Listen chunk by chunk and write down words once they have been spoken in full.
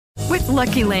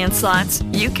Lucky Land Slots,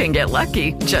 you can get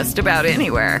lucky just about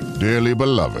anywhere. Dearly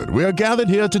beloved, we are gathered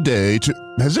here today to...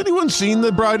 Has anyone seen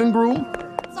the bride and groom?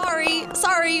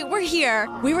 Sorry, we're here.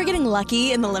 We were getting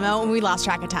lucky in the limo and we lost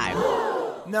track of time.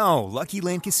 No, Lucky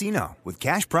Land Casino, with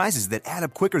cash prizes that add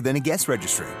up quicker than a guest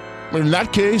registry. In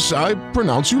that case, I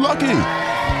pronounce you lucky.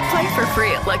 Play for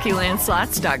free at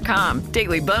LuckyLandSlots.com.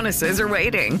 Daily bonuses are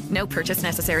waiting. No purchase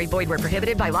necessary. Void where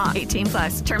prohibited by law.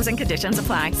 18+. Terms and conditions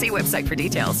apply. See website for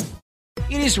details.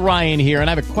 It is Ryan here, and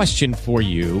I have a question for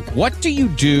you. What do you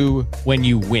do when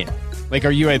you win? Like,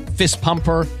 are you a fist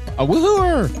pumper, a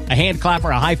woohooer, a hand clapper,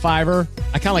 a high fiver?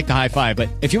 I kind of like the high five, but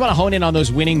if you want to hone in on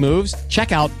those winning moves,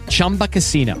 check out Chumba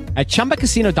Casino. At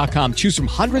ChumbaCasino.com, choose from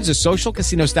hundreds of social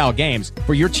casino-style games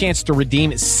for your chance to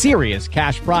redeem serious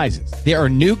cash prizes. There are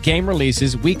new game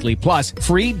releases weekly, plus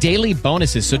free daily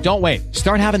bonuses, so don't wait.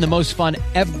 Start having the most fun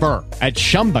ever at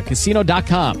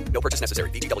ChumbaCasino.com. No purchase necessary.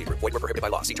 VGW. Void where prohibited by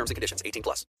law. See terms and conditions.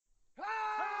 18+.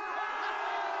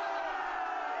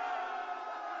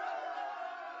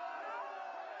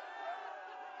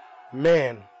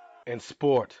 Man and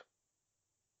sport.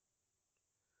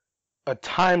 A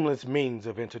timeless means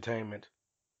of entertainment.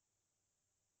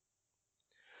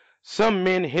 Some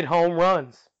men hit home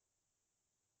runs.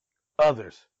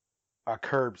 Others are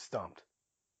curb stomped.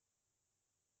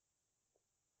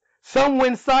 Some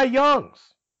win Cy Youngs.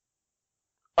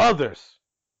 Others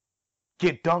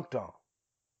get dunked on.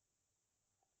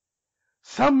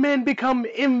 Some men become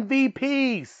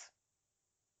MVPs.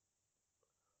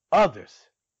 Others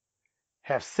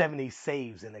have 70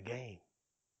 saves in a game.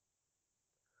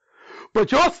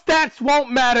 But your stats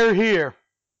won't matter here.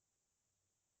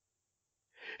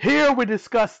 Here we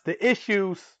discuss the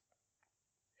issues,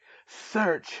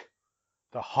 search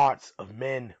the hearts of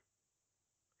men,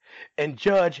 and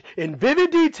judge in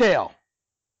vivid detail.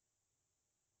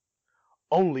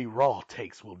 Only raw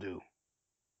takes will do.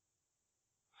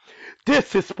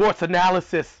 This is Sports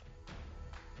Analysis.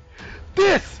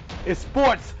 This is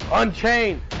Sports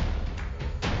Unchained.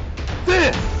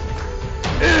 This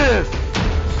is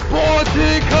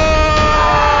Sporticus!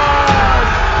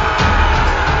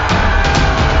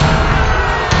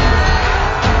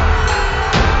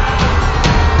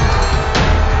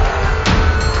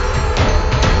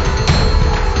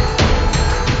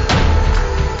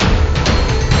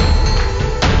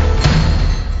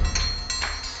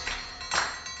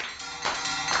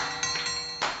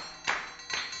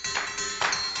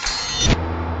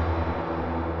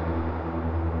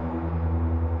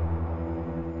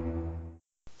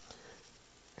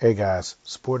 Hey guys,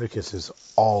 Sporticus is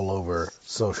all over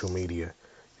social media.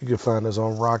 You can find us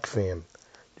on Rockfin.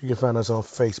 You can find us on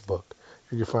Facebook.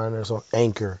 You can find us on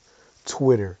Anchor,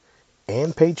 Twitter,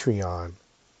 and Patreon.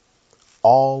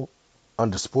 All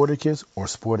under Sporticus or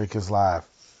Sporticus Live.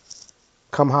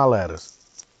 Come holla at us.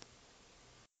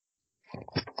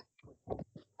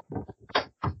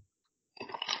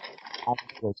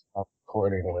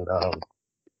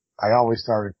 I always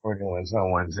start recording when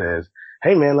someone says,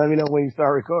 "Hey man, let me know when you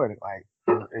start recording." Like,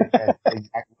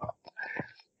 exactly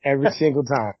every single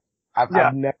time. I've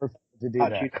never to do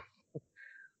that.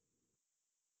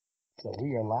 So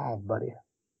we are live, buddy.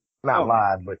 Not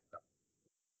live, but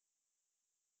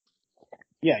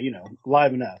yeah,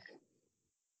 live enough.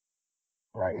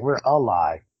 Right, we're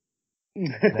alive.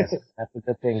 That's a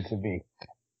good thing to be.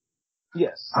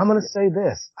 Yes. I'm gonna say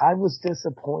this: I was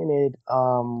disappointed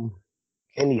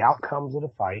in the outcomes of the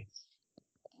fights.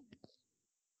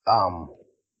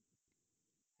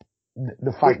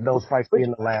 Those fights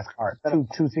being the last card.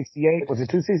 268? Was it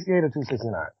 268 or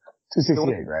 269?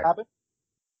 268, right? Happened?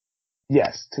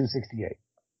 Yes, 268.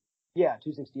 Yeah,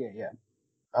 268, yeah.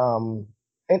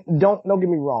 And don't get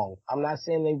me wrong. I'm not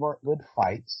saying they weren't good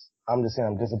fights. I'm just saying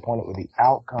I'm disappointed with the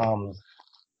outcomes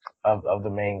of the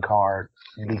main card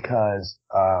because,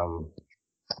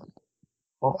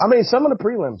 some of the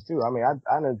prelims too. I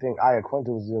didn't think Iaquinta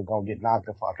was gonna get knocked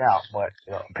the fuck out, but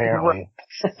apparently.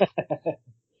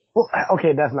 Well,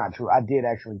 okay, that's not true. I did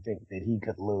actually think that he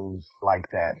could lose like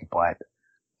that, but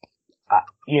I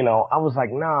was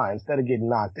like, nah. Instead of getting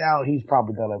knocked out, he's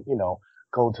probably gonna,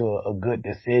 go to a good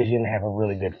decision, have a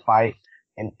really good fight,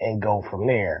 and go from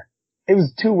there. It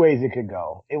was two ways it could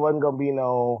go. It wasn't gonna be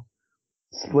no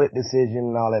split decision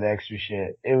and all that extra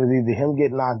shit. It was either him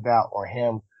getting knocked out or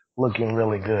him looking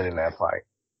really good in that fight.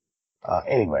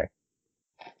 Anyway.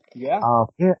 Yeah.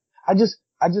 I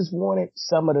just wanted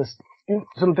some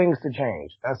things to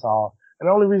change. That's all. And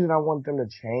the only reason I want them to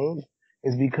change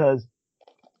is because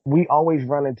we always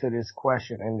run into this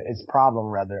question and its problem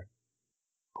rather.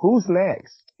 Who's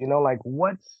next?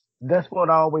 That's what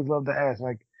I always love to ask.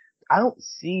 Like, I don't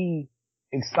see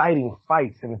exciting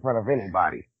fights in front of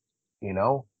anybody, you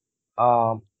know?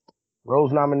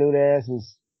 Rose Namajunas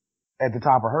is at the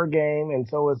top of her game, and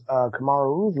so is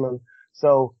Kamaru Usman.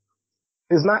 So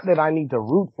it's not that I need to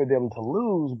root for them to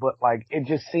lose, but like it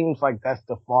just seems like that's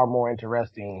the far more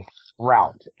interesting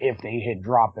route. If they had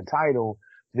dropped the title,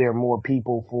 there are more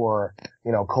people for,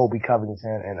 you know, Colby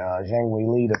Covington and Zhang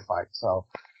Weili to fight. So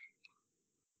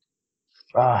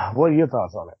what are your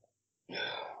thoughts on it?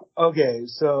 Okay,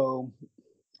 so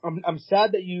I'm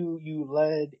sad that you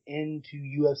led into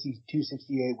UFC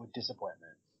 268 with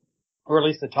disappointment, or at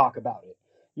least the talk about it.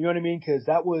 You know what I mean? Because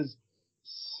that was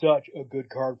such a good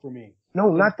card for me.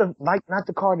 No, not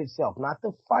the card itself, not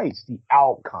the fights, the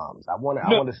outcomes. I want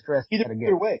to stress that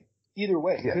again. Either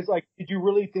way. Because like, did you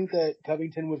really think that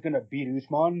Covington was going to beat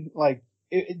Usman? Like,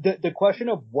 the question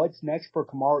of what's next for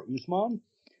Kamaru Usman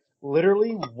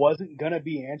literally wasn't going to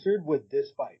be answered with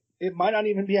this fight. It might not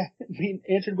even be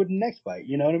answered with the next fight.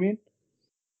 You know what I mean?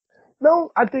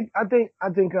 No, I think,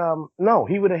 no,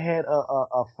 he would have had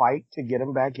a fight to get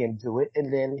him back into it,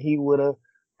 and then he would have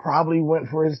probably went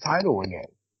for his title again.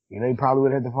 You know, he probably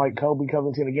would have had to fight Colby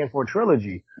Covington again for a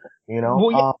trilogy, you know?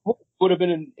 Well, yeah,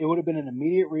 it would have been an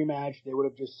immediate rematch. They would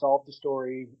have just solved the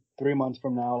story 3 months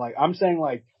from now. Like, I'm saying,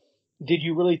 like, did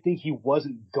you really think he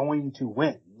wasn't going to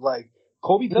win? Like,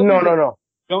 Colby Covington. No.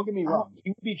 Don't get me wrong. He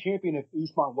would be champion if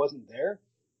Usman wasn't there,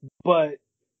 but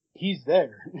he's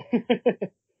there.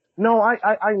 No,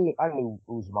 I knew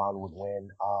Usman would win.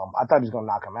 I thought he was going to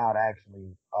knock him out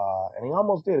actually. And he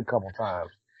almost did a couple times.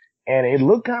 And it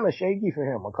looked kind of shaky for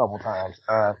him a couple times.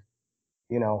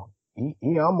 You know,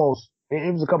 he almost,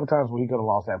 it was a couple times where he could have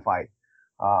lost that fight.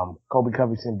 Colby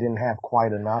Covington didn't have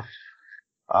quite enough,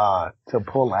 to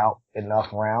pull out enough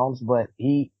rounds, but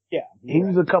he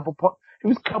was a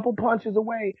couple punches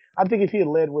away. I think if he had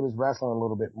led with his wrestling a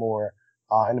little bit more,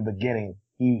 in the beginning,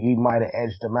 he might have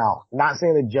edged him out. Not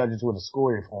saying the judges would have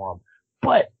scored it for him,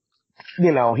 but,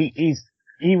 you know, he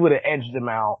would have edged him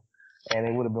out, and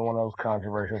it would have been one of those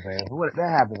controversial things.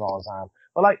 That happens all the time.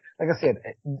 But like I said,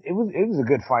 it was a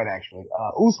good fight actually.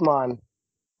 Usman,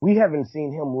 we haven't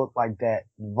seen him look like that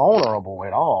vulnerable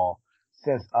at all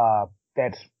since,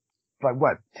 that's like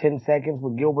what, 10 seconds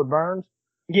with Gilbert Burns?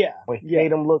 Yeah. Where he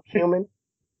made him look human?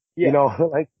 Yeah. You know,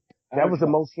 like, that was the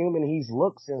most human he's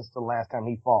looked since the last time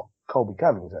he fought Colby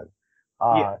Covington.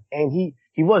 And he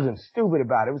wasn't stupid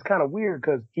about it. It was kind of weird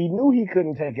because he knew he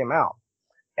couldn't take him out.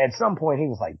 At some point he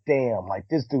was like, damn, like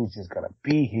this dude's just gonna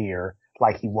be here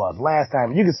like he was last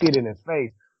time. You could see it in his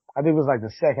face. I think it was like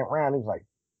the second round. He was like,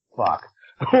 fuck.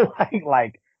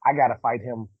 like, I gotta fight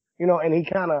him. You know, and he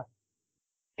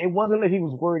it wasn't that he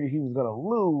was worried that he was gonna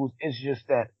lose. It's just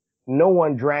that no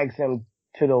one drags him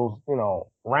to those, you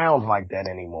know, rounds like that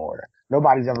anymore.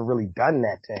 Nobody's ever really done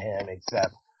that to him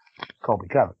except Colby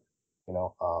Covington, you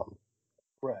know.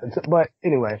 Right. But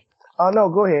anyway, no,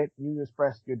 go ahead. You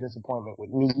expressed your disappointment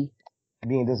with me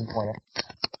being disappointed.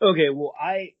 Okay, well,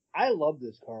 I love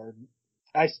this card.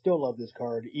 I still love this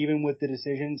card, even with the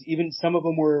decisions. Even some of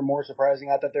them were more surprising.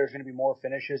 I thought there was going to be more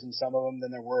finishes in some of them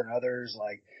than there were in others.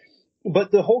 Like,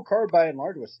 but the whole card by and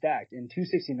large was stacked. And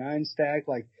 269 stacked.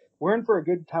 Like, we're in for a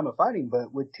good time of fighting.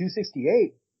 But with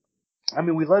 268, I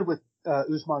mean, we led with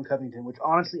Usman Covington, which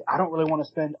honestly I don't really want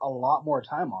to spend a lot more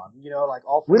time on. You know, like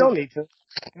we don't need to.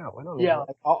 Yeah, we don't need to.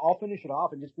 Like, I'll finish it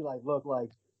off and just be like, look, like,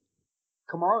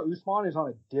 Kamaru Usman is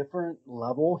on a different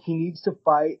level. He needs to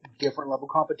fight different level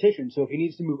competition. So if he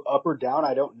needs to move up or down,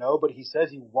 I don't know, but he says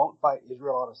he won't fight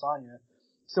Israel Adesanya.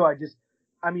 So I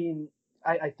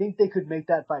think they could make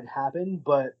that fight happen,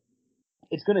 but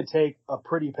it's going to take a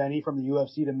pretty penny from the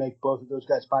UFC to make both of those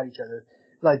guys fight each other.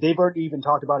 Like, they've already even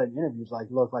talked about it in interviews. Like,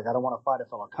 look, like, I don't want to fight a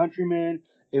fellow countryman.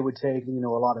 It would take, you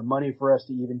know, a lot of money for us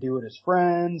to even do it as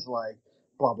friends. Like,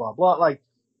 blah, blah, blah. Like,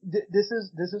 this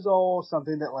is all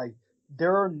something that, like,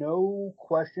 there are no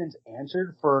questions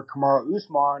answered for Kamaru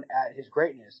Usman at his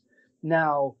greatness.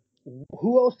 Now,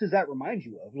 who else does that remind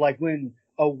you of? Like, when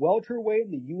a welterweight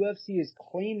in the UFC has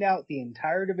cleaned out the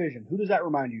entire division, who does that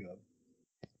remind you of?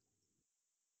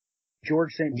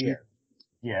 George St. Pierre.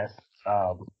 Yes.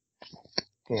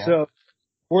 Yeah. So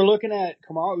we're looking at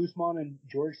Kamaru Usman and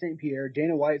George St. Pierre.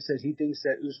 Dana White says he thinks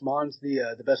that Usman's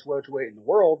the best welterweight in the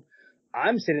world.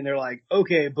 I'm sitting there like,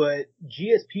 okay, but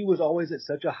GSP was always at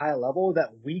such a high level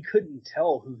that we couldn't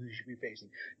tell who he should be facing.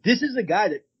 This is a guy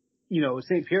that, you know,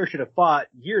 St. Pierre should have fought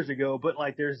years ago, but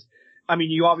like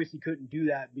you obviously couldn't do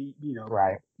that,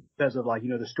 right, because of, like, you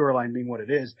know, the storyline being what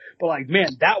it is. But like,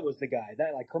 man, that was the guy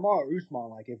that, like, Kamaru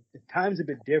Usman, like, if times had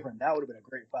been different, that would have been a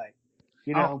great fight.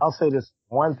 You know, I'll say this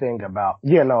one thing about,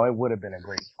 it would have been a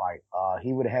great fight.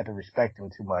 He would have had to respect him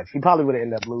too much. He probably would have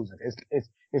ended up losing.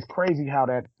 It's crazy how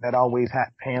that always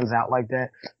pans out like that.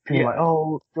 People are like,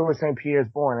 oh, George St. Pierre's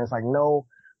boring. It's like, no,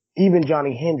 even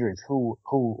Johnny Hendricks, who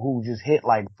just hit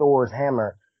like Thor's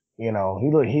hammer, he had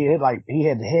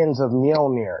the hands of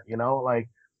Mjolnir, like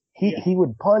he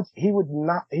would punch, he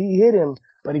hit him,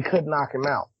 but he couldn't knock him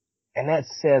out. And that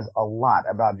says a lot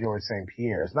about George St.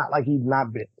 Pierre. It's not like he's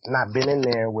not been in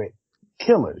there with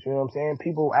killers. You know what I'm saying?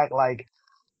 People act like,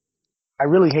 I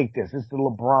really hate this. It's the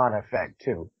LeBron effect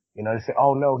too. They say,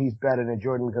 oh no, he's better than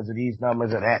Jordan because of these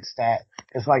numbers or that stat.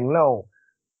 It's like, no,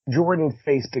 Jordan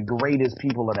faced the greatest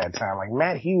people of that time. Like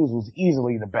Matt Hughes was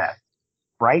easily the best,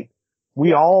 right?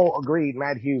 We all agreed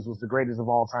Matt Hughes was the greatest of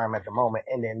all time at the moment.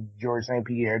 And then George St.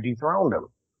 Pierre dethroned him.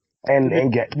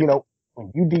 And get, when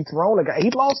you dethrone a guy,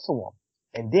 he lost to him,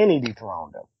 and then he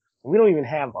dethroned him. We don't even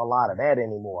have a lot of that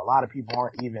anymore. A lot of people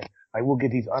aren't even, like, we'll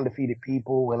get these undefeated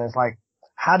people, and it's like,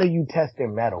 how do you test their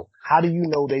mettle? How do you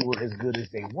know they were as good as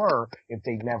they were if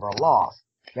they never lost?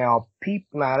 Now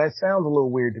that sounds a little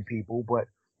weird to people, but,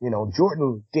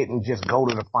 Jordan didn't just go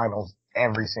to the finals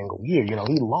every single year.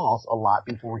 He lost a lot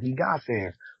before he got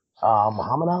there.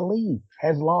 Muhammad Ali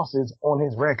has losses on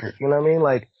his record. You know what I mean?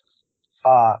 Like,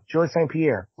 George St.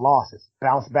 Pierre, losses,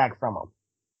 bounce back from them,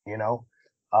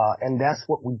 and that's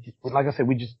what like I said,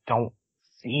 we just don't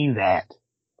see that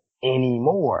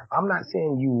anymore. I'm not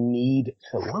saying you need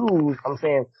to lose. I'm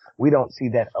saying we don't see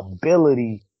that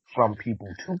ability from people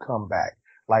to come back.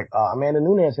 Like, Amanda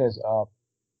Nunes has,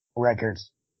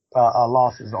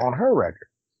 losses on her record.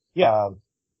 Yeah.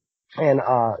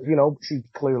 She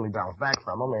clearly bounced back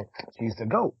from them, and she's the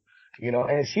GOAT.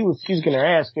 And she's getting her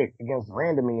ass kicked against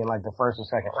Randomie in like the first or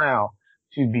second round.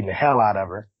 She was beating the hell out of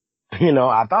her.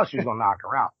 I thought she was going to knock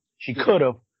her out. She could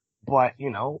have, but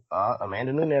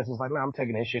Amanda Nunes was like, no, I'm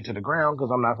taking this shit to the ground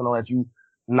because I'm not going to let you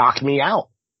knock me out,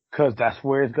 because that's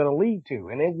where it's going to lead to.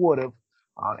 And it would have,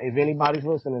 if anybody's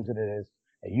listening to this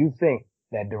and you think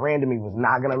that Randomie was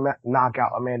not going to knock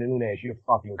out Amanda Nunes, you're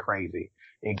fucking crazy.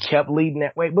 It kept leading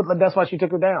that way, but that's why she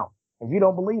took her down. If you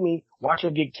don't believe me, watch her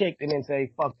get kicked and then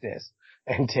say, fuck this,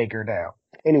 and take her down.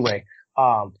 Anyway,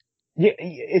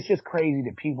 it's just crazy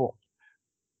that people,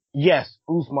 yes,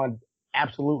 Usman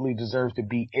absolutely deserves to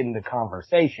be in the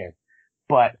conversation,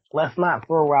 but let's not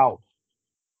throw out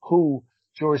who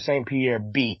George St. Pierre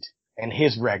beat and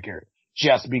his record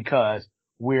just because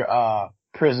we're,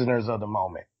 prisoners of the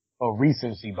moment or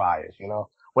recency bias,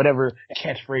 whatever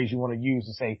catchphrase you want to use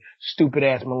to say stupid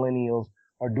ass millennials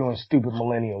are doing stupid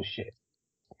millennial shit.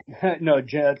 No,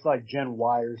 it's like Gen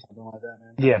Y or something like that,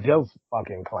 man. Yeah, those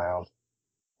fucking clowns.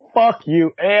 Fuck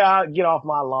you. Hey, get off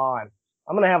my lawn.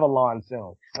 I'm gonna have a lawn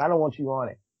soon. I don't want you on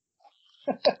it.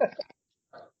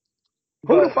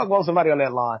 Who the fuck wants somebody on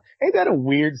that lawn? Ain't that a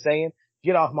weird saying?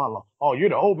 Get off my lawn. Oh, you're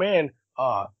the old man,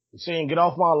 saying get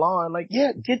off my lawn. Like,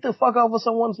 yeah, get the fuck off of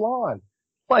someone's lawn.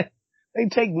 Like,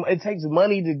 it takes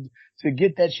money to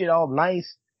get that shit all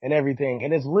nice and everything,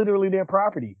 and it's literally their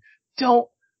property. Don't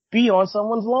be on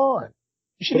someone's lawn.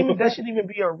 That shouldn't even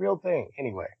be a real thing.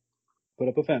 Anyway. Put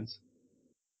up a fence.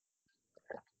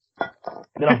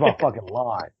 Get off my fucking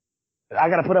lawn. I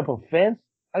gotta put up a fence?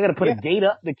 I gotta put a gate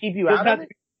up to keep you out of it?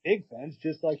 Big fence,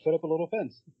 just like put up a little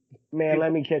fence. Man,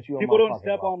 let me catch you on People my don't fucking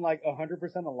step lawn. on like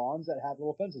 100% of lawns that have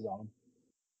little fences on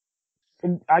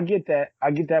them. I get that.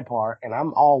 I get that part, and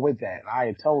I'm all with that.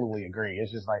 I totally agree.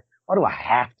 It's just like, why do I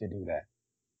have to do that?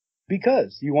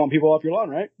 Because you want people off your lawn,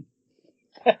 right?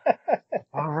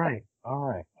 All right.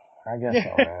 I guess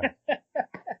so, man.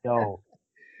 Yo.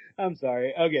 I'm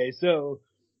sorry. Okay, so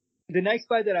the next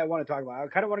fight that I want to talk about, I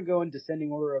kind of want to go in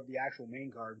descending order of the actual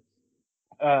main card.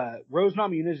 Rose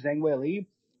Namajunas, Zhang Weili.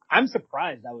 I'm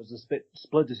surprised that was a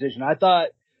split decision. I thought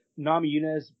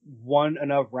Namajunas won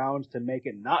enough rounds to make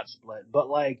it not split, but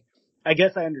like, I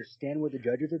guess I understand where the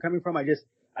judges are coming from. I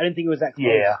didn't think it was that close.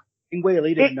 Yeah. Zhang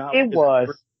Weili did not. It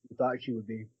was. Thought she would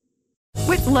be.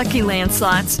 With Lucky Land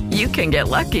Slots, you can get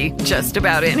lucky just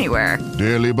about anywhere.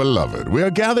 Dearly beloved, we are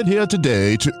gathered here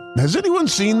today to... Has anyone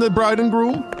seen the bride and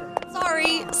groom?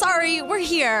 Sorry, we're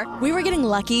here. We were getting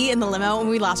lucky in the limo and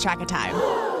we lost track of time.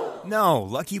 No,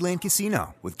 Lucky Land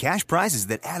Casino, with cash prizes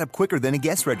that add up quicker than a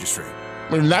guest registry.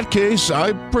 In that case,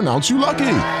 I pronounce you lucky.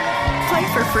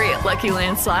 Play for free at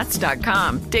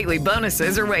LuckyLandSlots.com. Daily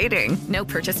bonuses are waiting. No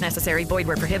purchase necessary. Void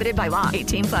where prohibited by law.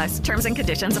 18+. Terms and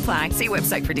conditions apply. See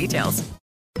website for details.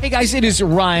 Hey guys, it is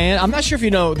Ryan. I'm not sure if you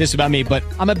know this about me, but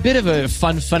I'm a bit of a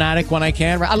fun fanatic when I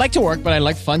can. I like to work, but I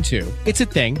like fun too. It's a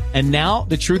thing. And now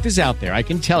the truth is out there. I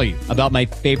can tell you about my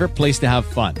favorite place to have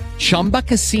fun. Chumba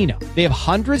Casino. They have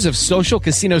hundreds of social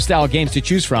casino style games to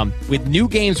choose from, with new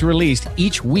games released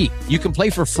each week. You can play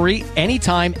for free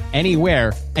anytime,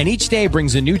 anywhere, and each day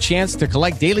brings a new chance to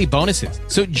collect daily bonuses.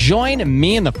 So join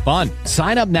me in the fun.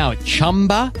 Sign up now at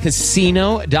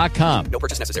ChumbaCasino.com. No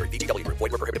purchase necessary. VGW Group.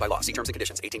 Void where prohibited by law. See terms and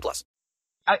conditions. 18+.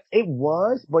 It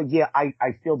was, but yeah, I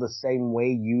feel the same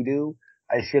way you do.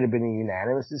 It should have been a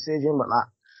unanimous decision, but not.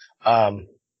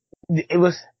 It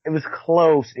was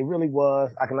close. It really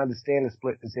was. I can understand the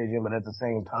split decision, but at the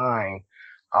same time,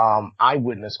 I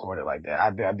wouldn't have scored it like that.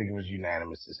 I think it was a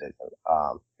unanimous decision.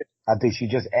 I think she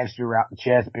just edged her out,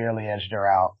 just barely edged her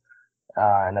out,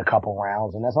 in a couple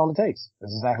rounds, and that's all it takes.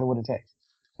 That's exactly what it takes.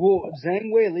 Well,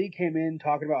 Zhang Wei Li came in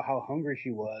talking about how hungry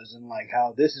she was and like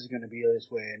how this is going to be this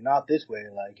way and not this way,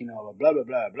 like, you know, blah, blah,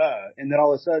 blah, blah. And then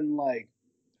all of a sudden, like,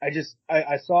 I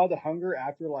saw the hunger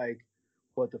after like,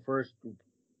 the first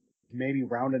maybe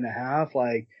round and a half,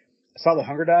 like, I saw the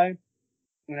hunger die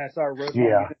and I saw Rose.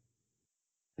 Yeah.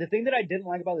 The thing that I didn't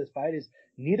like about this fight is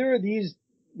neither of these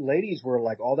ladies were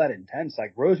like all that intense.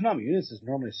 Like Rose Namajunas is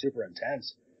normally super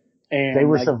intense. And they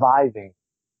were like, surviving.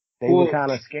 They were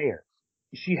kind of scared.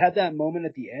 She had that moment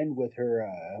at the end with her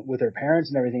parents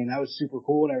and everything, and that was super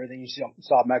cool and everything. You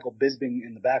saw Michael Bisping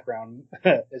in the background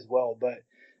as well. But,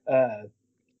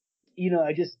 you know,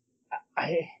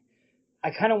 I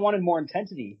kind of wanted more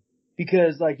intensity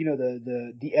because, like, you know,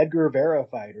 the Edgar Vera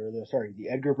fight the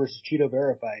Edgar versus Cheeto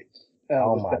Vera fight.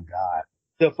 Oh my God.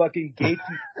 The fucking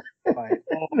Gaethje fight.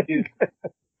 Oh, dude.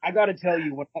 I gotta tell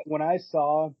you, when I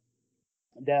saw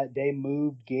that they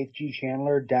moved Gaethje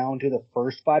Chandler down to the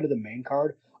first fight of the main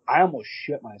card, I almost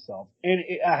shit myself. And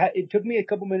it took me a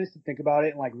couple minutes to think about it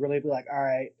and like really be like, all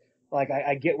right, like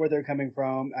I get where they're coming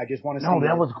from. I just want to see. No,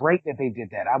 that was great that they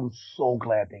did that. I'm so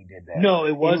glad they did that. No,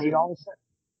 it wasn't.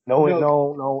 No,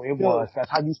 it was. That's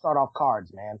how you start off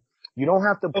cards, man. You don't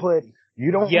have to put.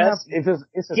 You don't have. If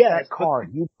it's a set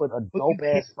card, you put a dope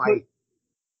ass fight.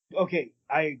 Okay,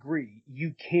 I agree.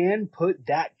 You can put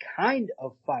that kind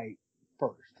of fight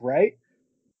first, right?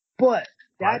 But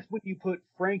that's when you put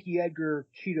Frankie Edgar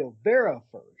Cheeto Vera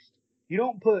first. You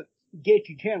don't put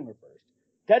Gaethje Chandler first.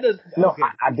 That doesn't. No, okay.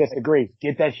 I disagree.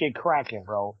 Get that shit cracking,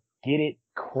 bro. Get it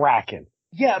cracking.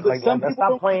 Yeah, but like, some people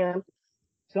stop playing.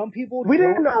 Some people we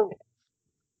didn't know.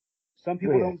 Some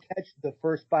people don't catch the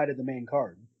first fight of the main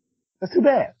card. That's too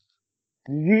bad.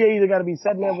 You either got to be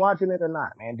sitting there watching it or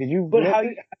not, man. Did you? But how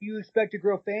do you expect to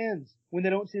grow fans when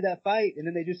they don't see that fight and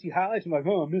then they just see highlights and like,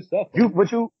 oh, I missed that.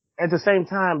 But at the same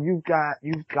time, you've got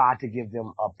to give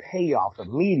them a payoff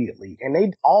immediately, and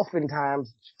they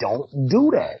oftentimes don't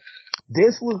do that.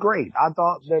 This was great. I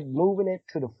thought that moving it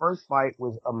to the first fight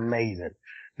was amazing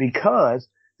because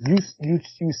you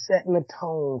setting the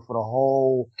tone for the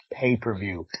whole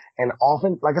pay-per-view. And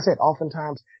often, like I said,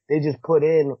 oftentimes they just put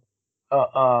in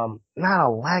not a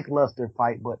lackluster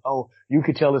fight, but you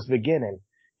could tell it's beginning,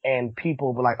 and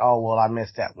people were like, oh well, I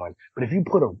missed that one. But if you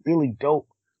put a really dope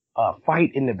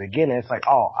fight in the beginning, it's like,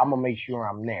 oh, I'm gonna make sure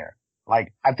I'm there.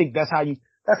 Like, I think that's how you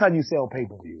sell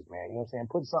pay-per-views, man. You know what I'm saying?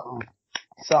 Put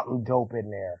something dope in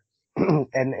there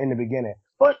and in the beginning.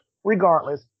 But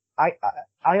regardless, I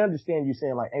understand you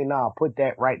saying like, hey, nah, put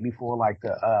that right before like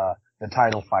the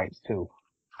title fights too.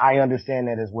 I understand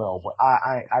that as well, but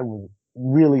I was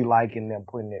really liking them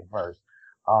putting it first.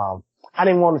 I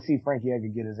didn't want to see Frankie Edgar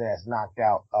get his ass knocked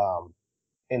out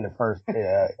in the first.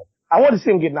 I wanted to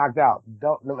see him get knocked out.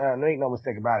 There ain't no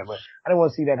mistake about it, but I didn't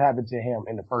want to see that happen to him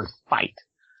in the first fight.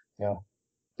 You know,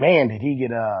 man, did he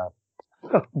get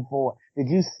boy, did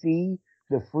you see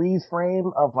the freeze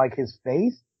frame of like his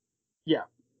face? Yeah,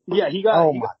 he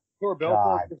got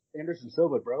doorbell for Anderson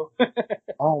Silva, bro.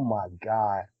 Oh my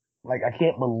God. Like, I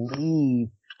can't believe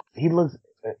he looks,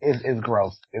 it's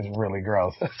gross. It's really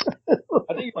gross. I think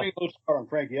you're playing a little star on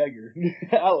Frankie Edgar.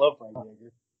 I love Frankie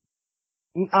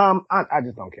Edgar. I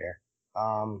just don't care.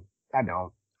 I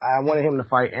don't. I wanted him to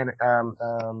fight, Conor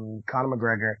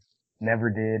McGregor. Never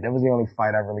did. That was the only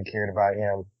fight I really cared about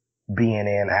him being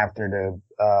in after the,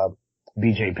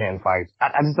 BJ Penn fight.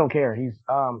 I just don't care. It's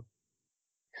not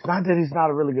that he's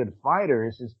not a really good fighter.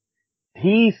 It's just,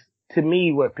 he's, to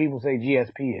me, what people say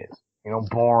GSP is. You know,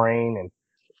 boring and,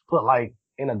 but like,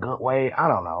 in a good way. I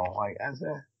don't know. Like,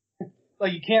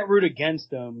 like, you can't root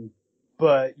against him,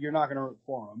 but you're not gonna root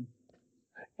for him.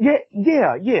 Yeah.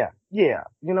 You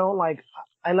know, like,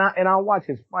 and I'll watch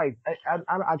his fight.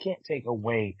 I can't take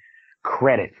away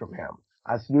credit from him.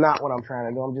 That's not what I'm trying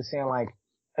to do. I'm just saying, like,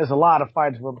 there's a lot of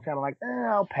fights where I'm kind of like,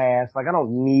 I'll pass. Like, I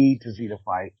don't need to see the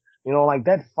fight. You know, like,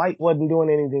 that fight wasn't doing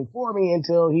anything for me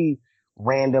until he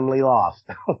randomly lost.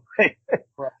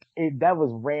 That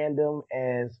was random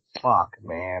as fuck,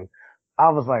 man. I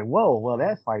was like, whoa, well,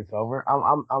 that fight's over.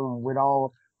 I'm with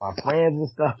all my friends and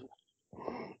stuff.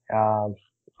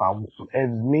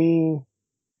 It's me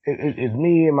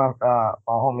and my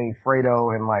homie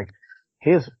Fredo and like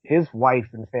his wife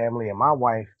and family and my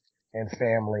wife and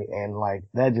family, and like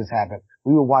that just happened.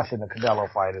 We were watching the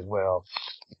Canelo fight as well,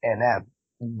 and that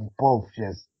both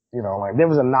just, like there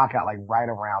was a knockout like right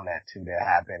around that too that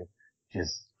happened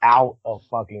just out of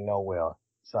fucking nowhere.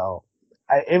 So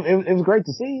it was great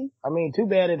to see. I mean, too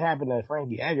bad it happened to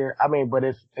Frankie Edgar. I mean, but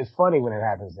it's funny when it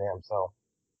happens to him. So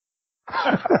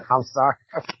I'm sorry.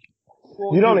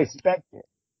 Well, you don't expect it.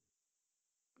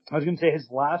 I was going to say his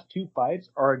last two fights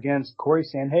are against Corey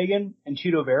Sandhagen and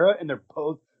Chito Vera, and they're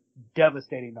both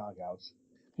devastating knockouts.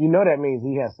 You know that means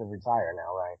he has to retire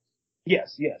now, right?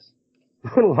 Yes.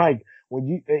 Like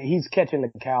when he's catching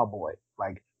the cowboy.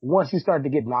 Like once you start to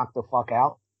get knocked the fuck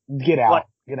out, get out,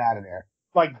 get out of there.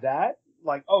 Like that?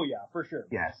 Like, oh yeah, for sure.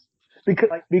 Yes. Because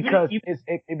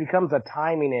it becomes a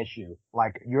timing issue.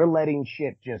 Like you're letting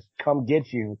shit just come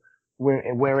get you,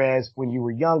 whereas when you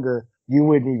were younger, you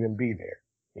wouldn't even be there.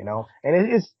 And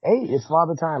it's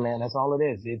Father Time, man. That's all it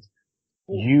is. It's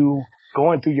you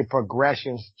going through your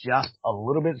progressions just a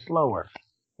little bit slower,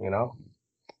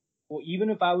 Well, even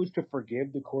if I was to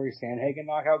forgive the Corey Sandhagen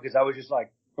knockout, because that was just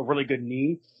like a really good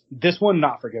knee, this one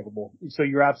not forgivable. So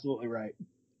you're absolutely right.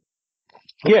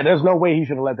 Yeah, there's no way he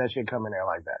should have let that shit come in there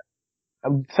like that.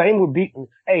 Same with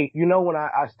hey, when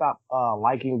I stopped,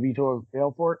 liking Vitor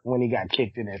Belfort when he got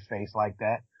kicked in his face like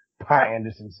that by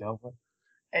Anderson Silva.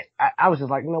 I was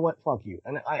just like, you know what? Fuck you.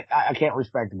 And I can't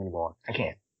respect him anymore. I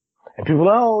can't. And people,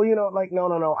 no,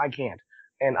 I can't.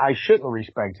 And I shouldn't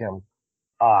respect him,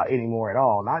 anymore at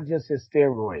all. Not just his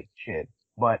steroid shit,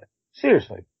 but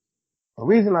seriously. The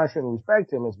reason I shouldn't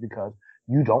respect him is because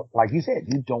you don't, like you said,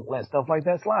 you don't let stuff like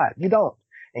that slide. You don't.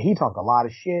 And he talked a lot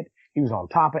of shit. He was on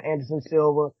top of Anderson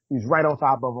Silva. He was right on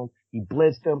top of him. He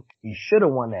blitzed him. He should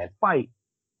have won that fight.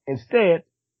 Instead,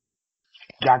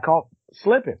 got caught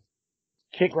slipping.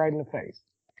 Kick right in the face.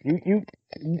 You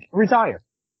retire.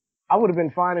 I would have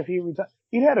been fine if he retired.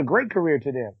 He'd had a great career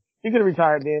to then. He could have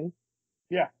retired then.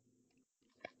 Yeah.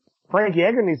 Frankie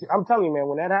Edgar needs to, I'm telling you, man,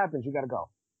 when that happens, you gotta go.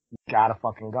 You gotta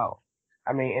fucking go.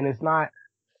 I mean, and it's not,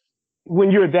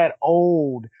 when you're that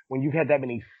old, when you've had that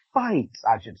many fights,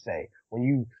 I should say,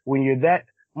 when you're that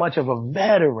much of a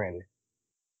veteran,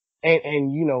 and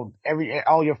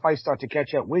all your fights start to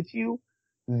catch up with you,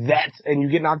 and you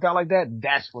get knocked out like that,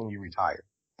 that's when you retire.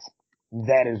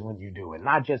 That is when you do it.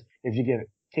 Not just if you get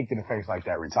kicked in the face like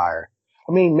that, retire.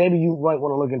 I mean, maybe you might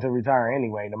want to look into retire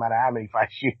anyway, no matter how many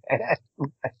fights you had.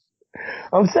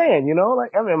 I'm saying,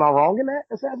 am I wrong in that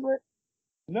assessment?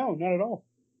 No, not at all.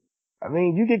 I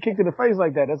mean, you get kicked in the face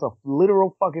like that, that's a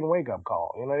literal fucking wake up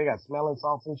call. They got smelling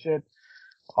salts and shit,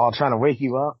 all trying to wake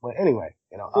you up. But anyway,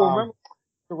 remember,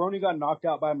 Cerrone got knocked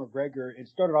out by McGregor. It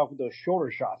started off with those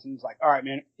shoulder shots, and it's like, all right,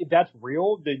 man, if that's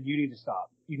real, then you need to stop.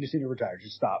 You just need to retire.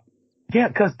 Just stop. Yeah,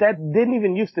 because that didn't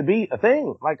even used to be a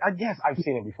thing. Like, I guess I've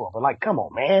seen it before, but like, come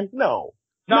on, man, no.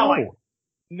 Nobody.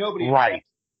 Right.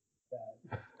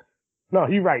 No,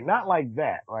 you're right. Not like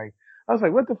that. Like, I was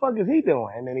like, what the fuck is he doing?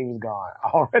 And then he was gone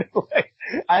already.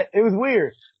 It was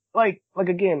weird. Like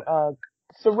again,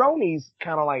 Cerrone's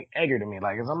kind of like Edgar to me.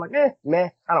 Like, I'm like,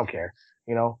 man, I don't care.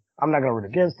 I'm not gonna root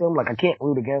against him. Like, I can't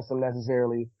root against him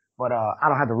necessarily, but I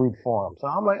don't have to root for him. So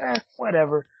I'm like,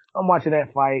 whatever. I'm watching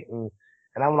that fight, and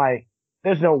I'm like,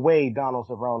 there's no way Donald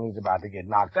Cerrone's about to get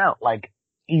knocked out. Like,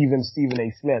 even Stephen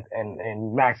A. Smith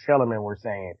and Max Kellerman were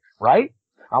saying, right?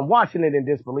 I'm watching it in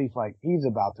disbelief, like he's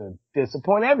about to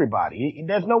disappoint everybody.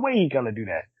 There's no way he's gonna do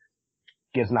that.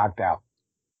 Gets knocked out.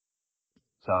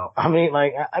 So, I mean,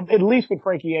 like, at least with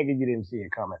Frankie Edgar, you didn't see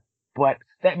it coming. But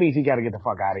that means he gotta get the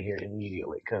fuck out of here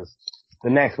immediately, cause the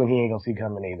next one he ain't gonna see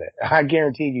coming either. I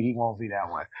guarantee you he won't see that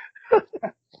one.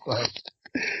 But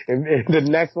if the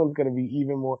next one's gonna be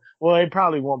even more, well, it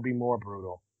probably won't be more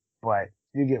brutal, but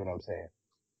you get what I'm saying.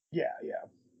 Yeah.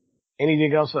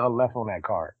 Anything else left on that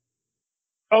card?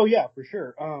 Oh yeah, for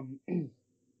sure.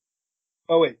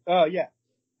 Yeah.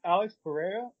 Alex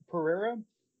Pereira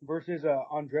versus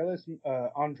Andreas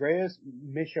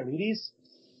Michailidis.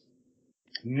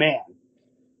 Man,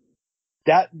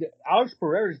 Alex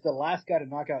Pereira is the last guy to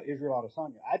knock out Israel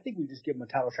Adesanya. I think we just give him a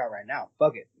title shot right now.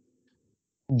 Fuck it.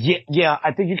 Yeah,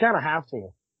 I think you kind of have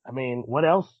to. I mean, what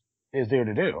else is there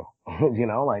to do?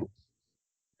 Like,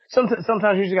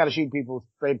 sometimes you just gotta shoot people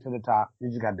straight to the top. You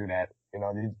just gotta do that.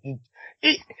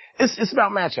 It's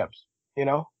about matchups,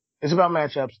 It's about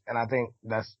matchups, and I think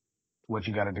that's what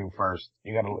you gotta do first.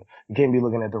 You can't be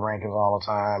looking at the rankings all the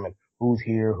time and who's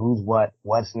here,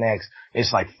 what's next.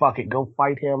 It's like, fuck it, go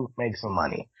fight him, make some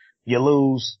money. You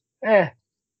lose,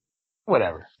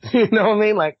 whatever. You know what I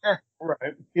mean? Like,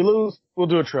 Right. you lose, we'll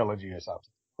do a trilogy or something.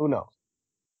 Who knows?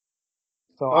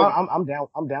 So I'm down.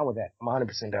 I'm down with that. I'm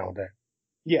 100% down with that.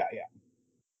 Yeah.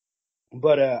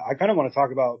 But I kind of want to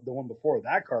talk about the one before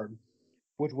that card,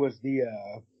 which was the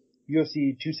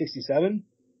UFC 267.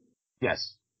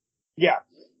 Yes. Yeah.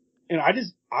 And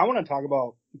I want to talk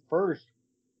about first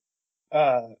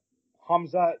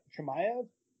Khamzat Chimaev.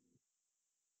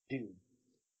 Dude.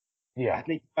 Yeah. I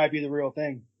think he might be the real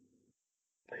thing.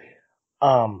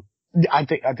 I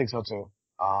think so too.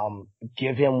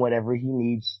 Give him whatever he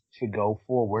needs to go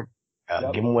forward.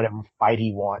 Give him whatever fight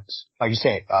he wants. Like you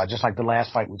said, just like the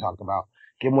last fight we talked about.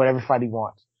 Give him whatever fight he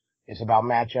wants. It's about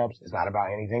matchups. It's not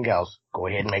about anything else. Go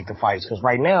ahead and make the fights. Cause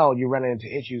right now you're running into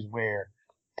issues where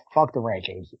fuck the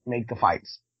rankings. Make the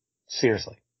fights.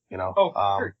 Seriously. You know?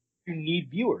 Oh, sure. You need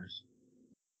viewers.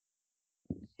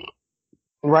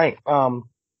 Right.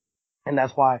 And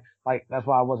that's why I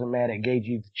wasn't mad at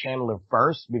Gaethje Chandler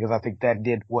first, because I think that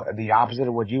did the opposite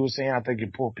of what you were saying. I think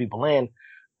it pulled people in.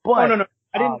 But no.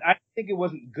 I didn't think it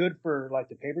wasn't good for like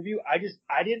the pay-per-view. I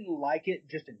didn't like it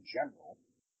just in general.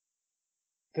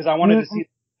 Cause I wanted to see it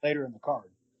later in the card.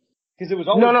 Cause it was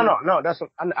always No. That's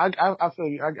what, I feel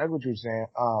you. I get what you're saying.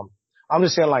 I'm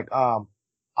just saying like,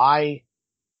 I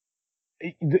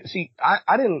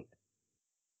didn't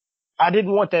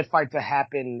want that fight to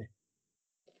happen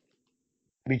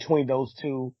between those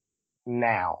two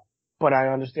now, but I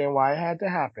understand why it had to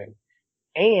happen.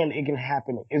 And it can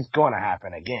happen. It's going to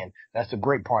happen again. That's the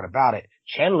great part about it.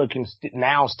 Chandler can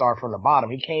now start from the bottom.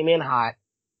 He came in hot,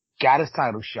 got his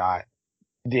title shot,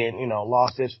 then,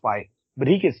 lost his fight, but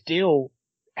he can still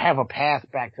have a path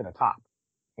back to the top.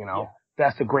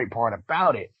 That's the great part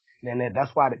about it. And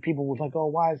that's why people was like, oh,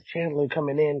 why is Chandler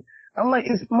coming in? I'm like,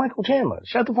 it's Michael Chandler.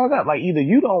 Shut the fuck up. Like, either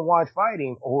you don't watch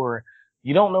fighting or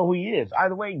you don't know who he is.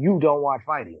 Either way, you don't watch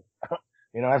fighting.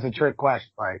 That's a trick question.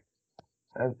 Like,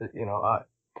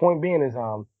 point being is,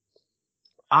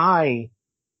 I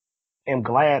am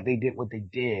glad they did what they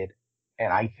did.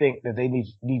 And I think that they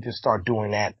need to start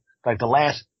doing that. Like the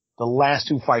last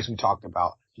two fights we talked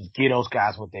about, just give those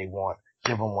guys what they want,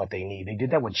 give them what they need. They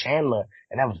did that with Chandler,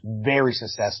 and that was very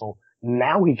successful.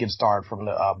 Now he can start from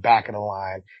the back of the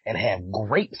line and have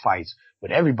great fights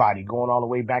with everybody going all the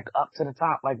way back up to the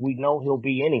top, like we know he'll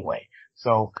be anyway.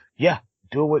 So yeah,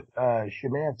 do it with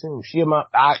Chimaev too.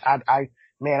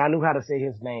 I knew how to say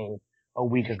his name a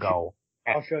week ago.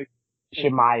 I'll show you.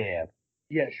 Chimaev.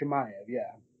 Yeah, Chimaev.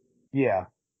 Yeah. Yeah.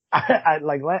 I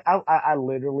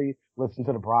literally listened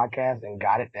to the broadcast and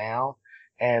got it down,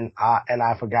 and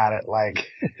I forgot it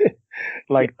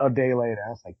like a day later. I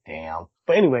was like, damn.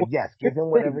 But anyway, yes, give him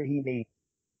whatever he needs.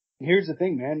 Here's the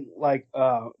thing, man. Like,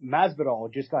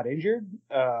 Masvidal just got injured,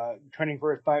 training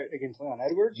for his fight against Leon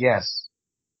Edwards. Yes.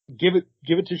 Give it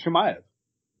to Chimaev.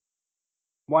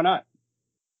 Why not?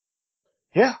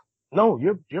 Yeah. No,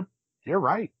 you're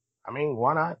right. I mean,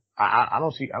 why not? I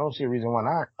don't see a reason why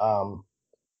not.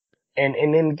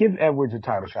 And then give Edwards a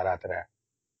title shot after that.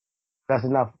 That's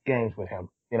enough games with him,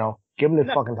 Give him the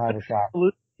fucking title shot.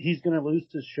 He's gonna lose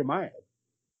to Chimaev.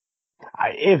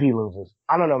 If he loses.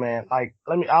 I don't know, man. Like,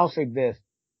 I'll say this.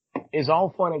 It's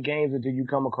all fun and games until you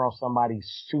come across somebody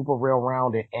super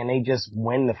well-rounded and they just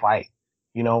win the fight.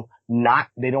 They don't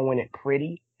win it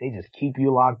pretty. They just keep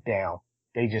you locked down.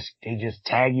 They just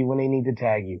tag you when they need to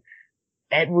tag you.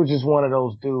 Edwards is one of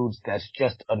those dudes that's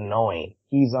just annoying.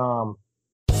 He's,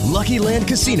 Lucky Land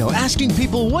Casino, asking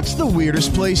people, what's the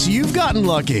weirdest place you've gotten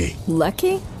lucky?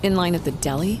 Lucky? In line at the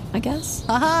deli, I guess?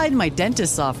 Aha, in my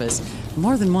dentist's office.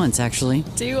 More than once, actually.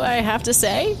 Do I have to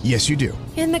say? Yes, you do.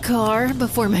 In the car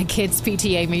before my kids'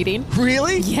 PTA meeting.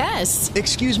 Really? Yes.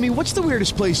 Excuse me, what's the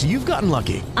weirdest place you've gotten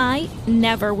lucky? I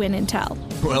never win and tell.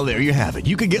 Well, there you have it.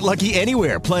 You can get lucky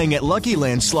anywhere, playing at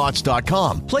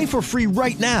LuckyLandSlots.com. Play for free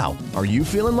right now. Are you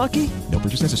feeling lucky? No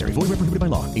purchase necessary. Void where prohibited by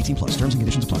law. 18+. Terms and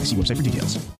conditions apply. See website for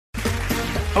details.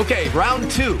 Okay,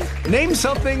 round two. Name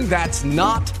something that's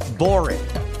not boring.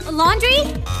 A laundry?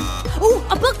 Ooh,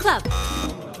 a book club.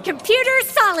 Computer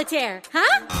solitaire,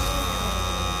 huh?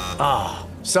 Ah,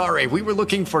 oh, sorry. We were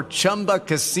looking for Chumba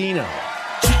Casino.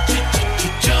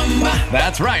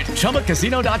 That's right.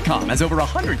 ChumbaCasino.com has over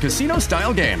 100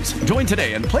 casino-style games. Join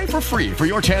today and play for free for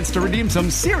your chance to redeem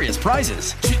some serious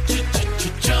prizes.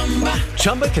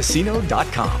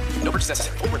 ChumbaCasino.com. No purchase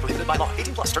necessary. Void where prohibited by law.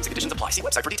 18+. Terms and conditions apply. See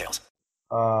website for details.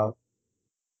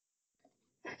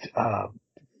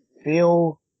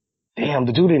 Phil, damn,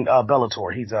 the dude in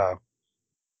Bellator. He's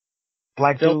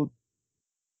black dude.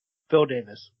 Phil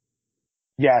Davis.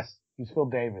 Yes, he's Phil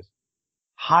Davis.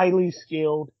 Highly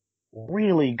skilled,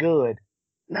 really good.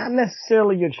 not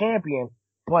necessarily your champion,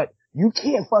 but you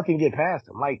can't fucking get past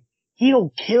him. Like,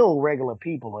 he'll kill regular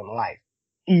people in life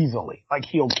easily. Like,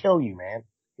 he'll kill you, man.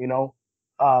 You know?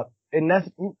 And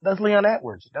that's Leon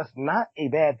Edwards. That's not a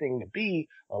bad thing to be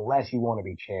unless you want to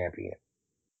be champion.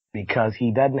 Because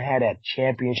he doesn't have that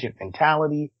championship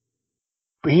mentality.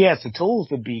 But he has the tools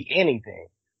to be anything.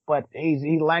 But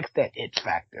he lacks that it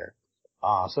factor.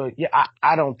 So yeah,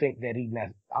 I don't think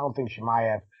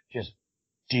Chimaev just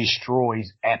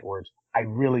destroys Edwards. I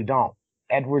really don't.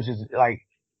 Edwards is like,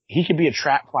 he could be a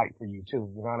trap fight for you too.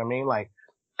 You know what I mean? Like,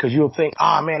 cause you'll think,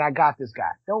 oh man, I got this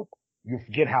guy. Nope. You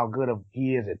forget how good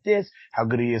he is at this, how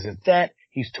good he is at that.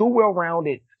 He's too well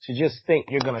rounded to just think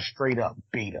you're gonna straight up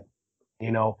beat him.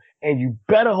 You know? And you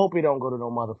better hope he don't go to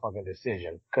no motherfucking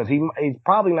decision. Cause he's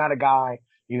probably not a guy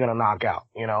you're gonna knock out,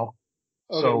 you know?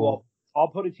 Okay, So, well, I'll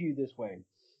put it to you this way.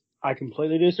 I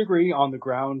completely disagree on the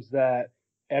grounds that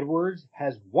Edwards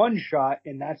has one shot,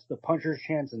 and that's the puncher's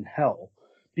chance in hell.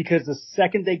 Because the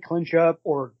second they clinch up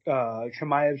or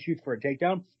Chimaev shoots for a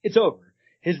takedown, it's over.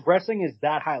 His wrestling is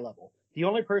that high level. The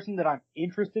only person that I'm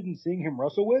interested in seeing him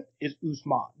wrestle with is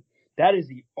Usman. That is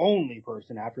the only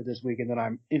person after this weekend that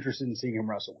I'm interested in seeing him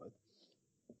wrestle with.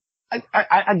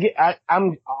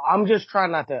 I'm just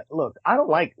trying not to look. I don't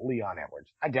like Leon Edwards.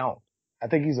 I don't. I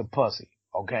think he's a pussy.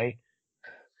 Okay.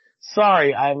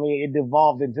 Sorry. I mean, it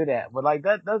devolved into that, but like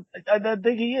I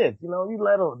think he is. You know, you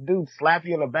let a dude slap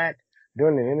you in the back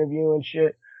during an interview and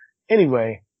shit.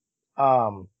 Anyway,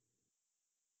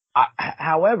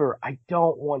 however, I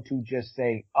don't want to just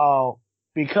say, oh,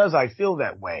 because I feel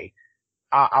that way,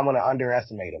 I'm going to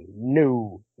underestimate him.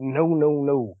 No.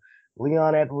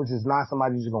 Leon Edwards is not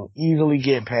somebody who's going to easily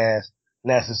get past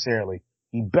necessarily.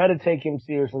 You better take him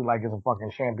seriously like it's a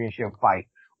fucking championship fight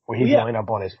where he's going up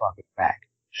on his fucking back.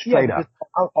 Straight up.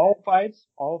 All fights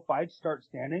start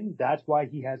standing. That's why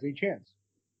he has a chance.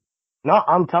 No,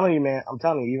 I'm telling you, man. I'm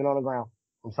telling you, even on the ground.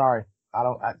 I'm sorry.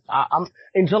 I'm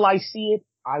until I see it,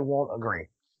 I won't agree.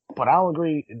 But I'll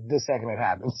agree the second it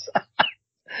happens.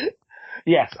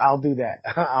 Yes, I'll do that.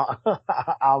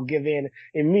 I'll give in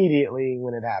immediately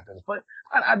when it happens. But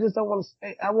I just don't want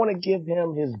to I want to give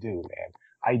him his due, man.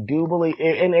 I do believe,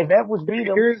 and if Edwards beat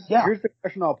him, here's the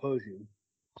question I'll pose you.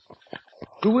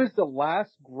 Who is the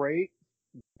last great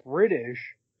British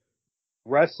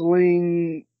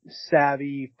wrestling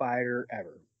savvy fighter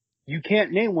ever? You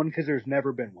can't name one because there's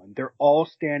never been one. They're all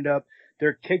stand up.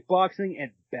 They're kickboxing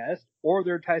at best, or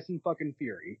they're Tyson fucking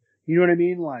Fury. You know what I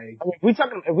mean? Like, I mean,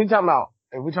 if we talking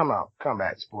about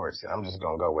combat sports, I'm just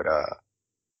gonna go with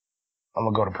I'm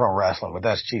gonna go to pro wrestling, but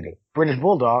that's cheating. British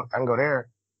Bulldog, I can go there.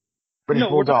 British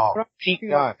Bulldog. We're not talking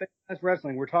about fast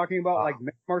wrestling. We're talking about like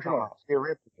mixed martial arts.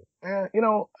 You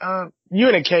know, you're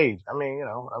in a cage. I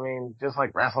mean, just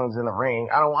like wrestling's in the ring.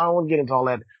 I don't want to get into all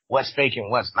that what's fake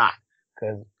and what's not.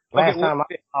 Cause last time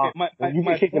you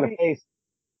get kicked in the face.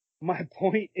 My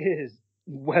point is,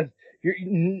 we're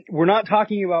not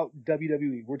talking about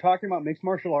WWE. We're talking about mixed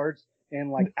martial arts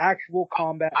and like actual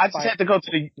combat. I just had to go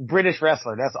to the British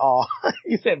wrestler. That's all.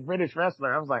 You said British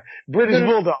wrestler. I was like, British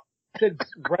Bulldog. I said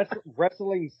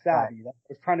wrestling savvy. I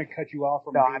was trying to cut you off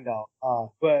from. No, I know.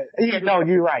 But yeah, no,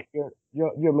 you're right. You're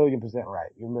 1,000,000%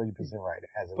 right. You're 1,000,000% right. It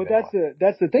hasn't. But been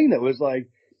that's the thing that was like,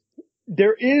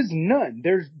 there is none.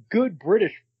 There's good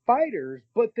British fighters,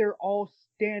 but they're all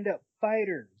stand-up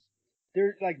fighters.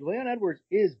 They're like, Leon Edwards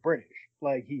is British.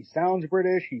 Like, he sounds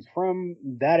British. He's from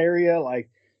that area. Like,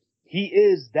 he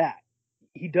is that.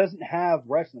 He doesn't have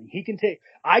wrestling.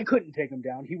 I couldn't take him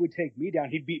down. He would take me down.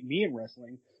 He'd beat me in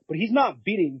wrestling, but he's not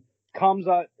beating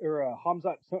Khamzat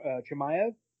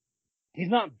Chimaev. He's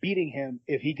not beating him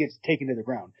if he gets taken to the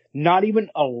ground. Not even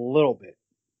a little bit.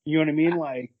 You know what I mean?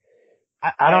 Like,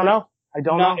 I don't know. I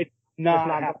don't know. It's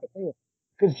not happening.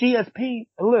 Because GSP,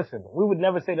 listen, we would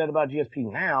never say that about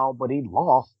GSP now, but he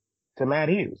lost to Matt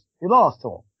Hughes. He lost to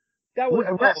him. That was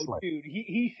wrestling. Dude.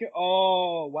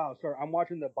 Oh wow, sorry. I'm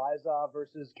watching the Baeza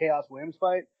versus Chaos Williams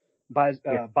fight. Baez,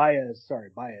 not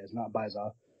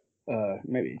Baeza.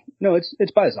 Maybe no,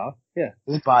 it's Baeza. Yeah,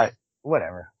 it's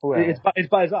whatever. Whoever. It's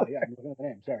Baeza. Yeah, I'm looking at the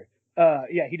name. Sorry.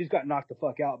 Yeah, he just got knocked the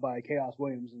fuck out by Chaos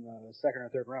Williams in the second or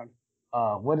third round.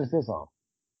 What is this on?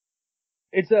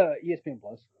 It's ESPN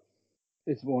Plus.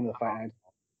 It's one of the fight nights.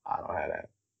 I don't have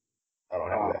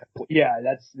that. Yeah,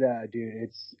 that's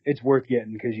dude. It's worth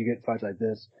getting because you get fights like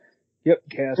this. Yep,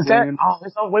 Chaos Williams.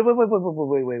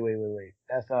 Wait.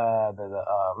 That's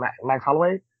Max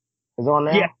Holloway is on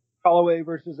there. Yeah, Holloway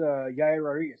versus Yair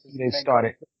Rodriguez. They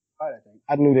started. Fight, I think.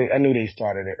 I knew they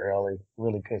started it early.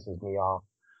 Really pisses me off.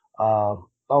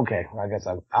 Okay, I guess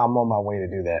I'm on my way to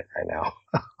do that right now.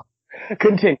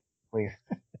 Continue, please.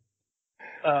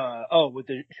 With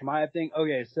the Chimaev thing?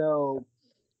 Okay, so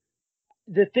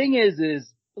the thing is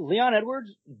Leon Edwards,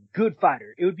 good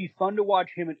fighter. It would be fun to watch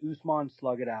him and Usman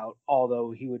slug it out,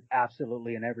 although he would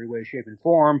absolutely in every way, shape, and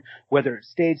form, whether it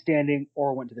stayed standing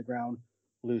or went to the ground,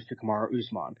 lose to Kamaru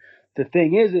Usman. The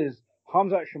thing is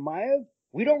Khamzat Chimaev,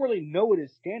 we don't really know what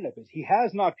his stand-up is. He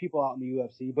has knocked people out in the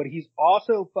UFC, but he's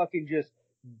also fucking just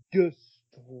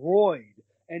destroyed.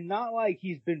 And not like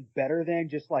he's been better than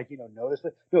just like, notice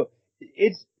it. No,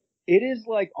 it is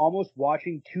like almost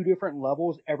watching two different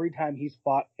levels every time he's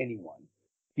fought anyone.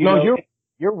 You're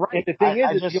right. And the thing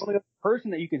is the only other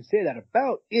person that you can say that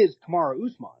about is Kamaru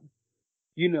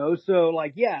Usman. So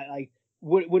like, yeah, like,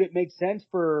 would it make sense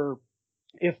for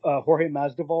if Jorge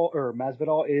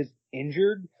Masvidal is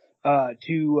injured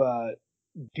to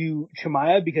do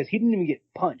Chimaev, because he didn't even get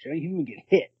punched. I mean, he didn't even get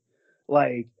hit.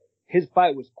 Like, his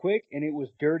fight was quick and it was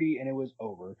dirty and it was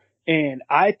over. And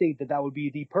I think that would be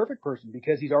the perfect person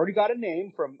because he's already got a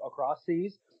name from across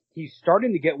seas. He's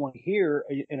starting to get one here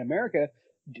in America.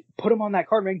 Put him on that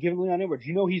card, man. Give him Leon Edwards.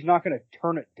 He's not going to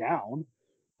turn it down.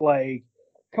 Like,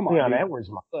 come on. Leon Edwards,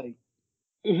 like,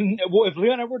 well, if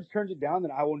Leon Edwards turns it down,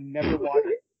 then I will never watch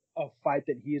a fight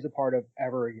that he is a part of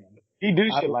ever again. He do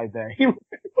shit like that. He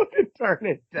wouldn't turn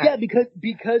it down. Yeah,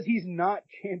 because he's not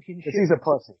championship. He's a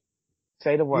pussy.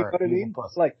 Say the word. You know what I mean?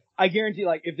 Like, I guarantee,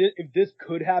 like, if this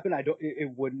could happen,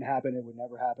 it wouldn't happen. It would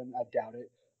never happen. I doubt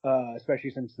it.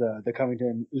 Especially since the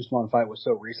Covington Usman fight was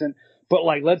so recent. But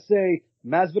like, let's say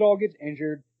Masvidal gets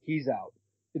injured, he's out.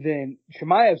 Then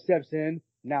Chimaev steps in.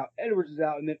 Now Edwards is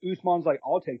out, and then Usman's like,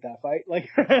 "I'll take that fight." Like,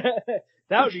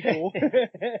 that would be cool.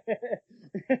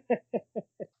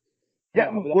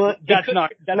 Yeah, well, that's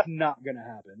not gonna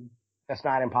happen. That's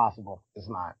not impossible. It's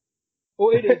not.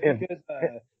 Well, it is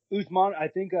because Usman, I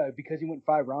think, because he went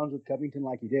 5 rounds with Covington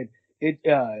like he did,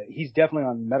 he's definitely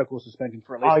on medical suspension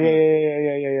for at least. Oh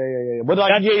yeah. But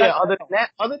like,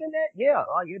 Other than that, yeah,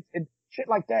 like it's shit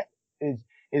like that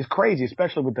is crazy,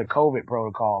 especially with the COVID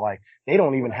protocol. Like, they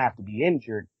don't even have to be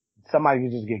injured. Somebody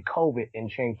can just get COVID and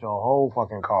change the whole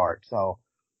fucking card. So,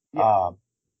 I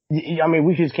mean,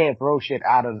 we just can't throw shit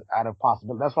out of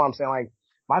possibility. That's why I'm saying, like,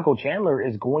 Michael Chandler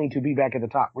is going to be back at the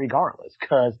top regardless,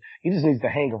 cause he just needs to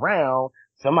hang around.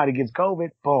 Somebody gets COVID,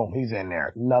 boom, he's in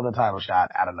there. Another title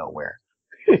shot out of nowhere.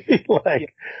 It's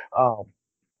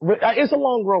a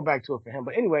long road back to it for him.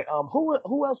 But anyway, who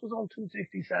else was on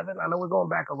 267? I know we're going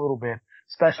back a little bit,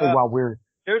 especially while we're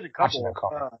there's a couple.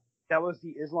 That was the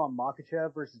Islam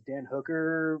Makhachev versus Dan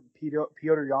Hooker,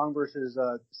 Petr Yan versus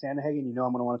Sandhagen. I'm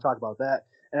going to want to talk about that.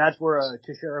 And that's where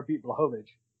Teixeira beat Blachowicz.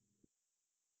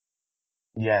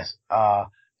 Yes.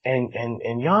 And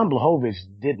Jan Blachowicz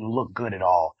didn't look good at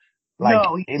all. Like,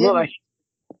 no,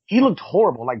 he looked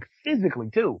horrible, like physically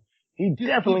too. He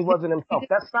definitely wasn't himself.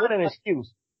 That's not an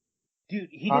excuse. Dude,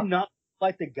 he did not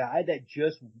like the guy that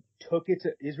just took it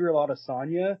to Israel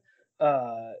Adesanya,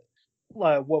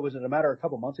 what was it, a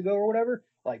couple months ago or whatever?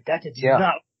 Like, that did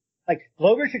not, like,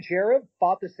 Glover Teixeira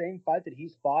fought the same fight that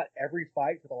he's fought every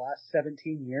fight for the last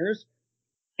 17 years,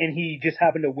 and he just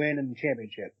happened to win in the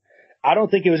championship. I don't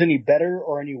think it was any better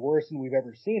or any worse than we've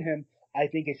ever seen him. I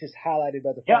think it's just highlighted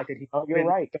by the fact that you're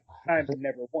right. Times and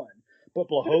never won. But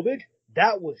Blachowicz,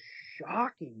 that was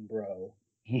shocking, bro.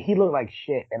 He looked like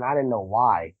shit, and I didn't know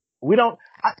why.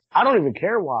 I don't even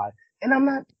care why. And I'm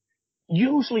not,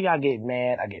 usually I get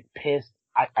mad, I get pissed.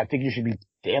 I think you should be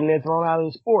damn near thrown out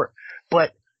of the sport.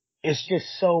 But it's just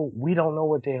so, we don't know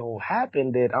what the hell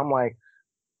happened that I'm like,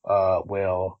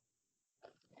 we'll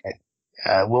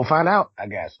find out, I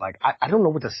guess. Like, I don't know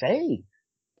what to say.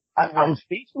 I'm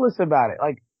speechless about it.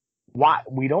 Like, why?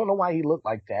 We don't know why he looked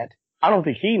like that. I don't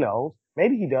think he knows.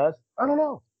 Maybe he does. I don't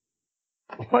know.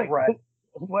 Like, right.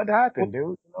 What happened,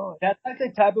 dude? That's like the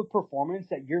type of performance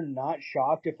that you're not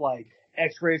shocked if, like,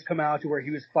 x-rays come out to where he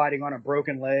was fighting on a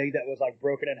broken leg that was, like,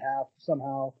 broken in half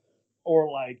somehow. Or,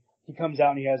 like, he comes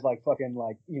out and he has, like, fucking,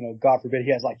 like, God forbid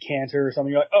he has, like, cancer or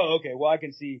something. You're like, oh, okay, well, I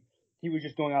can see he was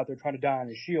just going out there trying to die on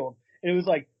his shield. And it was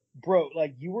like, bro,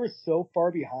 like, you were so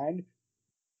far behind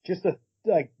just the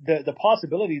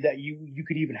possibility that you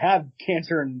could even have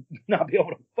cancer and not be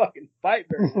able to fucking fight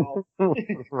very well.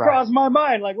 Crossed my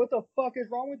mind. Like, what the fuck is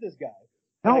wrong with this guy?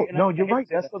 No, you're right.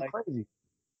 That's what's crazy.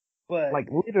 But like,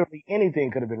 literally anything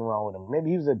could have been wrong with him.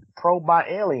 Maybe he was probed by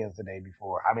aliens the day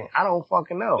before. I mean, I don't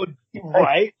fucking know.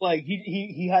 Right? Like,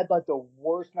 he had like the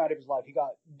worst night of his life. He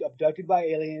got abducted by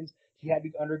aliens. He had to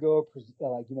undergo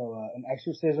an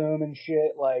exorcism and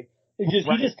shit. Like,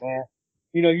 man.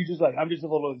 You're just like, I'm just a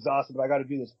little exhausted, but I got to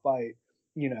do this fight,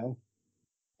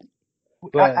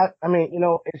 But, I mean,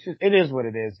 it is what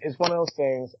it is. It's one of those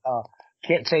things,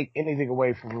 can't take anything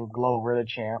away from Glover, the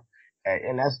champ.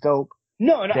 and that's dope.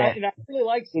 No, and I really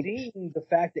like seeing the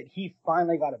fact that he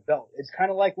finally got a belt. It's kind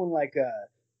of like when like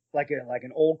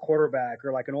an old quarterback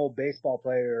or like an old baseball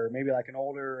player or maybe like an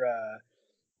older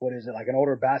like an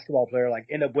older basketball player like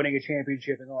end up winning a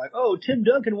championship and they're like, oh, Tim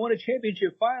Duncan won a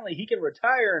championship finally. He can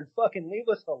retire and fucking leave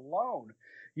us alone.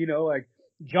 You know, like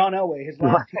John Elway, his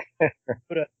last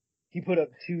he put up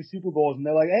 2 Super Bowls and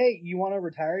they're like, hey, you want to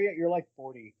retire yet? You're like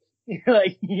 40.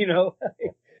 Like, you know.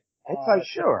 It's like,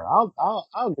 sure, I'll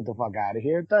get the fuck out of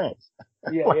here. Thanks.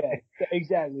 Yeah,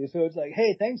 exactly. So it's like,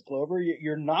 hey, thanks, Glover.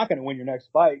 You're not going to win your next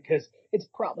fight because it's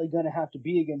probably going to have to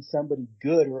be against somebody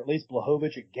good or at least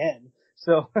Blachowicz again.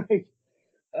 So,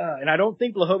 and I don't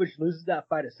think Blachowicz loses that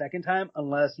fight a second time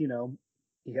unless, you know,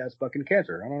 he has fucking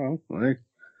cancer.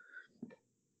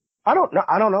 I don't know.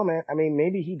 I don't know, man. I mean,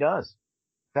 maybe he does.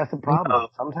 That's the problem.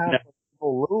 Sometimes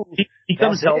people lose. He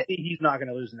comes healthy. He's not going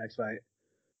to lose the next fight.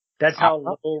 That's how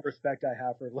little respect I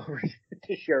have for Glover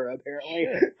Teixeira, apparently.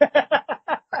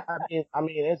 I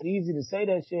mean, it's easy to say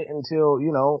that shit until,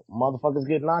 you know, motherfuckers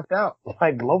get knocked out.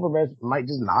 Like, Glover might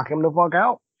just knock him the fuck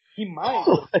out. He might,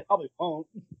 but he probably won't.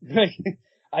 I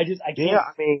can't. Yeah,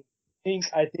 I mean,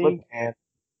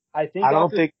 I think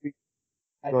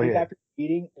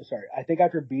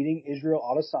after beating Israel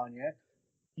Adesanya,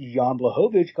 Jan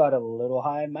Blachowicz got a little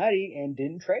high and mighty and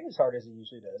didn't train as hard as he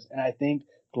usually does. And I think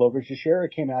Glover Teixeira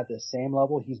came out at the same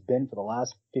level he's been for the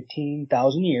last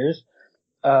 15,000 years.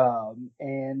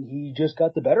 And he just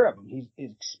got the better of him. He's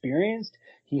experienced.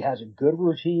 He has a good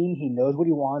routine. He knows what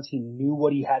he wants. He knew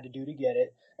what he had to do to get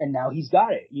it. And now he's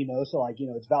got it, you know, so like, you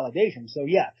know, it's validation. So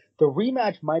yeah, the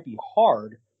rematch might be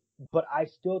hard, but I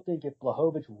still think if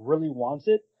Blachowicz really wants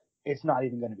it, it's not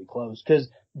even going to be close. Cause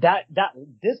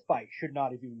this fight should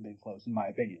not have even been close in my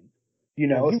opinion. You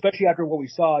know, especially after what we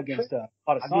saw against,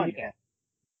 Adesanya.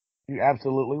 You're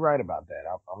absolutely right about that.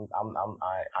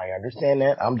 I understand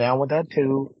that. I'm down with that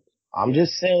too. I'm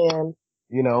just saying,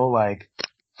 you know, like,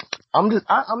 I'm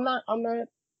not,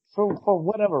 for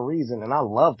whatever reason, and I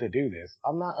love to do this,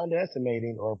 I'm not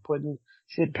underestimating or putting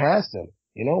shit past him.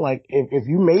 You know, like, if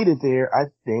you made it there, I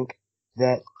think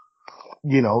that,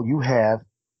 you know, you have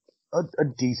a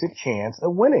decent chance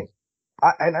of winning.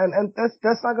 And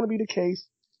that's not going to be the case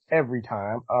every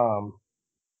time.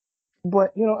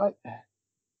 But, you know,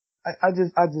 I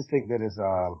just think that it's,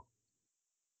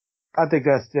 I think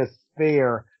that's just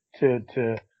fair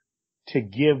to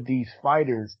give these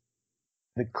fighters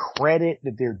the credit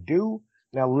that they're due.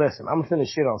 Now listen, I'm finna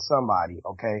shit on somebody,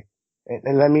 okay?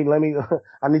 And let me,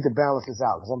 I need to balance this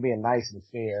out because I'm being nice and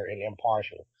fair and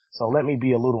impartial. So let me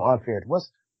be a little unfair.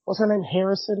 What's her name?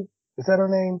 Harrison? Is that her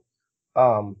name?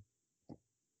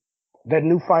 That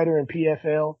new fighter in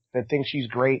PFL that thinks she's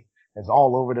great, is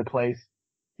all over the place.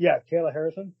 Yeah, Kayla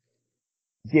Harrison.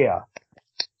 Yeah.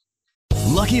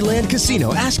 Lucky Land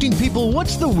Casino, asking people,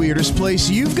 what's the weirdest place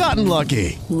you've gotten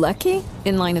lucky? Lucky?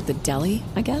 In line at the deli,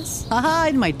 I guess? Aha,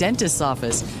 in my dentist's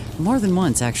office. More than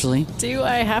once, actually. Do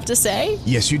I have to say?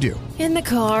 Yes, you do. In the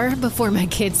car before my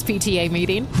kids' PTA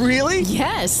meeting. Really?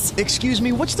 Yes. Excuse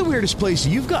me, what's the weirdest place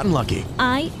you've gotten lucky?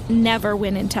 I never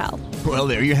win and tell. Well,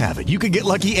 there you have it. You can get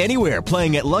lucky anywhere,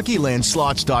 playing at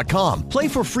LuckyLandSlots.com. Play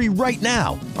for free right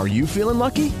now. Are you feeling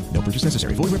lucky? No purchase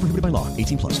necessary. Void where prohibited by law.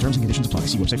 18+. Terms and conditions apply.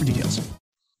 See website for details.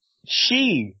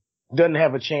 She doesn't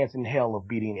have a chance in hell of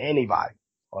beating anybody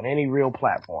on any real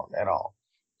platform at all.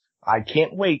 I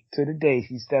can't wait till the day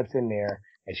she steps in there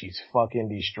and she's fucking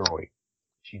destroyed.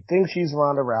 She thinks she's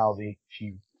Ronda Rousey.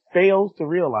 She fails to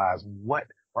realize what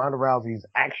Ronda Rousey's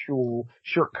actual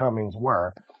shortcomings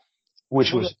were,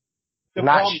 which was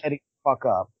not shutting the fuck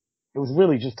up. It was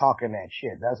really just talking that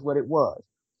shit. That's what it was.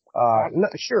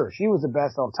 Sure, she was the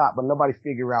best on top, but nobody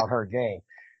figured out her game.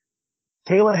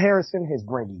 Kayla Harrison is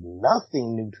bringing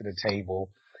nothing new to the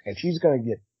table, and she's going to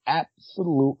get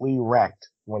absolutely wrecked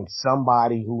when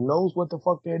somebody who knows what the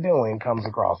fuck they're doing comes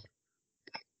across her.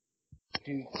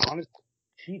 Dude,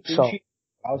 honestly,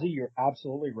 Rousey, you're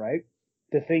absolutely right.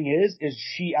 The thing is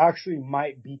she actually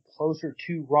might be closer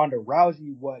to Ronda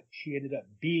Rousey, what she ended up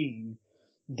being,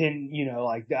 than, you know,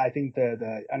 like, I think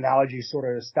the analogy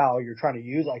sort of style you're trying to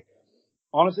use, like,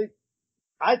 honestly,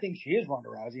 I think she is Ronda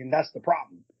Rousey, and that's the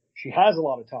problem. She has a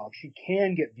lot of talk. She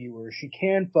can get viewers. She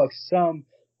can fuck some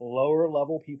lower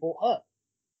level people up.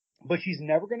 But she's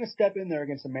never going to step in there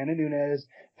against Amanda Nunes,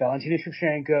 Valentina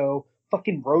Shevchenko,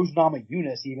 fucking Rose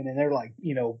Namajunas even, and they're like,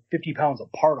 you know, 50 pounds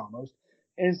apart almost.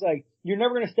 And it's like, you're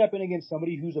never going to step in against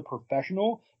somebody who's a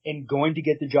professional and going to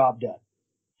get the job done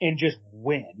and just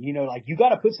win. You know, like, you got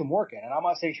to put some work in. And I'm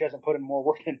not saying she hasn't put in more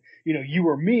work than, you know, you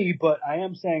or me, but I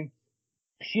am saying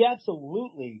she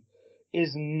absolutely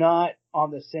is not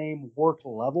on the same work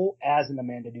level as an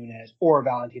Amanda Nunes or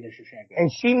Valentina Shevchenko.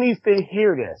 And she needs to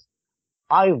hear this.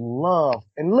 I love,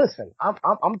 and listen,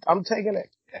 I'm taking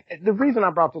it. The reason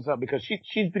I brought this up because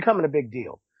she's becoming a big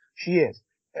deal. She is.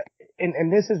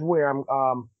 And this is where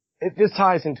this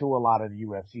ties into a lot of the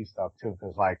UFC stuff too,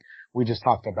 cause like we just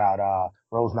talked about,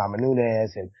 Rose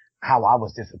Namajunas and how I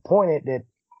was disappointed that,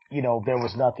 you know, there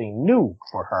was nothing new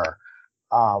for her.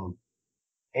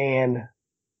 And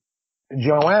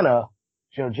Joanna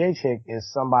Jędrzejczyk is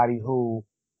somebody who,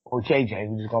 or JJ,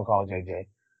 we're just gonna call her JJ.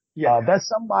 Yeah. That's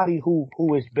somebody who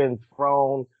has been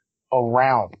thrown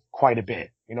around quite a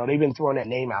bit. You know, they've been throwing that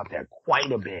name out there quite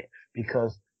a bit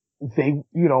because they, you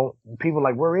know, people are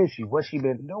like, where is she? What's she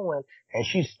been doing? And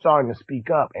she's starting to speak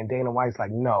up and Dana White's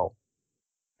like, no,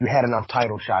 you had enough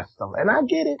title shots and stuff. And I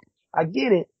get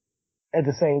it. At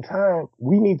the same time,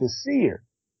 we need to see her.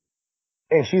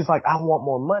 And she's like, I want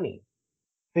more money.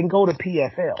 Then go to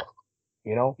PFL,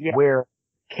 you know, where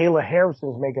Kayla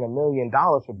Harrison's making $1 million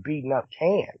for beating up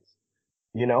cans.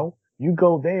 You know, you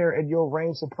go there and you'll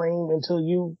reign supreme until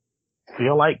you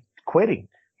feel like quitting.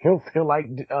 You'll feel like,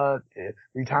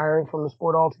 retiring from the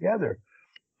sport altogether.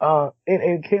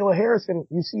 And Kayla Harrison,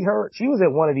 you see her, she was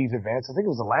at one of these events. I think it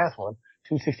was the last one,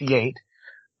 268.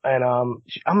 And,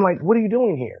 I'm like, what are you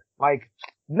doing here? Like,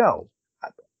 no,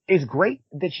 it's great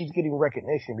that she's getting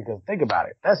recognition because think about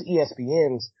it. That's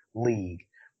ESPN's league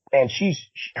and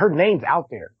her name's out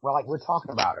there. Well, like we're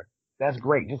talking about her. That's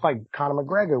great. Just like Conor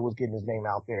McGregor was getting his name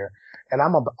out there. And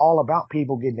I'm all about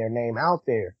people getting their name out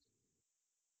there.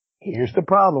 Here's the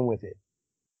problem with it.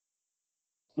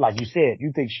 Like you said,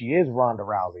 you think she is Ronda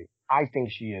Rousey. I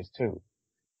think she is too.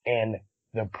 And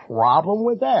the problem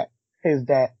with that is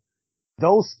that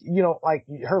those, you know, like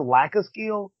her lack of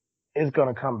skill is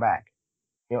going to come back,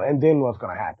 you know, and then what's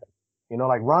going to happen? You know,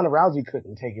 like Ronda Rousey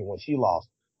couldn't take it when she lost.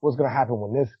 What's going to happen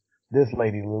when this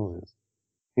lady loses?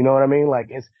 You know what I mean? Like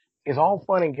it's all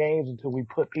fun and games until we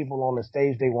put people on the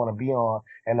stage they want to be on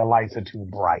and the lights are too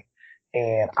bright.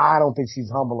 And I don't think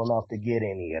she's humble enough to get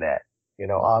any of that. You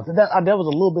know, so that was a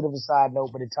little bit of a side note,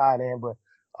 but it tied in, but,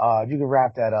 you can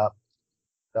wrap that up,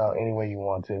 any way you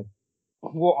want to.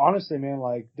 Well, honestly, man,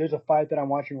 like, there's a fight that I'm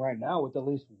watching right now with at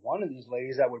least one of these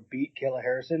ladies that would beat Kayla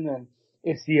Harrison, and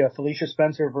it's the Felicia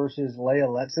Spencer versus Leia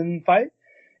Letson fight.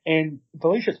 And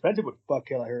Felicia Spencer would fuck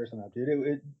Kayla Harrison up,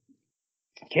 dude.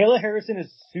 Kayla Harrison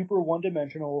is super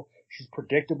one-dimensional. She's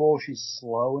predictable. She's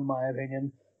slow, in my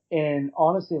opinion. And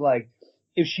honestly, like,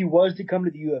 if she was to come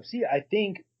to the UFC, I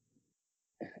think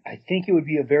it would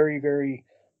be a very, very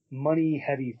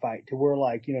money-heavy fight to where,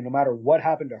 like, you know, no matter what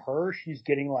happened to her, she's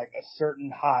getting, like, a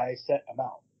certain high set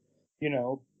amount, you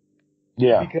know?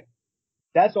 Yeah. Because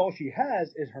that's all she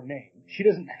has is her name. She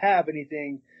doesn't have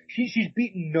anything. She's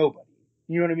beaten nobody.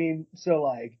 You know what I mean? So,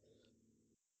 like,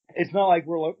 it's not like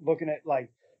we're looking at,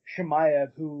 like,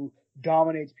 Chimaev, who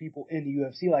dominates people in the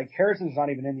UFC. Like, Harrison's not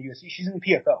even in the UFC. She's in the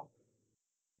PFL.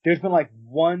 There's been, like,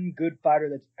 one good fighter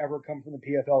that's ever come from the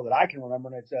PFL that I can remember,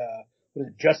 and it's, what is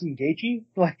it, Justin Gaethje?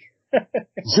 Like,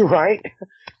 you're right.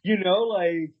 You know,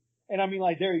 like, and I mean,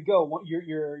 like, there you go.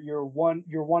 You're one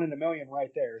in a million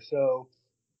right there. So,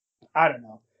 I don't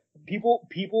know.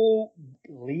 People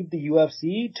leave the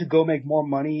UFC to go make more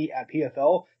money at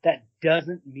PFL. That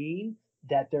doesn't mean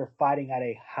that they're fighting at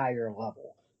a higher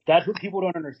level. That's what people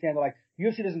don't understand. They're like,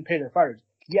 UFC doesn't pay their fighters.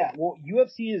 Yeah, well,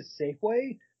 UFC is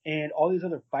Safeway, and all these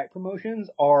other fight promotions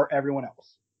are everyone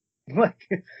else. Like,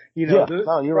 you know,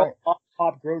 you're right.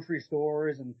 Top grocery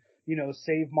stores and, you know,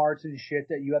 Save Marts and shit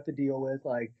that you have to deal with.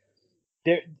 Like,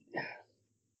 the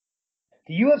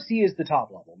UFC is the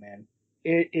top level, man.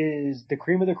 It is the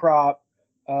cream of the crop.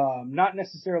 Not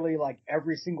necessarily like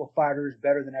every single fighter is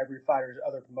better than every fighter's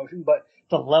other promotion, but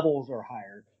the levels are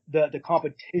higher. The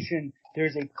competition,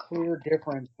 there's a clear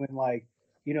difference when, like,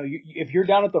 you know, if you're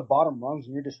down at the bottom rungs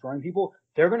and you're destroying people,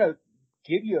 they're going to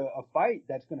give you a fight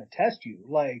that's going to test you.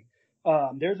 Like,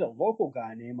 there's a local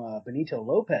guy named Benito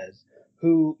Lopez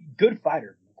who, good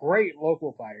fighter, great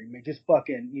local fighter. I mean, just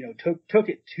fucking, you know, took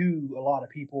it to a lot of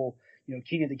people, you know,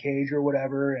 King of the Cage or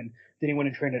whatever, and then he went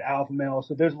and trained at Alpha Male.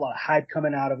 So there's a lot of hype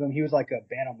coming out of him. He was like a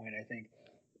bantamweight, I think.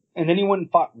 And then he went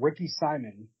and fought Ricky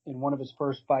Simon in one of his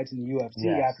first fights in the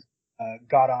UFC after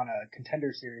got on a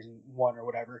Contender Series and won or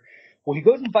whatever. Well, he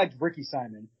goes and fights Ricky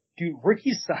Simon. Dude,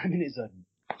 Ricky Simon is a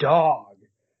dog.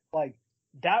 Like,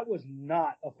 that was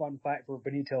not a fun fight for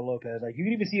Benito Lopez. Like, you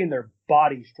can even see in their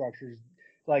body structures.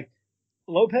 Like,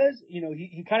 Lopez, you know,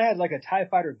 he kind of has like a TIE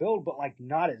fighter build, but like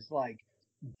not as like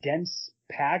dense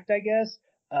packed, I guess.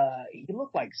 He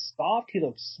looked like soft. He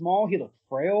looked small. He looked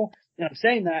frail. And I'm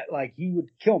saying that like he would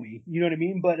kill me. You know what I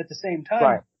mean? But at the same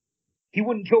time, he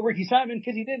wouldn't kill Ricky Simon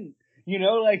because he didn't. You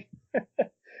know, like,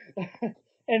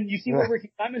 and you see what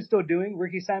Ricky Simon's still doing.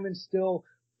 Ricky Simon's still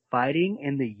fighting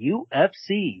in the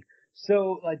UFC.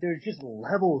 So, like, there's just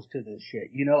levels to this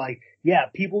shit. You know, like, yeah,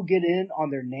 people get in on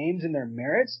their names and their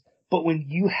merits, but when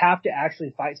you have to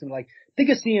actually fight something, like, think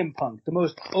of CM Punk, the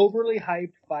most overly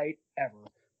hyped fight ever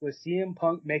was CM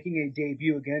Punk making a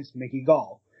debut against Mickey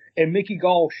Gall. And Mickey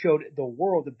Gall showed the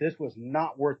world that this was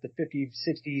not worth the 50,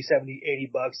 60, 70, 80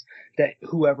 bucks that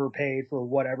whoever paid for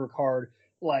whatever card.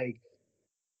 Like,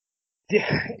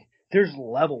 there's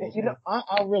levels. You know,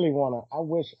 I really want to,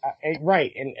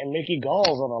 right. And Mickey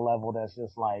Gall's on a level that's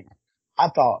just like, I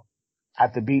thought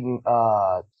after beating,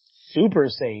 Super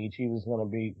Sage, he was going to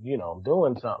be, you know,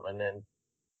 doing something, and then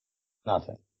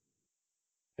nothing.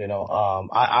 You know,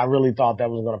 I really thought that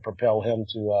was going to propel him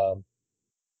to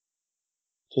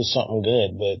something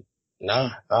good, but nah,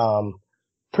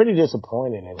 pretty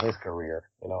disappointed in his career,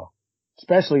 you know,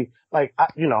 especially like, I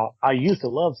used to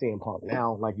love CM Punk.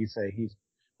 Now, like you say, he's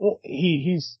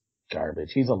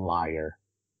garbage. He's a liar.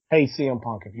 Hey, CM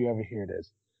Punk, if you ever hear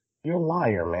this, you're a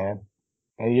liar, man.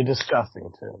 And you're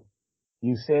disgusting too.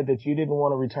 You said that you didn't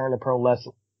want to return to pro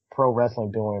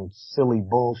wrestling doing silly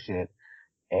bullshit,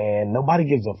 and nobody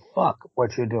gives a fuck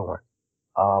what you're doing.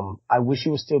 I wish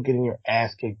you were still getting your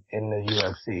ass kicked in the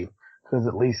UFC, because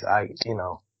at least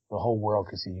the whole world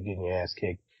could see you getting your ass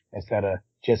kicked instead of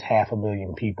just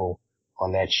 500,000 people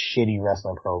on that shitty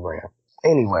wrestling program.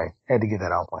 Anyway, had to get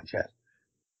that off my chest.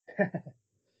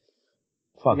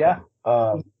 Fuck yeah.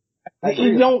 Don't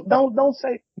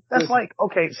say, that's like,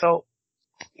 okay, so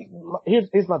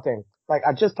here's my thing. Like,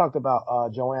 I just talked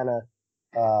about, Joanna,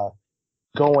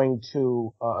 JJ going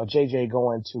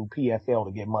to PFL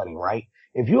to get money, right?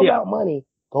 If you're about money,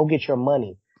 go get your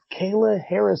money. Kayla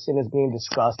Harrison is being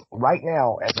discussed right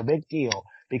now as a big deal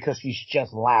because she's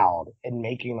just loud and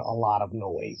making a lot of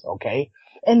noise, okay?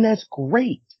 And that's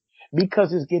great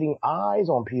because it's getting eyes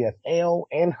on PFL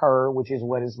and her, which is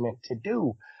what it's meant to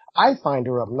do. I find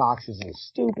her obnoxious and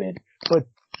stupid, but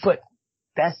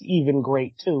that's even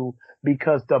great too,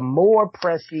 because the more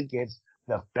press she gets,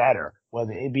 the better,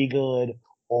 whether it be good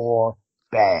or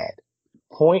bad.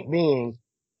 Point being,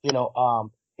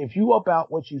 if you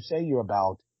about what you say you're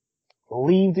about,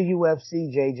 leave the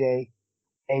UFC, JJ,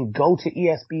 and go to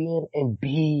ESPN and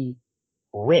be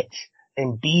rich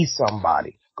and be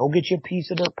somebody. Go get your piece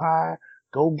of the pie.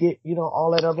 Go get,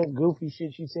 all that other goofy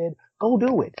shit she said. Go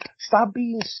do it. Stop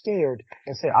being scared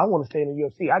and say, I want to stay in the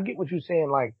UFC. I get what you're saying,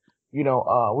 like,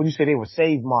 when you say they were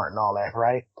Save Mart and all that,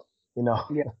 right?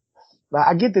 Yeah. Now,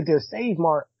 I get that they're Save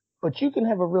Mart, but you can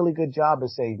have a really good job at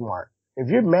Save Mart. If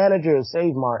you're manager of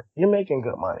Save Mart, you're making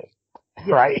good money,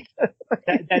 right?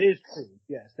 that is true.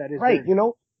 Yes, that is right.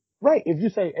 True. Right. If you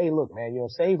say, hey, look, man,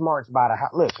 Save Mart's by the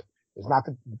house. Look, it's not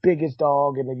the biggest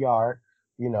dog in the yard,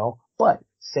 but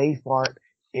Save Mart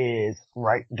is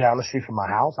right down the street from my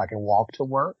house. I can walk to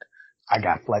work. I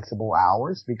got flexible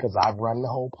hours because I've run the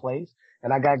whole place,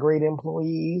 and I got great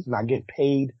employees, and I get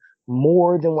paid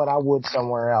more than what I would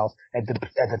somewhere else at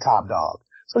the top dog.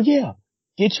 So yeah,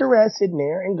 get your ass in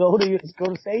there and go to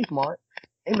Save Mart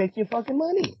and make your fucking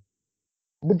money.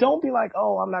 But don't be like,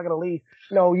 oh, I'm not going to leave.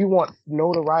 No, you want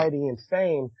notoriety and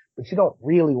fame, but you don't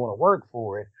really want to work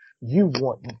for it. You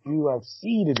want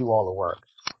UFC to do all the work.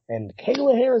 And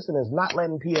Kayla Harrison is not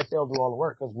letting PFL do all the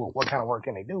work, because what kind of work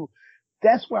can they do?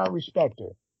 That's where I respect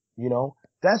her.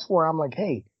 That's where I'm like,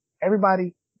 hey,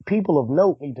 everybody, people of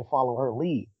note need to follow her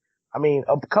lead. I mean,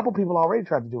 a couple people already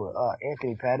tried to do it.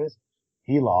 Anthony Pettis,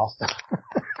 he lost.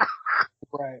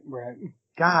 Right.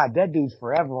 God, that dude's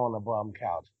forever on the bum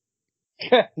couch.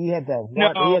 He had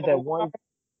that one.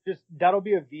 Just, that'll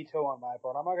be a veto on my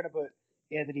part. I'm not going to put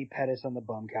Anthony Pettis on the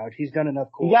bum couch. He's done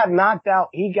enough cool. He got knocked out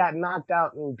in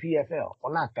PFL.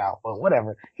 Well, knocked out, but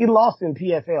whatever. He lost in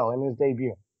PFL in his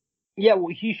debut. Yeah,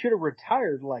 well, he should have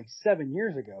retired like 7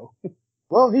 years ago.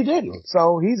 Well, he didn't.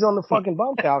 So he's on the fucking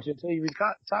bum couch until he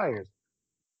retires.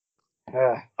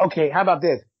 Okay, how about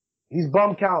this? He's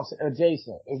bum couch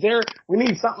adjacent. We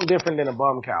need something different than a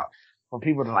bum couch for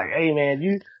people to like, hey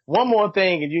man, one more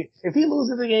thing, and if he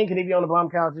loses again, can he be on the bum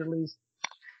couch at least?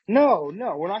 No,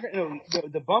 we're not gonna,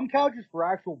 the bum couch is for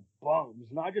actual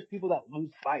bums, not just people that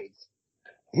lose fights.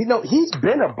 He's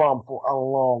been a bum for a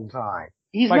long time.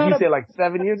 He's like not you said, like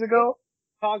 7 years ago?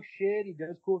 Talk shit, he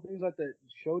does cool things like the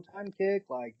Showtime kick,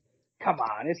 like, come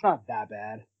on, it's not that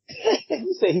bad.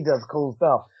 You say he does cool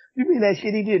stuff. You mean that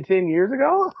shit he did 10 years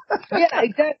ago? Yeah,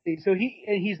 exactly. So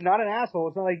he's not an asshole.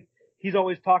 It's not like he's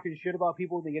always talking shit about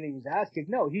people and getting his ass kicked.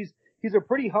 No, he's a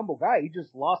pretty humble guy. He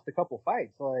just lost a couple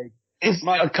fights. Like, it's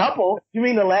a couple? You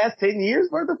mean the last 10 years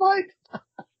worth of fights?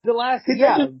 The last,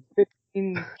 yeah.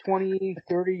 15, 20,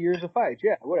 30 years of fights.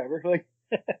 Yeah, whatever. Like,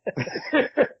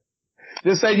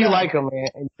 just say you like him, man,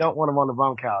 and you don't want him on the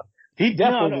bum couch. He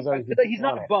definitely deserves to be he's on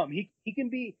not a it. bum. He can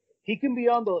be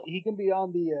on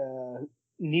the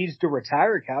needs to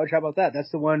retire couch. How about that? That's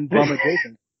the one bum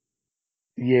adjacent.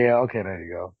 Yeah, okay, there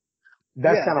you go.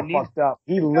 That's kind of fucked up.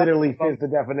 He literally fits the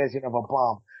definition of a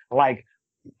bum. Like,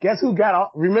 guess who got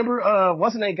off? Remember,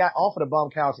 what's his name got off of the bum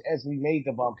couch as we made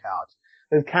the bum couch?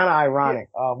 It's kind of ironic.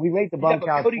 Yeah. We made the bum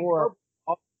couch Cody for.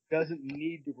 Doesn't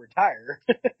need to retire.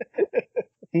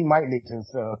 He might need to,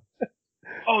 so.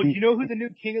 Oh, do you know who the new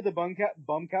king of the bum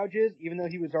couch is? Even though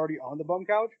he was already on the bum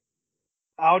couch?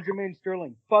 Aljamain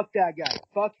Sterling. Fuck that guy.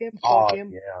 Fuck him. Fuck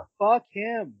him. Yeah. Fuck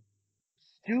him.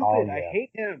 Stupid. Oh, yeah. I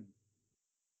hate him.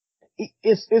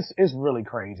 It's really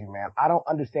crazy, man. I don't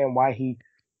understand why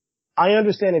I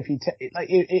understand if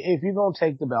if you're gonna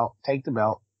take the belt, take the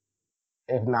belt.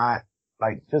 If not,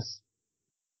 like, just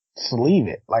leave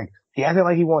it. Like, he acted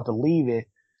like he wanted to leave it.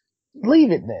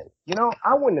 Leave it then. You know,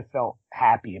 I wouldn't have felt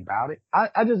happy about it.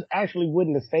 I just actually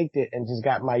wouldn't have faked it and just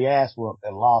got my ass whooped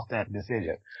and lost that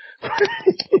decision.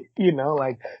 You know,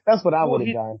 like, that's what I would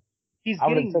have done. He's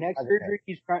getting neck surgery.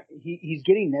 He's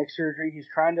getting neck surgery. He's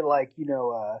trying to, like, you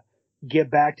know,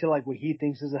 get back to, like, what he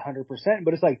thinks is 100%.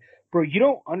 But it's like, bro, you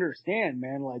don't understand,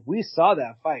 man. Like, we saw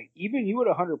that fight. Even you at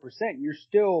 100%, you're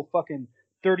still fucking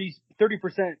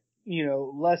 30%, you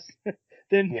know, less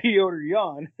than Piotr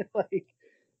Jan. Like,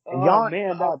 Jan,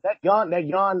 man,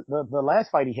 the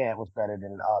last fight he had was better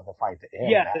than the fight that him.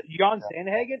 Yeah, Jan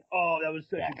Sandhagen. Oh, that was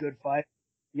such a good fight.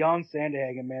 Jan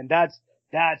Sandhagen, man, that's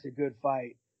a good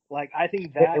fight. Like, I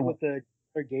think that with the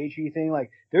Gaethje thing, like,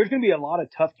 there's gonna be a lot of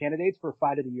tough candidates for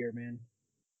fight of the year, man.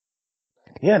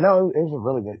 Yeah, no, it was a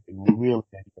really good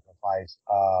fights.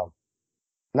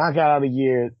 Knockout of the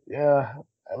year, yeah.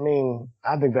 I mean,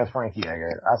 I think that's Frankie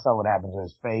Edgar. I saw what happened to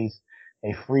his face.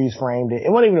 They freeze framed it.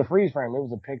 It wasn't even a freeze frame. It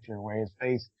was a picture where his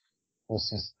face was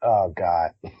just, oh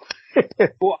God.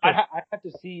 Well, I have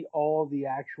to see all the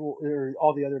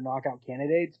other knockout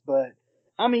candidates, but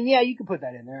I mean, yeah, you can put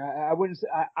that in there. I wouldn't say,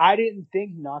 I didn't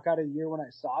think knockout of the year when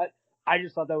I saw it. I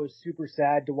just thought that was super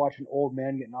sad to watch an old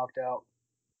man get knocked out.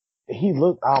 He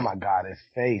looked, oh my God, his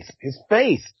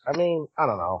face. I mean, I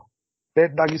don't know.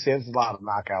 Like you said, there's a lot of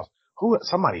knockouts.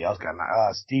 Somebody else got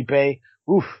knocked, Stipe.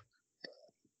 Oof.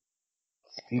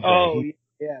 Stipe. Oh,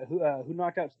 yeah. Who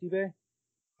knocked out Stipe?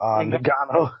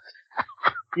 Ngannou.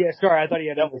 Yeah, sorry, I thought he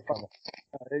had other fun.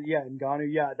 Yeah,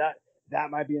 Ngannou. Yeah, that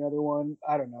might be another one.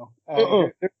 I don't know.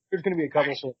 There's going to be a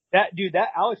couple. That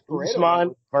Alex Pereira.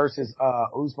 Usman versus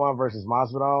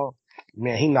Masvidal.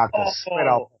 Man, he knocked the sweat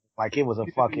off like it was a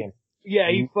fucking.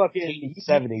 Yeah, he fucking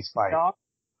 70s fight.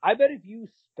 I bet if you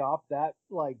stop that,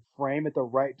 like, frame at the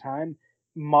right time,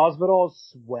 Masvidal's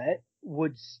sweat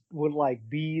would like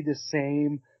be the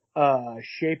same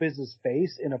shape as his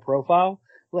face in a profile.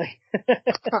 Like,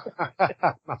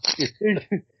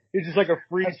 it's just like a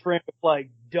freeze frame of, like,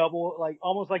 double, like,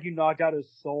 almost like you knocked out his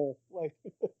soul. Like,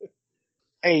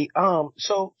 hey,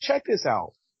 so check this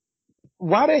out.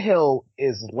 Why the hell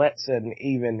is Letson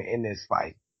even in this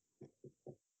fight?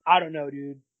 I don't know,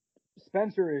 dude.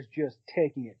 Spencer is just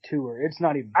taking it to her. It's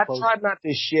not even close. I tried not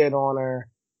to shit on her,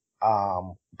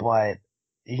 but,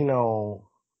 you know,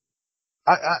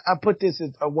 I put this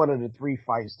as one of the 3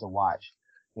 fights to watch,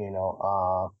 you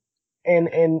know, and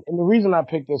the reason I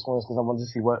picked this one is because I wanted to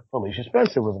see what Felicia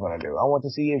Spencer was going to do. I want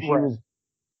to see if she was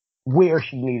where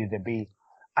she needed to be.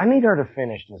 I need her to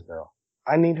finish this girl.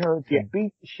 I need her to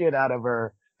beat the shit out of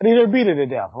her. I need her to beat her to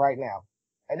death right now.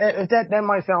 And if that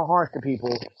might sound harsh to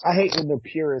people, I hate when the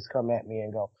purists come at me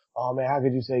and go, oh man, how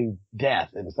could you say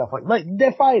death and stuff like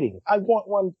they're fighting. I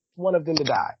want one of them to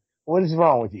die. What is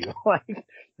wrong with you? Like,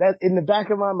 that in the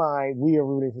back of my mind, we are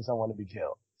rooting for someone to be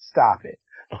killed. Stop it.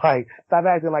 Like, stop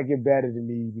acting like you're better than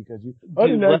me because you,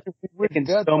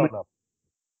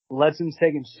 Letson's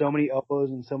taking so many elbows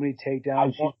and so many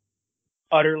takedowns. She's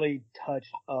utterly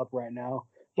touched up right now.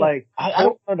 Like, I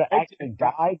don't want her to actually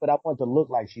die, but I want to look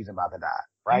like she's about to die,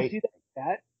 right? You see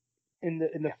that? In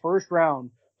the first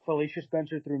round, Felicia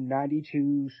Spencer threw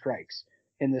 92 strikes.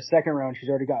 In the second round, she's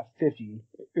already got 50,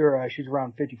 or she's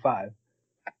around 55.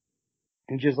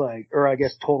 And just like, or I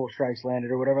guess total strikes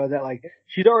landed or whatever like that. Like,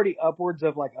 she's already upwards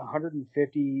of like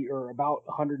 150 or about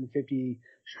 150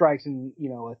 strikes in, you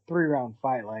know, a 3-round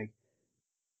fight. Like,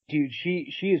 dude,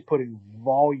 she is putting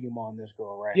volume on this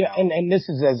girl right now. Yeah, and this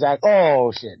is this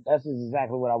is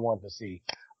exactly what I want to see.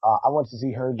 I want to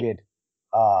see her get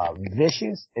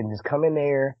vicious and just come in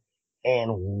there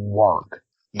and work,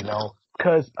 you know,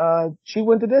 cause she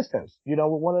went the distance, you know,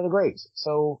 with one of the greats.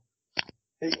 So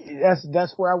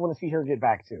that's where I want to see her get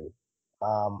back to.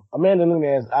 Amanda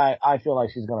Nunes, I feel like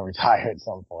she's gonna retire at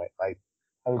some point. Like,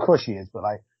 of course she is, but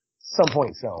like, some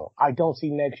point soon. I don't see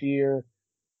next year.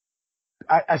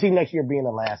 I see next year being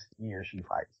the last year she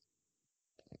fights.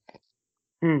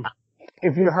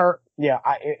 If you're her,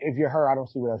 if you're her, I don't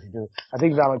see what else you do. I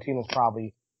think Valentina's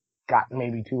probably got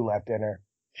maybe 2 left in her.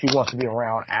 She wants to be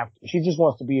around after, she just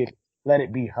wants to let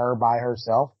it be her by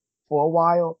herself for a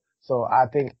while. So I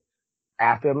think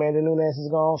after Amanda Nunes is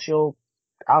gone, she'll,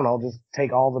 I don't know, just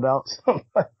take all the belts.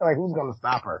 Like, who's gonna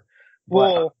stop her?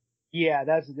 Well, yeah,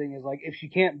 that's the thing is, like, if she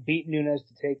can't beat Nunes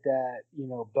to take that,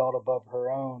 belt above her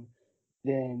own,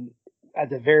 then at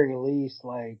the very least,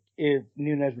 like, if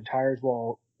Nunes retires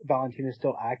while Valentina's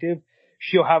still active,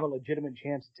 she'll have a legitimate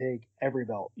chance to take every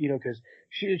belt, cause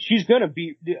she's gonna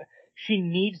she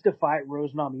needs to fight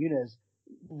Rose Namajunas.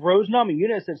 Rose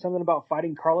Namajunas said something about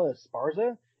fighting Carla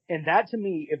Esparza, and that, to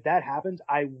me, if that happens,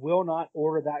 I will not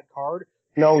order that card.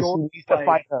 No, she needs to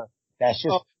fight her. That's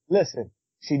just, listen,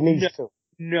 she needs to.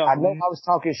 No. I know I was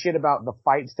talking shit about the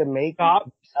fights to make.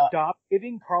 Stop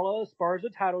giving Carla Esparza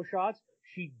title shots.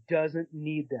 She doesn't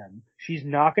need them. She's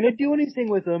not going to do anything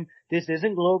with them. This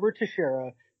isn't Glover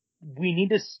Teixeira. We need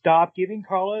to stop giving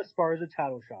Carla Esparza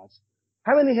title shots.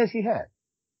 How many has she had?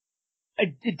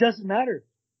 It doesn't matter.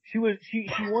 She won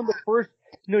the first,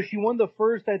 she won the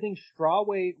first, I think,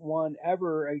 strawweight one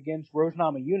ever against Rose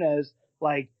Namajunas,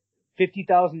 like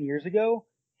 50,000 years ago.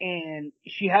 And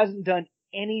she hasn't done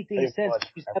anything since.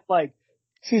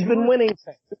 She's been winning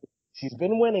since. She's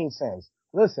been winning since.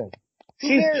 Listen,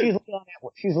 she's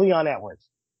Leon Edwards.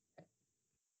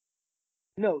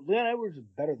 No, Leon Edwards is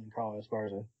better than Carla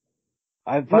Esparza.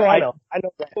 I know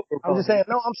that. I'm just saying.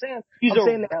 No, I'm saying.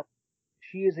 That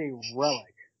she is a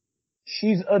relic.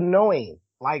 She's annoying.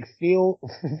 Like Phil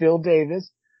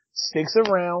Davis sticks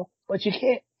around, but you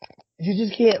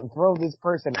just can't throw this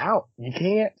person out. You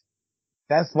can't.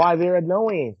 That's why they're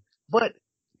annoying. But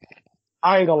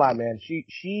I ain't gonna lie, man.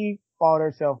 She fought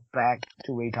herself back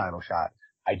to a title shot.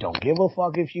 I don't give a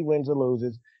fuck if she wins or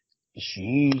loses.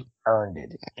 She earned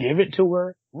it. Give it to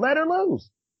her. Let her lose.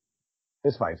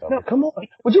 This fight's over. Come on.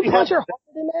 Would you punch her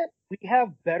harder than that? We have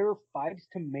better fights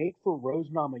to make for Rose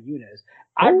Namajunas.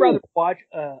 I'd rather watch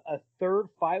a third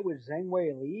fight with Zhang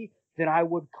Wei Li than I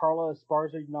would Carla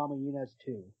Esparza Namajunas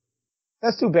 2.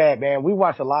 That's too bad, man. We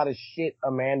watch a lot of shit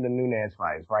Amanda Nunes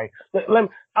fights, right? I'm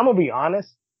gonna be honest.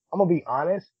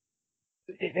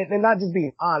 And not just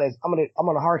being honest, I'm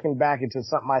gonna harken back into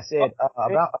something I said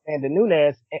about Amanda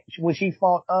Nunes when she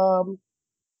fought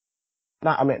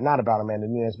not about Amanda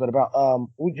Nunes, but about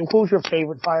who's your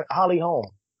favorite fighter? Holly Holm.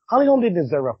 Holly Holm didn't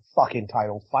deserve a fucking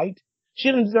title fight. She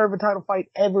didn't deserve a title fight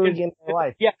ever again in her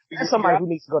life. Yeah, that's somebody who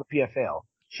needs to go to PFL.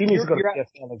 She needs to go to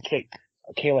PFL and kick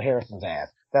Kayla Harrison's ass.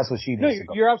 That's what she needs to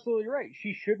go. You're absolutely right.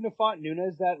 She shouldn't have fought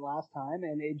Nunes that last time,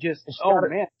 and it just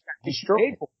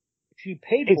she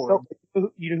paid for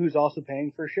it. You know who's also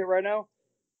paying for shit right now?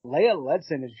 Leia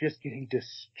Ledson is just getting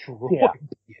destroyed. Yeah,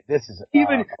 this is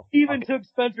even took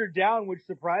Spencer down, which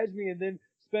surprised me, and then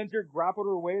Spencer grappled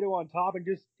her way to on top and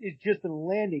it's just been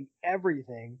landing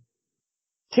everything.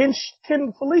 Can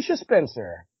Felicia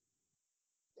Spencer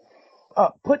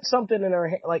put something in her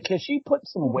hand? Like, can she put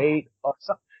some weight or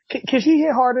something? Can she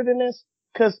hit harder than this?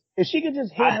 Cause if she could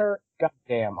just hit her,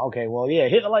 goddamn, okay, well, yeah,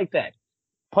 hit her like that.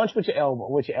 Punch with your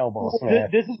elbows, man.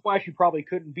 This is why she probably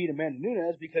couldn't beat Amanda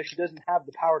Nunes, because she doesn't have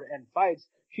the power to end fights.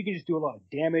 She can just do a lot of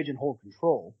damage and hold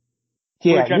control.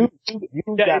 Yeah,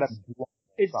 you gotta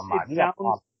somebody.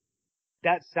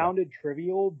 That sounded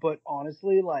trivial, but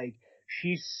honestly, like,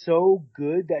 she's so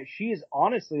good that she is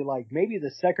honestly, like, maybe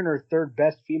the second or third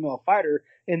best female fighter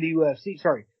in the UFC.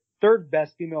 Sorry, third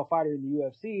best female fighter in the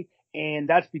UFC, and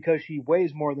that's because she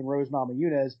weighs more than Rose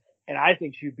Namajunas. And I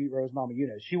think she would beat Rose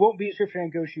Namajunas. She won't beat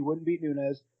Shevchenko. She wouldn't beat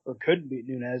Nunes, or couldn't beat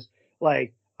Nunes.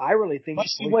 Like, I really think. But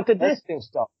she went the distance,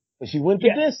 though. But she went the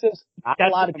distance. Not a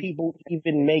lot of people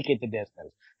even make it the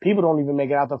distance. People don't even make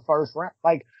it out the first round.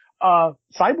 Like,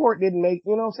 Cyborg didn't make,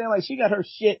 you know what I'm saying? Like, she got her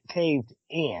shit caved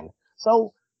in.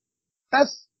 So,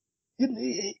 that's,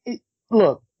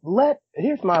 look,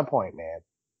 here's my point, man.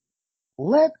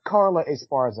 Let Carla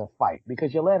Esparza fight,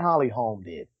 because you let Holly Holm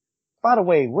did. By the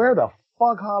way, where the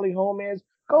fuck Holly Holm is,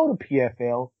 go to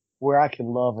PFL, where I can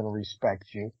love and respect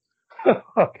you.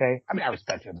 Okay? I mean, I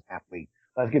respect you as an athlete.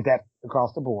 Let's get that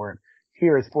across the board.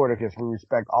 Here at Sporticus, we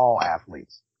respect all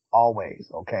athletes. Always,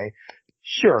 okay?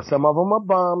 Sure, some of them are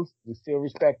bums. We still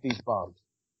respect these bums.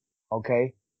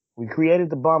 Okay? We created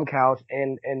the bum couch,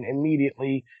 and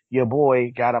immediately your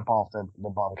boy got up off the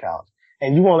bum couch.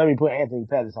 And you won't let me put Anthony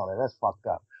Pettis on it. That's fucked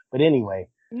up. But anyway.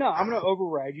 No, I'm gonna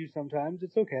override you sometimes.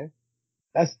 It's okay.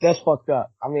 That's fucked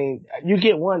up. I mean, you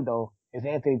get one though. It's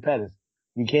Anthony Pettis.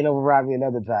 You can't override me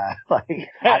another time. I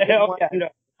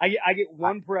get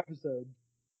one per episode.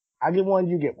 I get one,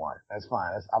 you get one. That's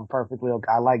fine. I'm perfectly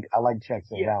okay. I like checks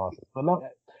and balances. But no,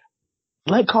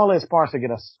 let Carla Esparza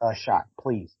get a shot,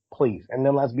 please. And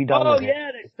then let's be done with it. Oh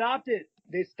yeah, they stopped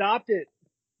it.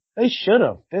 They should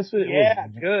have.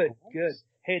 Good.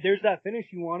 Hey, there's that finish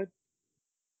you wanted.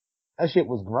 That shit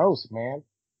was gross, man.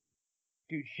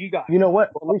 Dude, she got. You know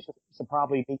what? Alicia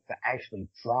probably needs to actually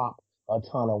drop a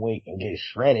ton of weight and get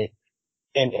shredded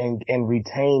and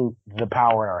retain the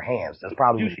power in her hands. That's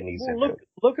probably what she needs to do.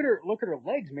 Look at her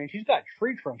legs, man. She's got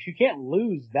tree trunks. You can't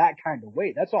lose that kind of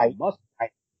weight. That's all muscle.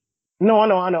 No, I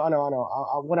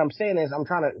know. What I'm saying is I'm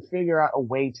trying to figure out a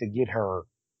way to get her,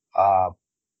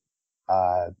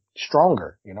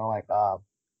 stronger, you know, like,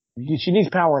 she needs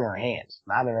power in her hands,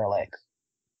 not in her legs.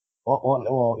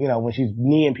 Well, you know, when she's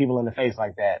kneeing people in the face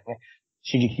like that,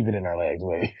 she can keep it in her legs,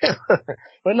 maybe.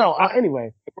 But no,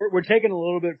 anyway. We're taking a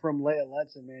little bit from Leia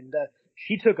Letson, man.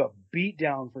 She took a beat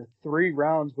down for 3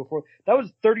 rounds before. That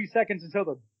was 30 seconds until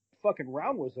the fucking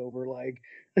round was over, like.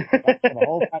 The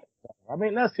whole time. I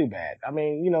mean, that's too bad. I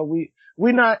mean, you know,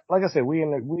 we're not, like I said, we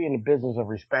in the business of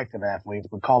respecting athletes,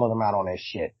 but calling them out on that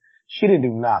shit. She didn't do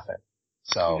nothing.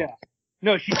 So.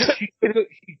 No, she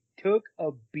took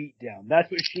a beat down. That's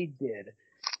what she did.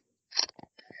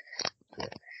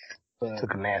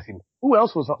 Took a nasty. Who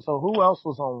else was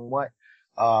on what?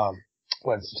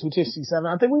 267?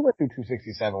 I think we went through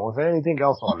 267. Was there anything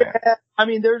else on there? I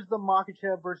mean, there's the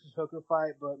Makhachev versus Hooker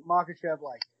fight, but Makhachev,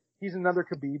 like, he's another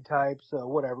Khabib type, so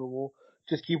whatever. We'll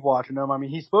just keep watching him. I mean,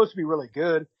 he's supposed to be really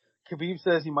good. Khabib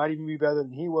says he might even be better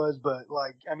than he was, but,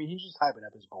 like, I mean, he's just hyping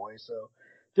up his boy, so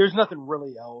there's nothing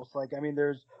really else. Like, I mean,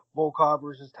 there's Volkov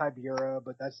versus Tybura,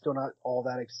 but that's still not all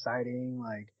that exciting.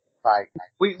 Like, right.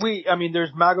 I mean,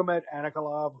 there's Magomed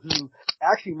Anikalov, who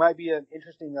actually might be an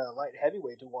interesting light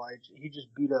heavyweight to watch. He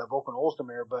just beat Volkan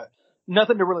Ozdemir, but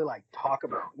nothing to really like talk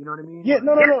about. You know what I mean? Yeah,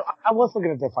 no. I was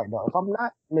looking at that fight though. If I'm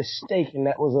not mistaken,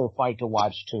 that was a fight to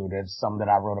watch too. That's something that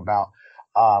I wrote about.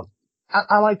 I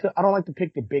don't like to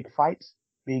pick the big fights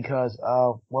because,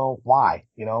 well, why?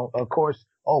 You know, of course.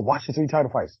 Oh, watch the 3 title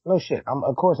fights. No shit.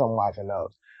 Of course I'm watching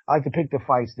those. I like to pick the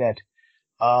fights that,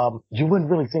 you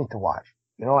wouldn't really think to watch.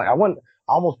 You know, like I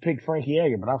almost picked Frankie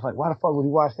Edgar, but I was like, why the fuck would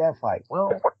you watch that fight?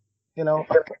 Well, you know,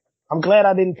 I'm glad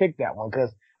I didn't pick that one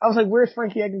because I was like, where's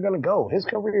Frankie Edgar gonna go? His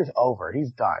career is over.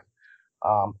 He's done.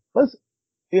 Let's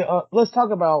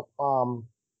talk about,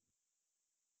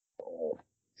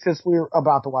 since we're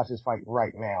about to watch this fight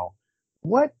right now,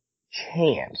 what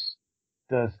chance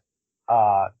does,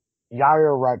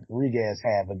 Yair Rodriguez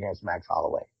have against Max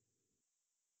Holloway?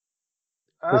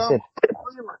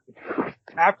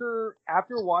 After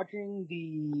watching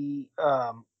the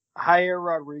Yair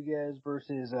Rodriguez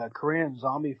versus Korean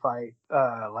Zombie fight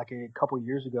like a couple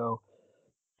years ago,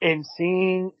 and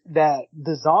seeing that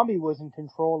the Zombie was in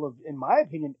control of, in my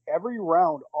opinion, every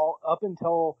round all up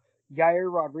until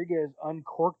Yair Rodriguez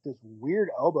uncorked this weird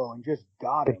elbow and just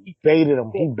got him. He baited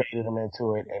him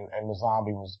into it, and the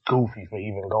Zombie was goofy for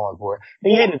even going for it.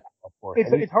 He hit it for it.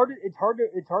 It's hard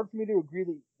for me to agree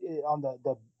on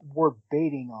the word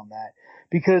baiting on that,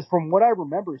 because from what I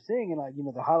remember seeing, and like, you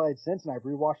know, the highlights since, and I've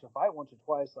rewatched the fight once or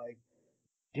twice, like,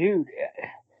 dude,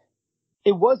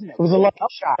 it wasn't. It was a lucky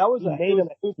shot. That was you know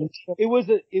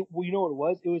what it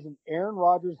was? It was an Aaron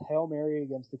Rodgers Hail Mary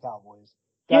against the Cowboys.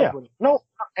 Yeah. No,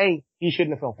 hey, he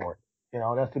shouldn't have fell for it. You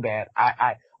know, that's too bad.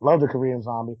 I love the Korean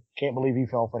Zombie. Can't believe he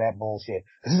fell for that bullshit.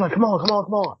 He's like, come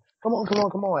on.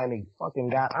 And he fucking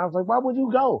got, I was like, why would you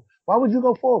go? Why would you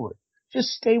go forward? Just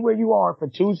stay where you are for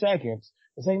 2 seconds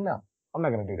and say, no, I'm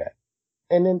not going to do that.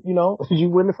 And then, you know, you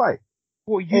win the fight.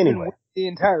 Well, you didn't win the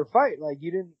entire fight. Like,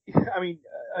 you didn't, I mean,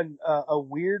 a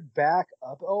weird back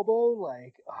up elbow,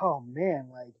 like, oh man,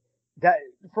 like, that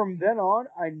from then on,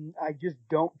 I just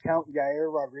don't count Yair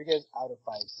Rodriguez out of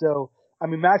fights. So, I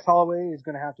mean, Max Holloway is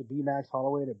going to have to be Max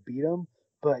Holloway to beat him.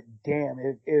 But damn,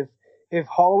 if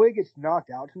Holloway gets knocked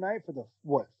out tonight for the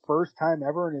first time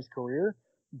ever in his career,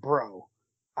 bro,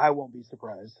 I won't be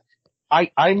surprised.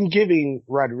 I'm giving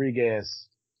Rodriguez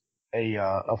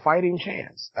a fighting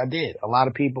chance. I did. A lot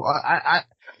of people. I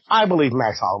believe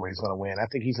Max Holloway is going to win. I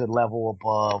think he's a level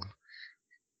above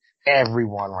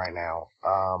everyone right now.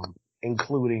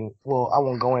 Including, well, I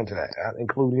won't go into that,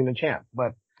 including the champ,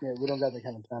 but. Yeah, we don't got that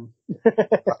kind of time.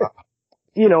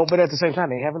 You know, but at the same time,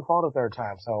 they haven't fought a third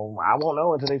time, so I won't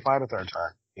know until they fight a third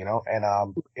time, you know,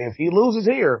 and, if he loses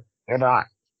here, they're not.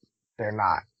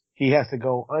 He has to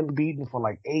go unbeaten for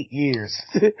like 8 years.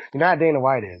 You know how Dana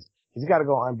White is. He's got to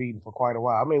go unbeaten for quite a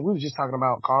while. I mean, we were just talking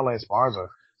about Carla Esparza,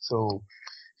 so,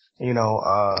 you know,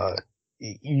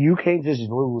 you can't just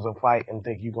lose a fight and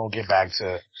think you're gonna get back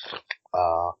to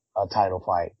a title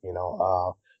fight, you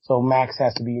know. So Max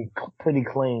has to be pretty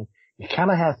clean. He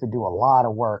kind of has to do a lot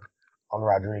of work on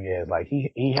Rodriguez. Like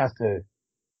he has to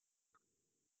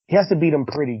beat him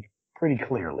pretty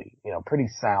clearly, you know, pretty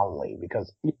soundly,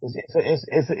 because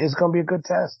it's gonna be a good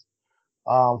test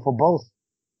for both.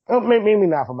 Maybe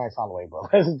not for Max Holloway, but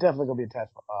it's definitely gonna be a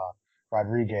test for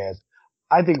Rodriguez.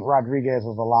 I think Rodriguez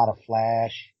was a lot of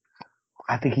flash.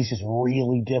 I think he's just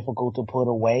really difficult to put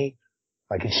away,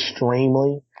 like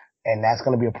extremely, and that's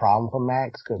gonna be a problem for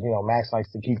Max, because, you know, Max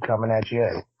likes to keep coming at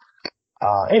you.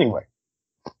 Anyway,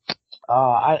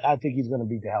 I think he's gonna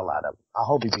beat the hell out of him. I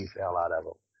hope he beats the hell out of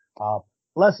him.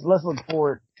 Let's look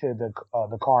forward to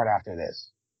the card after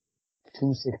this.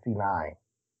 269.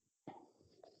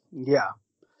 Yeah.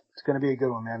 It's gonna be a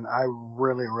good one, man. I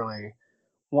really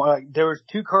want, there was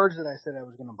 2 cards that I said I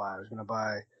was gonna buy. I was gonna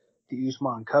buy the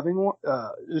Usman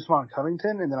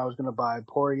Covington, and then I was gonna buy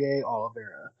Poirier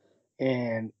Oliveira.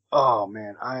 And, oh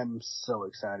man, I am so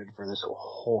excited for this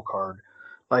whole card.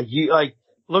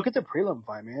 Look at the prelim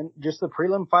fight, man. Just the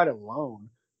prelim fight alone.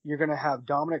 You're going to have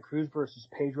Dominic Cruz versus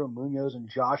Pedro Munoz and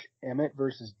Josh Emmett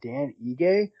versus Dan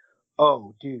Ige.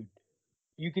 Oh, dude,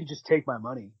 you can just take my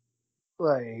money.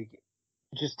 Like,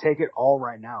 just take it all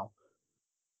right now.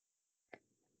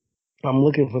 I'm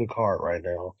looking for the card right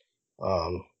now.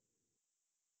 I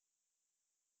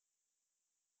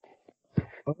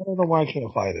don't know why I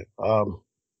can't find it. I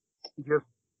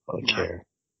don't care.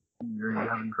 You're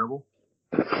having trouble?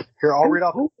 Here, I'll read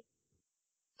off.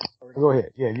 Go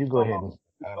ahead. Yeah, you go ahead.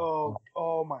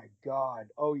 Oh my God.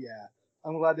 Oh yeah.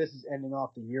 I'm glad this is ending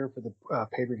off the year for the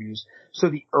pay-per-views. So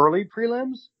the early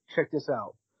prelims, check this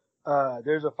out.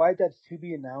 There's a fight that's to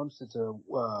be announced. It's a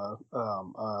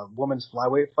women's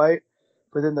flyweight fight.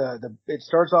 But then it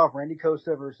starts off Randy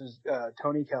Costa versus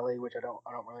Tony Kelly, which I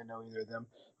don't really know either of them.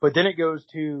 But then it goes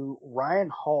to Ryan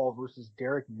Hall versus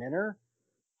Derek Minner.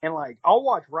 And like, I'll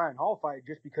watch Ryan Hall fight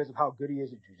just because of how good he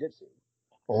is at jiu-jitsu.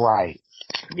 Right.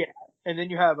 Yeah. And then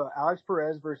you have Alex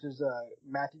Perez versus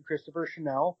Matthew Christopher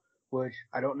Chanel, which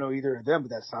I don't know either of them,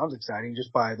 but that sounds exciting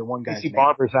just by the one guy's name.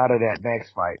 Barber's out of that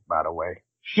next fight, by the way.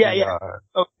 Yeah, yeah.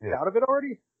 Out of it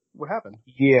already? What happened?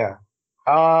 Yeah.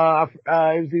 It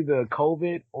was either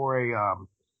COVID or a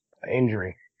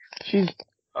injury. Who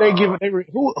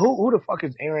the fuck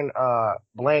is Aaron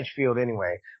Blanchfield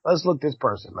anyway? Let's look this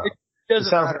person up. It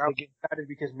doesn't matter. I'm excited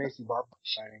because Macy Barber's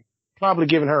fighting. Probably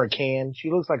giving her a can.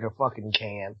 She looks like a fucking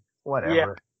can.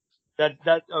 Whatever. Yeah.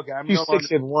 Okay. She's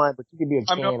 6'1", but she could be a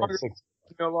can at 6.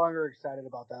 I'm no longer excited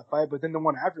about that fight. But then the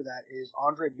one after that is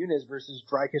Andre Muniz versus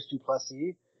Dricus du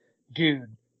Plessis. Dude,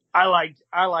 I like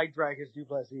Dricus du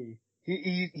Plessis.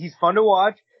 He's fun to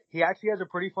watch. He actually has a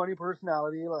pretty funny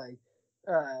personality. Like,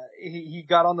 he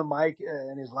got on the mic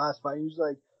in his last fight. He was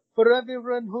like, "For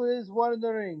everyone who is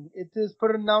wondering, it is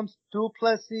pronounced du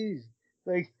Plessis."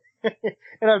 Like,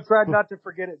 and I've tried not to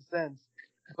forget it since.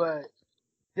 But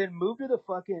then move to the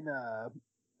fucking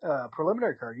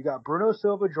preliminary card. You got Bruno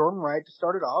Silva, Jordan Wright to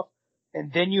start it off,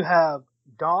 and then you have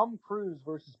Dom Cruz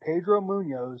versus Pedro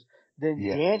Munoz. Then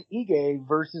Dan Ige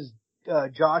versus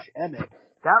Josh Emmett.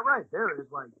 That right there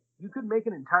is like, you could make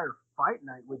an entire fight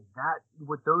night with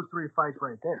those 3 fights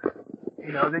right there.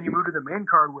 You know, then you move to the main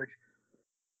card, which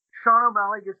Sean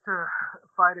O'Malley gets to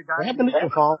fight a guy. What happened to your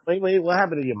phone? Wait, what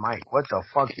happened to your mic? What the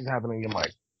fuck is happening to your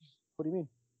mic? What do you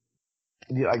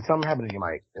mean? Like, something happened to your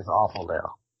mic. It's awful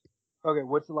now. Okay,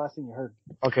 what's the last thing you heard?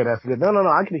 Okay, that's good. No,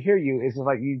 I can hear you. It's just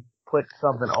like you put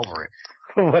something over it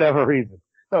for whatever reason.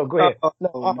 No, go ahead.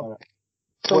 No.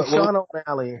 So Sean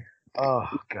O'Malley. Oh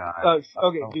God.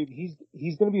 Okay, dude,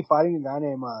 he's gonna be fighting a guy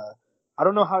named I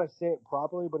don't know how to say it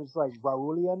properly, but it's like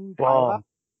Raulian Paiva.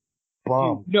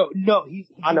 Bum. No,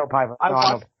 I know Paiva.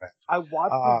 I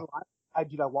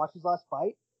watched his last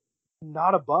fight.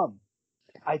 Not a bum.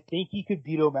 I think he could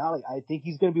beat O'Malley. I think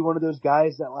he's gonna be one of those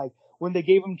guys that, like, when they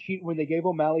gave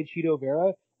O'Malley Cheeto Vera,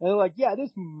 and they're like, yeah,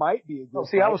 this might be a good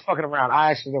fight. I was fucking around.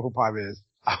 I actually know who Paiva is.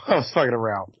 I was fucking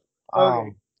around.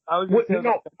 Okay.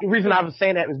 The reason I was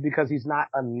saying that is because he's not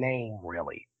a name,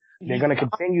 really. They're going to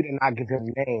continue to not give him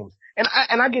names. And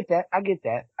I get that.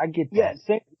 Yeah,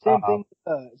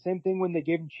 same thing when they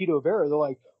gave him Cheeto Vera. They're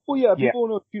like, well, yeah, people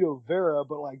know Cheeto Vera,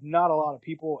 but like not a lot of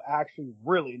people actually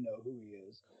really know who he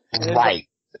is. Right.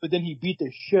 But then he beat the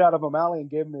shit out of O'Malley and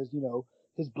gave him his,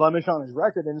 his blemish on his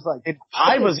record. And it's like,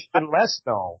 Paiva's even less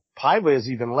known. Paiva is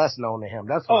even less known to him.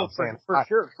 That's what I'm saying.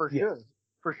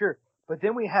 For sure. But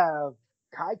then we have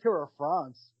Kai Kara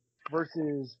France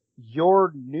versus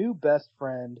your new best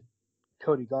friend,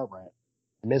 Cody Garbrandt.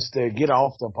 Mr. Get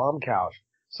Off the Bum Couch.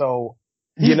 So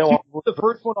You know, the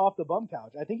first one off the bum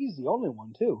couch. I think he's the only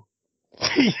one too.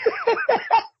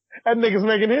 That nigga's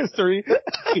making history.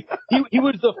 He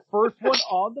was the first one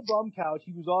on the bum couch.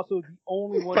 He was also the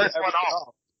only one First to ever one get off.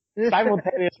 off.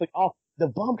 Simultaneously off. The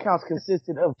bum couch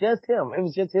consisted of just him. It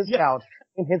was just his couch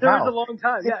in his there house. was a long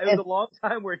time. Yeah, it was a long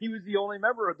time where he was the only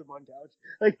member of the bum couch.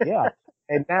 Like, yeah.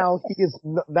 And now he is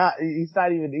not, he's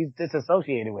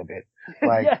disassociated with it.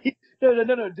 Like, yeah,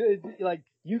 no. Like,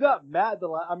 you got mad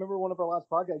I remember one of our last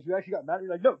podcasts, you actually got mad.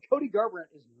 You're like, no, Cody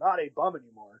Garbrandt is not a bum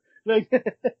anymore. Like,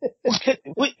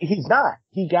 he's not.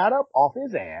 He got up off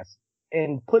his ass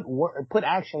and put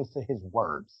actions to his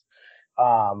words.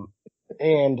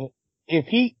 And if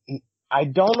I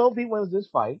don't know if he wins this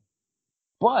fight,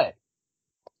 but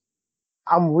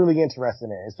I'm really interested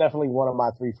in it. It's definitely one of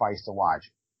my 3 fights to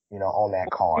watch, on that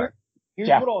card. Here's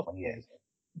what I'll say.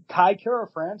 Kai Kara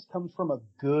France comes from a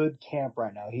good camp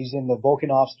right now. He's in the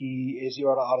Volkanovski, Izzy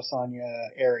Adesanya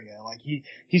area. Like,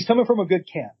 he's coming from a good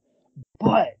camp.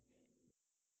 But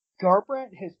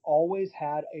Garbrandt has always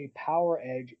had a power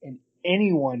edge in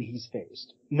anyone he's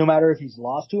faced. No matter if he's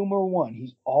lost to him or won,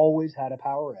 he's always had a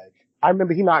power edge. I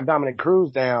remember he knocked Dominic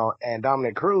Cruz down, and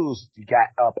Dominic Cruz got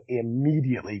up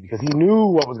immediately because he knew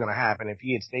what was going to happen if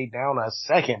he had stayed down a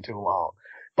second too long.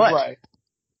 But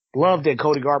loved that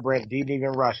Cody Garbrandt didn't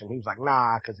even rush him. He was like,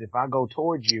 nah, because if I go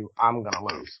towards you, I'm going to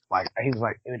lose. Like, he was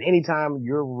like, at any time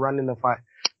you're running the fight,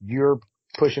 you're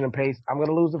pushing the pace, I'm going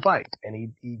to lose the fight.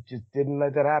 And he just didn't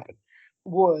let that happen.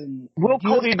 Will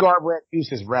Cody Garbrandt use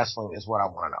his wrestling is what I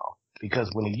want to know.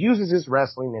 Because when he uses his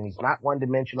wrestling and he's not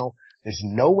one-dimensional, there's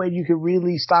no way you can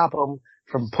really stop him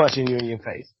from punching you in your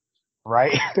face.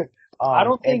 Right? I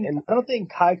don't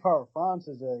think Kai Kara France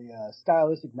is a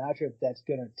stylistic matchup that's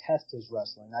going to test his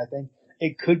wrestling. I think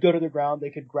it could go to the ground. They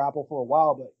could grapple for a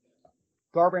while, but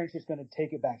Garbrandt's just going to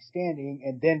take it back standing,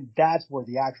 and then that's where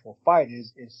the actual fight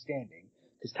is standing.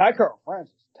 Because Kai Kara France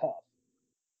is tough.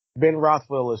 Ben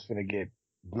Rothwell is going to get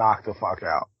knocked the fuck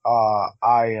out.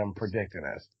 I am predicting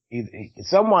this.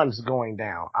 Someone's going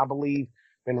down. I believe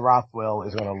Ben Rothwell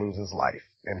is going to lose his life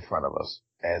in front of us.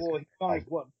 He's on his,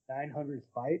 900th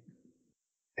fight?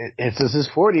 It's his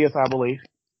 40th, I believe.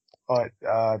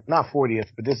 Not 40th,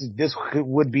 but this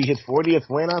would be his 40th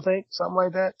win, I think. Something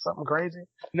like that. Something crazy.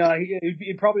 No,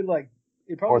 it'd probably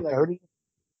or 30?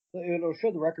 It'll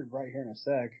show the record right here in a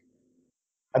sec.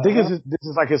 I think this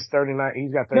is like his 39.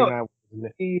 He's got 39. No,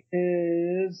 he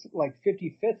is like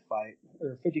 55th fight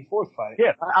or 54th fight.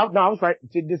 Yeah, I was right.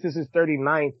 This is his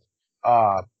 39th.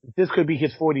 This could be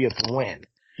his 40th win.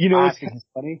 You know what's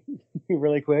funny?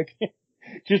 Really quick.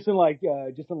 Just in light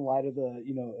of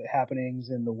the, happenings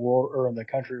in the world or in the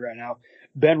country right now,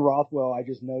 Ben Rothwell, I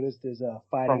just noticed, is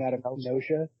fighting out of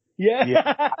Kenosha. Yeah.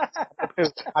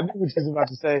 I knew what you was about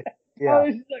to say. Yeah. I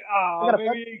was just like,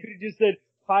 maybe you could have just said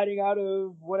fighting out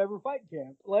of whatever fight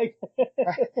camp. Like,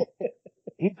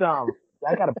 he's,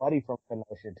 I got a buddy from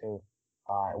Kenosha too,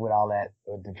 with all that,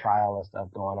 with the trial and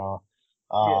stuff going on.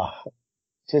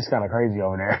 It's just kind of crazy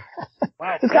over there.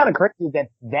 Wow. It's kind of crazy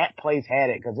that place had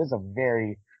it because it's a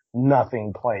very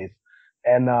nothing place.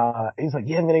 And, he's like,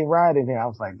 you haven't any ride in here. I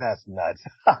was like, that's nuts.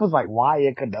 I was like, why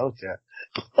in Kenosha?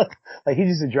 Like, he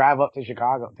used to drive up to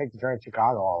Chicago, take the train to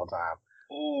Chicago all the time.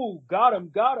 Ooh, got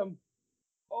him.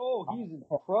 Oh, he's in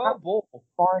trouble.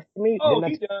 Far to me. Oh,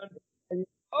 he's done.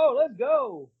 Oh, let's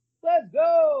go.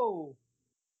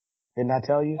 Didn't I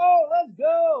tell you? Oh, let's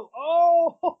go.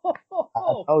 Oh.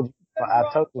 I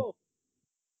told you.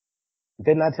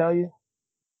 Didn't I tell you?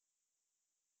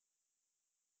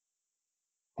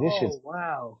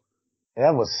 Wow.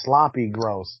 That was sloppy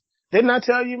gross. Didn't I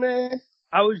tell you, man?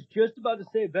 I was just about to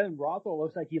say Ben Rothwell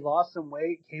looks like he lost some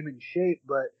weight, came in shape,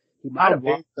 but he might have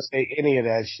lost. Say any of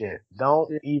that shit.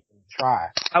 Don't even try.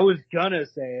 I was gonna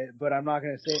say it, but I'm not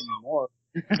gonna say it anymore.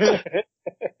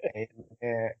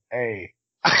 Hey.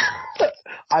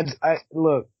 I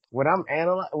look, when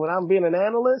I'm being an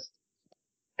analyst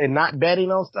and not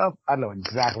betting on stuff, I know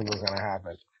exactly what's gonna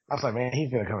happen. I was like, man, he's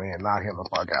gonna come in and knock him the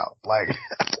fuck out. Like,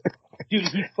 dude,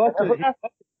 he fucked his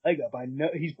leg up. I know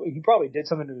he probably did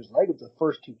something to his leg with the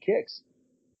first 2 kicks.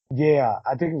 Yeah,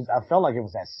 I felt like it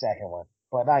was that second one,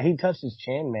 but he touched his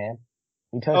chin, man.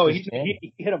 He touched his chin.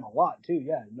 He hit him a lot too.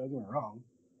 Yeah, don't get me wrong.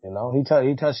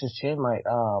 He touched his chin like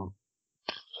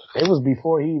it was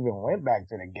before he even went back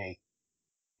to the gate.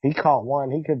 He caught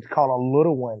one. He could caught a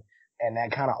little one, and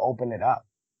that kind of opened it up.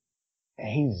 And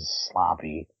he's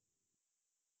sloppy.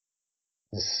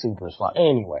 He's super sloppy.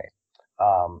 Anyway,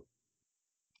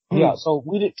 yeah. So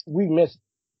we missed.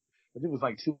 It was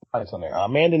like 2 fights on there.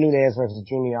 Amanda Nunes versus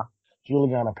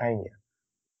Juliana Pena.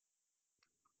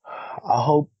 I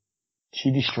hope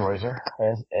She destroys her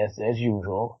as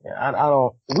usual. I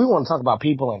don't. We want to talk about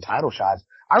people in title shots.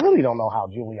 I really don't know how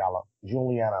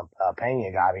Juliana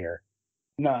Pena got here.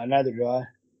 No, neither do I.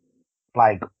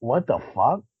 Like, what the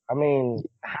fuck? I mean,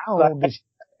 how did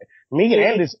Megan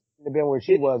Anderson have been where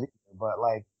she was, but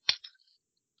like,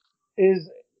 is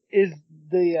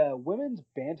the women's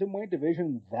bantamweight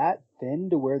division that thin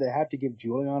to where they have to give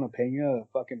Juliana Pena a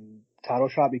fucking title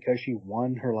shot because she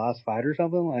won her last fight or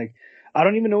something? Like, I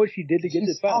don't even know what she did to get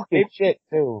this fight. Shit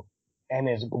too, and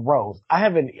it's gross. I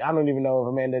don't even know if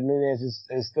Amanda Nunes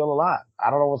is still alive. I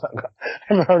don't know what's. I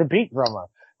haven't heard a peep from her.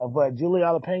 But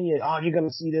Juliana Pena, you're gonna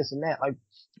see this and that. Like,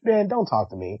 man, don't talk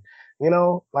to me. You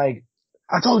know, like,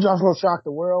 I told you I was gonna shock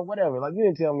the world. Whatever. Like, you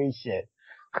didn't tell me shit.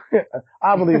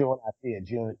 I believe it when I see it,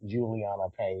 Juliana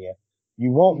Pena.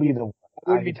 You won't be the one. I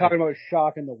wouldn't be talking about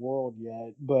shocking the world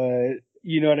yet, but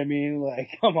you know what I mean? Like,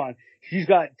 come on. She's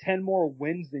got 10 more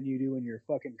wins than you do in your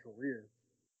fucking career.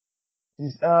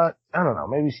 I don't know.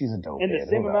 Maybe she's a dope. And the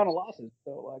same amount of losses.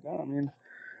 So, like, I don't mean.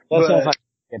 That sounds like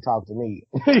and talk to me.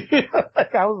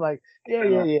 Like, I was like,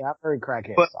 yeah. I've heard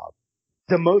crackheads talk.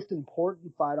 The most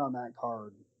important fight on that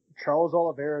card, Charles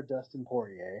Oliveira, Dustin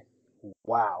Poirier.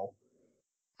 Wow.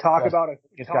 Talk about a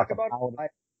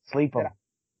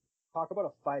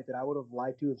fight that I would have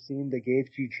liked to have seen the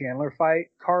Gaethje Chandler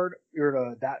fight card,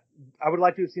 I would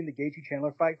like to have seen the Gaethje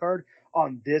Chandler fight card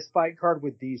on this fight card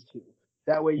with these two.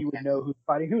 That way you would know who's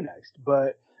fighting who next.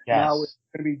 But now it's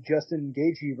going to be Justin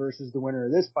Gaethje versus the winner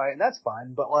of this fight, and that's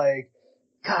fine. But like,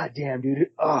 goddamn,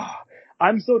 dude,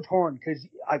 I'm so torn because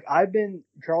I've been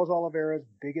Charles Oliveira's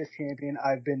biggest champion.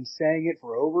 I've been saying it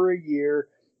for over a year,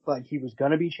 like he was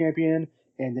going to be champion,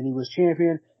 and then he was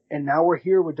champion, and now we're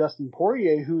here with Dustin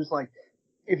Poirier, who's like,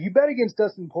 if you bet against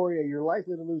Dustin Poirier, you're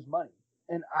likely to lose money.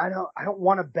 And I don't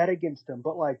want to bet against him,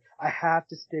 but like, I have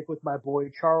to stick with my boy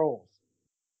Charles.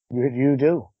 You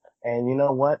do. And you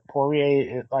know what?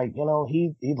 Poirier, like, you know,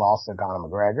 he lost to Conor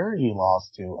McGregor. He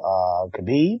lost to,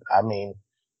 Khabib. I mean,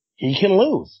 he can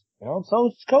lose, you know,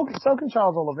 so can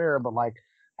Charles Oliveira, but like,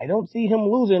 I don't see him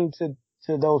losing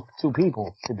to those two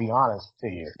people, to be honest to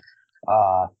you.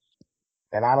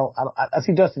 And I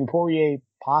see Dustin Poirier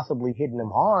possibly hitting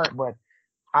him hard, but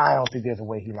I don't think there's a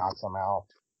way he knocks him out.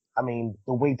 I mean,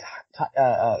 the way,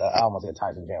 I almost said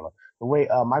Tyson Chandler, the way,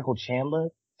 Michael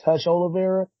Chandler touched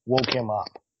Oliveira woke him up.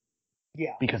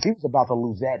 Yeah. Because he was about to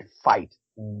lose that fight.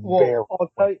 Well,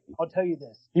 I'll tell you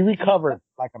this. He recovered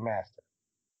like a master.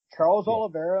 Charles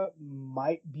Oliveira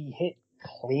might be hit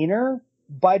cleaner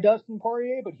by Dustin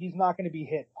Poirier, but he's not going to be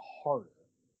hit harder.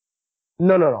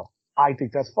 No. I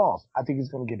think that's false. I think he's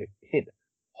going to get hit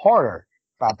harder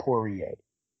by Poirier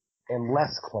and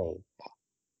less clean.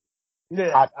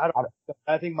 Yeah,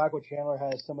 I think Michael Chandler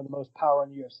has some of the most power in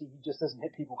the UFC. He just doesn't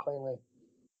hit people cleanly.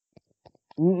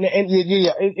 And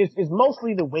it's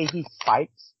mostly the way he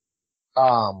fights.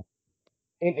 And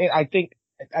I think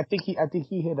he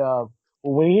hit,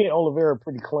 when he hit Oliveira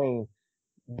pretty clean,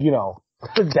 you know,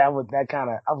 that kind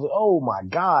of, I was like, oh my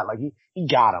God, like he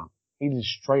got him. He just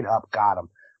straight up got him.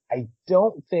 I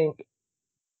don't think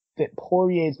that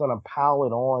Poirier's going to pile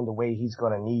it on the way he's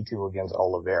going to need to against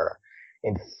Oliveira.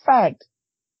 In fact,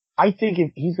 I think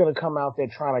if he's going to come out there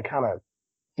trying to kind of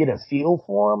get a feel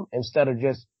for him instead of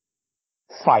just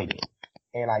fighting.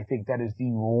 And I think that is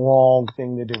the wrong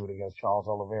thing to do against Charles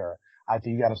Oliveira. I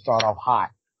think you got to start off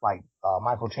hot like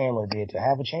Michael Chandler did to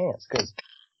have a chance. Because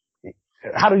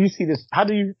how do you see this?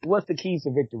 What's the keys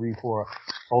to victory for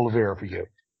Oliveira for you?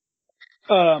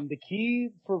 The key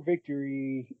for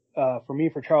victory, for me,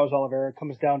 for Charles Oliveira,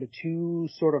 comes down to two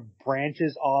sort of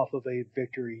branches off of a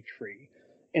victory tree.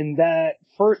 And that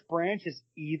first branch is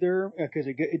either, because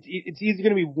it's either going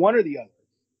to be one or the other.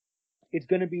 It's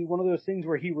going to be one of those things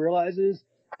where he realizes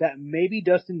that maybe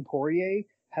Dustin Poirier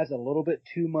has a little bit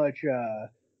too much,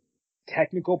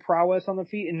 technical prowess on the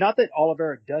feet. And not that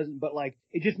Oliveira doesn't, but like,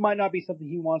 it just might not be something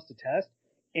he wants to test.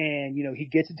 And, you know, he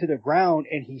gets it to the ground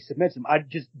and he submits him.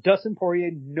 Dustin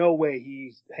Poirier, no way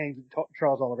he hangs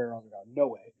Charles Oliveira on the ground. No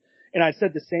way. And I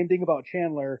said the same thing about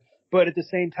Chandler, but at the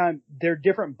same time, they're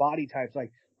different body types.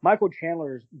 Like, Michael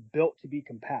Chandler's built to be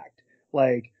compact.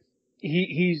 Like,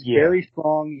 he's very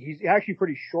strong. He's actually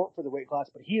pretty short for the weight class,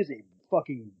 but he is a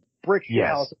fucking brick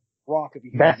house rock of a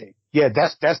human being. Yeah,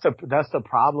 that's the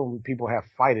problem people have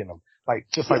fighting him. Like,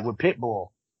 just like with Pitbull.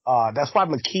 That's why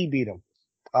McKee beat him.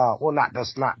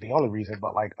 That's not the only reason,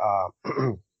 but like,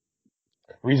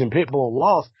 reason Pitbull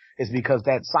lost is because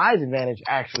that size advantage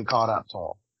actually caught up to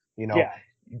him. You know,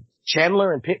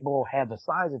 Chandler and Pitbull have the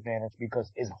size advantage because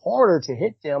it's harder to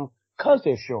hit them because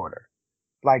they're shorter.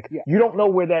 Like, you don't know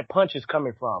where that punch is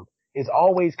coming from. It's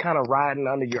always kind of riding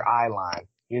under your eye line.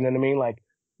 You know what I mean? Like,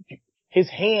 his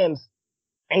hands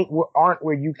aren't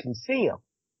where you can see them.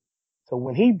 So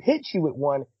when he hits you with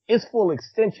one, it's full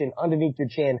extension underneath your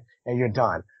chin and you're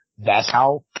done. That's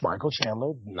how Michael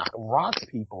Chandler rocks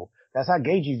people. That's how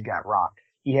Gaethje's got rocked.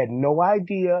 He had no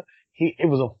idea. It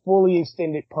was a fully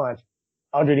extended punch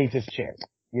underneath his chin,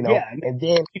 you know? Yeah, and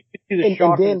then, you could see the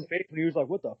shock in his face when he was like,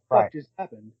 what the fuck just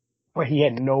happened? But he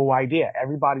had no idea.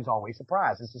 Everybody's always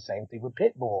surprised. It's the same thing with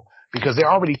Pitbull because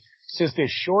since they're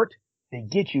short, they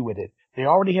get you with it. They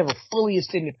already have a fully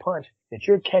extended punch that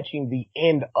you're catching the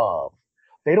end of.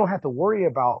 They don't have to worry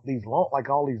about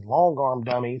all these long arm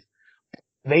dummies.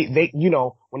 They, you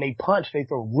know, when they punch, they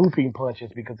throw looping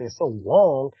punches because they're so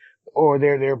long or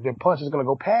their punch is going to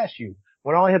go past you.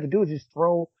 When all they have to do is just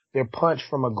throw their punch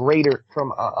from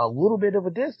a little bit of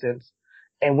a distance.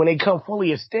 And when they come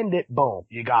fully extended, boom,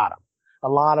 you got them. A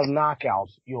lot of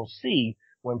knockouts you'll see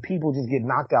when people just get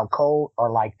knocked out cold are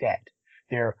like that.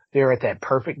 They're at that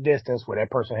perfect distance where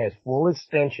that person has full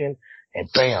extension and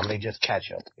bam, they just catch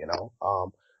them, you know.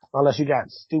 Unless you got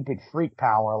stupid freak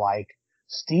power like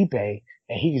Stipe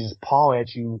and he can just paw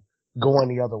at you going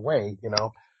the other way, you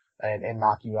know, and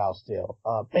knock you out still.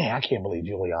 Man, I can't believe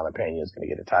Juliana Pena is going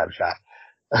to get a title shot.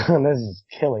 This is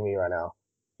killing me right now.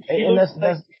 And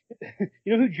that's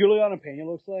you know who Juliana Pena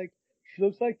looks like? She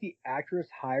looks like the actress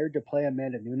hired to play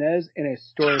Amanda Nunes in a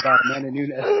story about Amanda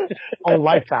Nunes. On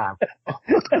Lifetime.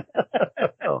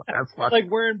 Oh, that's funny. Like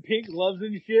wearing pink gloves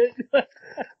and shit.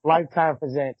 Lifetime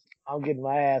presents I'm getting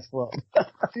my ass whooped.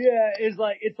 Yeah, it's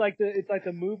like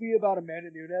the movie about Amanda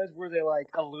Nunes where they like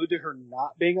allude to her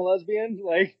not being a lesbian.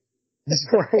 Like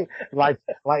like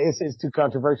it's too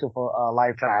controversial for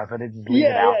Lifetime, so they just leave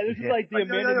it out. Yeah, this is like the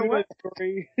Amanda Nunes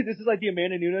story. This is like the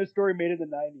Amanda Nunes story made in the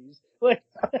 90s. Like,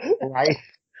 right?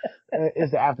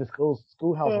 It's the after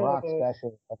schoolhouse rock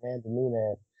special, Amanda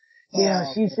Nunes.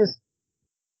 Yeah, she's just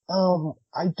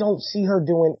I don't see her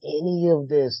doing any of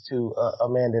this to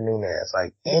Amanda Nunes,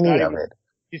 like any of it.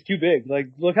 She's too big. Like,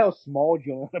 look how small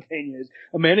Juliana Pena is.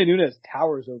 Amanda Nunes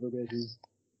towers over bitches.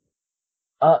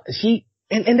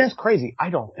 And that's crazy. I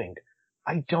don't think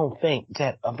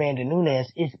that Amanda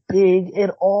Nunes is big at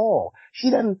all. She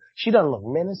doesn't look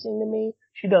menacing to me.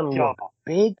 She doesn't look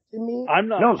big to me.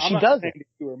 She doesn't. Saying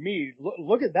to her, me.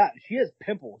 Look at that. She has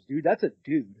pimples, dude. That's a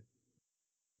dude.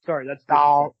 Sorry, that's.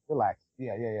 Oh, relax.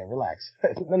 Yeah, relax.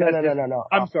 No.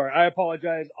 I'm sorry. I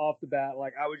apologize off the bat.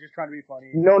 Like, I was just trying to be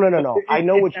funny. No. I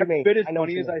know what you mean. Every bit as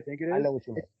funny as I think it is. I know what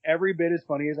you mean. Every bit as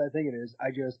funny as I think it is.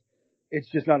 It's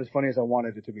just not as funny as I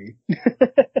wanted it to be.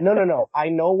 No. I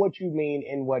know what you mean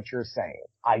in what you're saying.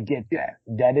 I get that.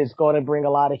 That is going to bring a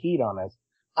lot of heat on us.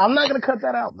 I'm not going to cut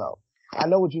that out though. I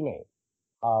know what you mean.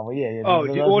 But yeah. Oh,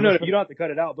 no, you don't have to cut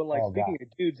it out. But like, speaking of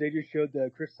dudes, they just showed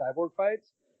the Chris Cyborg fights.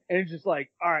 And it's just like,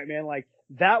 all right, man, like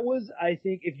that was, I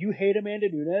think, if you hate Amanda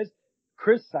Nunes,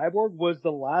 Chris Cyborg was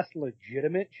the last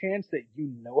legitimate chance that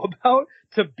you know about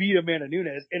to beat Amanda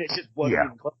Nunes. And it just wasn't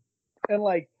even close. And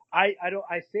like, I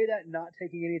say that not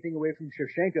taking anything away from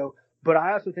Shevchenko, but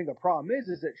I also think the problem is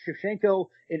that Shevchenko,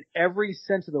 in every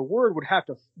sense of the word, would have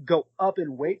to go up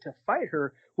in weight to fight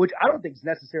her, which I don't think is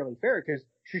necessarily fair because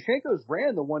Shevchenko's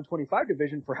ran the 125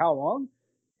 division for how long?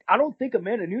 I don't think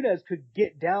Amanda Nunes could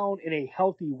get down in a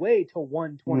healthy way to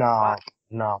 125.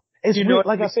 No. It's weird.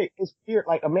 Like I say, it's weird.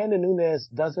 Like Amanda Nunes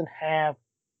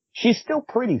she's still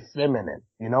pretty feminine,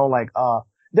 you know, like,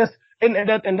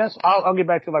 And that's, I'll get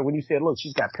back to like when you said, look,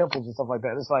 she's got pimples and stuff like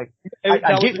that. It's like,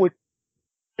 I get what.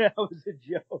 That was a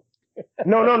joke.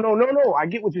 No. I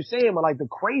get what you're saying, but like the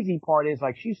crazy part is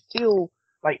like she's still,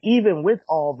 like even with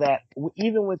all that,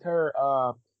 even with her,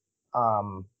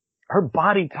 her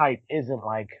body type isn't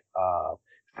like,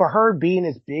 for her being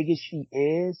as big as she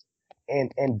is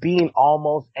and being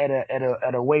almost at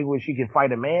a way where she can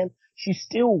fight a man, she's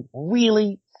still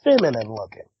really feminine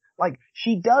looking. Like,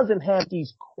 she doesn't have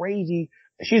these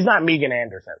she's not Megan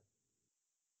Anderson.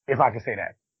 If I can say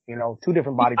that. You know, two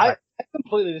different body types. I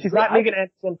completely disagree. She's not Megan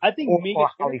Anderson. I think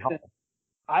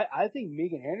I think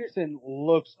Megan Anderson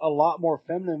looks a lot more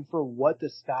feminine for what the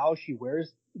style she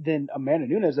wears than Amanda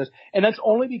Nunes does. And that's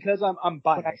only because I'm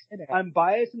biased. I'm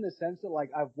biased in the sense that like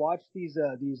I've watched these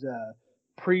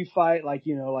pre-fight, like,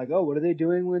 you know, like, oh, what are they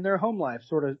doing in their home life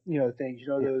sort of, you know, things, you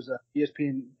know, those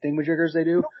ESPN thingamajiggers they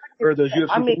do, or those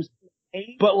UFC things.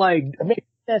 But like,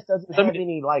 Nunes doesn't have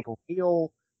any like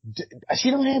real,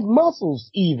 she don't have muscles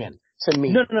even to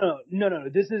me. No.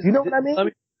 This is, you know what I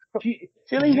mean? She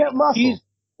doesn't have muscles. She's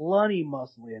plenty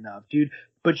muscly enough, dude.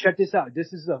 But check this out.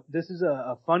 This is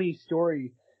a funny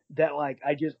story that like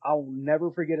I'll never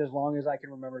forget as long as I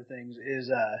can remember things is,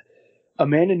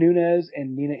 Amanda Nunes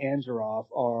and Nina Ansaroff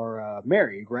are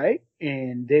married, right?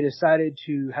 And they decided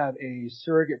to have a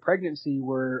surrogate pregnancy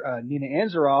where Nina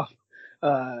Ansaroff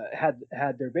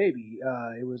had their baby.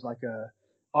 It was like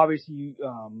obviously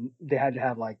they had to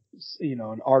have like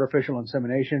an artificial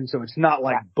insemination, so it's not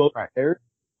like both there,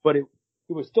 but it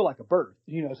was still like a birth,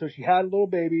 So she had a little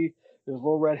baby. There was a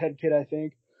little redhead kid, I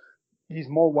think. He's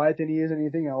more white than he is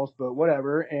anything else, but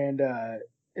whatever. And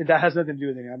that has nothing to do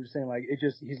with anything. I'm just saying, like,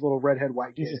 he's a little redhead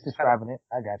white kid. He's just describing it.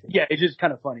 I got you. Yeah, it's just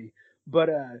kind of funny. But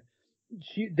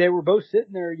they were both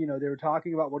sitting there, they were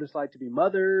talking about what it's like to be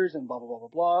mothers and blah blah blah blah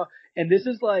blah. And this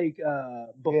is like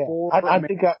before. Yeah. I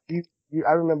think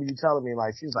I remember you telling me,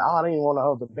 like, she was like, "Oh, I didn't even want to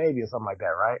hold the baby" or something like that,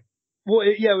 right? Well,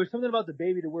 it was something about the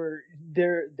baby to where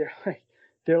they're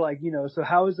like, so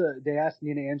how is they asked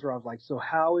Nina Ansaroff, like, so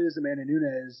how is Amanda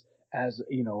Nunes as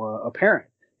a parent?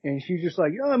 And she's just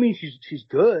like, I mean, she's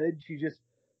good. She just,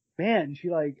 man, she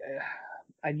like,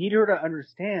 I need her to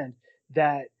understand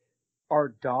that our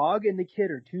dog and the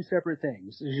kid are two separate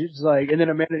things. She's like, and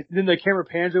then then the camera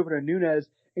pans over to Nunes,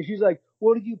 and she's like,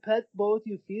 well, you pet both,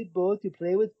 you feed both, you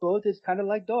play with both. It's kind of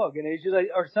like dog. And it's just like,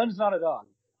 our son's not a dog.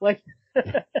 Like,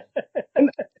 like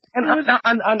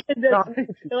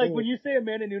when you say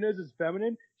Amanda Nunes is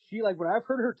feminine, she like, when I've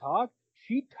heard her talk,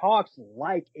 she talks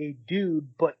like a dude,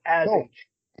 but as a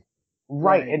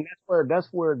right. And that's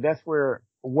where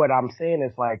what I'm saying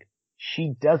is like,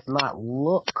 she does not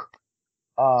look,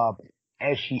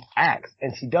 as she acts,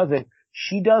 and she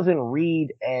doesn't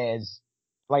read as,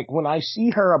 like, when I see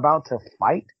her about to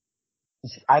fight,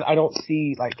 I don't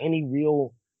see like any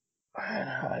real,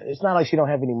 it's not like she don't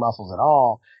have any muscles at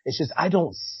all. It's just, I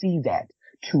don't see that.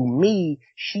 To me,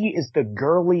 she is the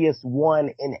girliest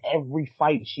one in every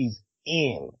fight she's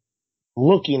in.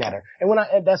 Looking at her.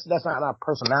 And that's not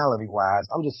personality wise.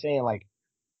 I'm just saying, like,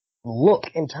 look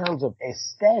in terms of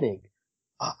aesthetic.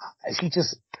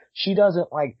 She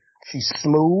doesn't, like, she's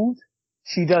smooth.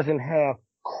 She doesn't have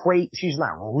she's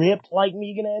not ripped like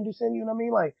Megan Anderson, you know what I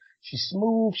mean? Like, she's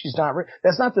smooth. She's not ripped.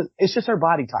 It's just her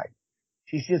body type.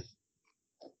 She's just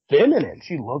feminine.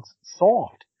 She looks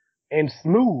soft and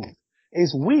smooth.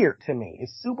 It's weird to me.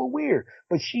 It's super weird.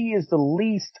 But she is the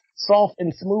least soft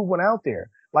and smooth one out there.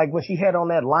 Like when she had on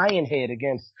that lion head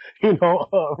against,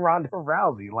 Ronda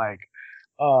Rousey. Like,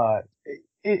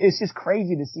 it's just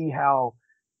crazy to see how,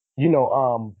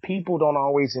 people don't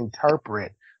always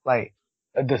interpret, like,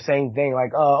 the same thing.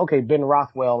 Like, okay, Ben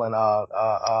Rothwell and,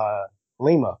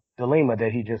 DeLima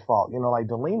that he just fought. Like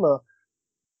DeLima,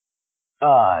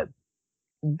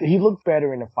 he looked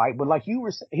better in the fight, but like you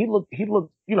were, he looked,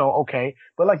 okay.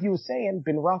 But like you were saying,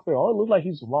 Ben Rothwell, it looked like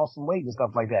he's lost some weight and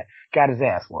stuff like that. Got his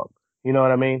ass whooped. You know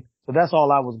what I mean? So that's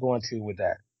all I was going to with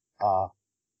that.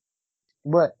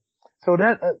 But so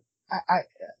that I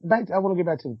want to get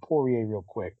back to Poirier real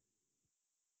quick.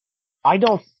 I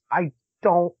don't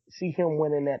see him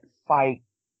winning that fight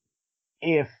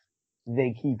if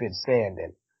they keep it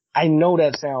standing. I know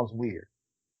that sounds weird,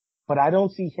 but I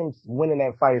don't see him winning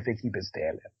that fight if they keep it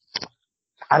standing.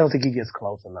 I don't think he gets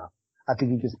close enough. I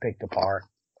think he gets picked apart.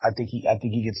 I think he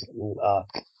gets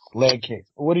leg kicks.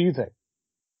 What do you think?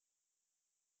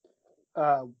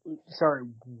 Sorry,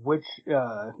 which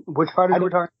fighter we're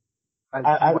talking?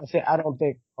 I said I don't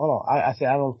think. Hold on. I said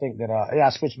I don't think that.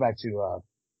 I switched back to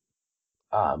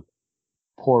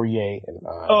Poirier and.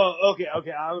 Oh,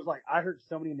 okay. I was like, I heard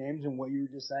so many names in what you were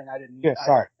just saying. I didn't. Yeah,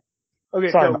 sorry. Okay,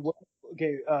 sorry. So,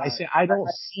 okay. I said I don't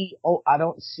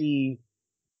see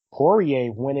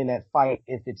Poirier winning that fight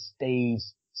if it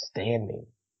stays standing.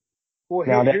 Well,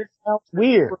 now that sounds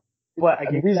weird, but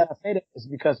the reason I say that is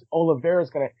because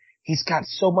Oliveira's he's got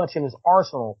so much in his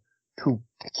arsenal to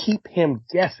keep him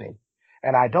guessing.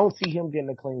 And I don't see him getting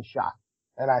a clean shot.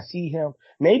 And I see him,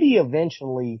 maybe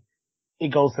eventually it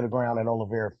goes to the ground and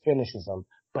Oliveira finishes him.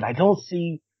 But I don't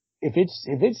see, if it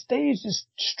stays just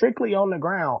strictly on the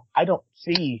ground, I don't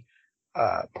see,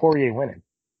 Poirier winning.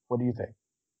 What do you think?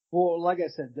 Well, like I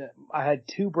said, I had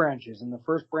two branches. And the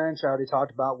first branch I already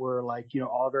talked about where, like,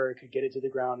 Oliveira could get it to the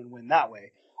ground and win that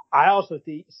way. I also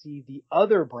see the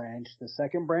other branch, the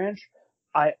second branch.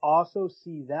 I also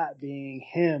see that being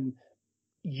him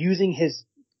using his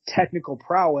technical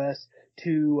prowess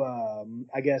to,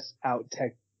 I guess,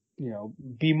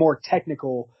 be more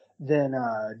technical than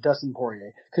Dustin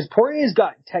Poirier. Because Poirier's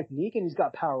got technique and he's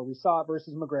got power. We saw it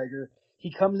versus McGregor.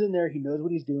 He comes in there, he knows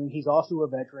what he's doing. He's also a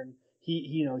veteran.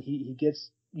 He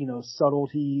gets,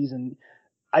 subtleties, and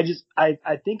I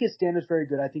think his stand is very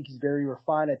good. I think he's very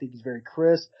refined. I think he's very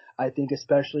crisp. I think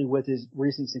especially with his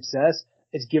recent success,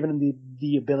 it's given him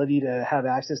the ability to have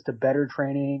access to better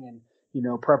training and,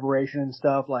 preparation and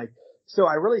stuff. Like, so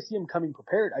I really see him coming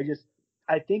prepared.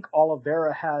 I think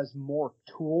Oliveira has more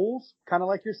tools, kind of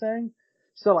like you're saying.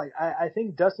 So like, I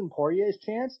think Dustin Poirier's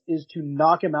chance is to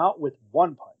knock him out with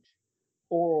one punch.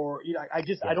 Or, you know,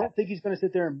 I don't think he's going to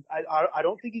sit there and, I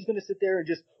don't think he's going to sit there and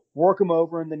just work him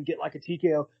over and then get like a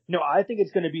TKO. No, I think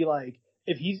it's going to be like,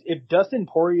 if Dustin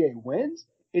Poirier wins,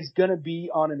 it's going to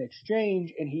be on an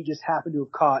exchange and he just happened to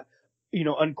have caught, you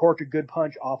know, uncorked a good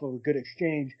punch off of a good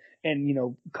exchange and, you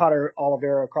know, caught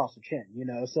Oliveira across the chin, you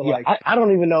know, so like. I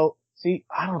don't even know. See,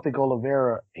 I don't think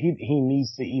Oliveira, he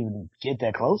needs to even get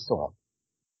that close to him.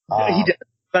 He does.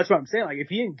 That's what I'm saying. Like, if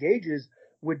he engages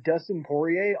with Dustin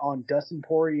Poirier on Dustin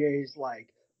Poirier's, like,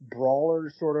 brawler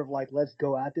sort of, like, let's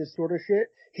go at this sort of shit,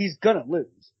 he's gonna lose.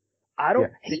 I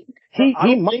don't think.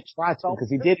 He might try to because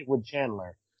he did it with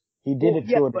Chandler. He did it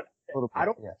to but I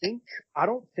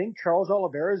don't think Charles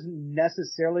Oliveira is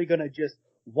necessarily gonna just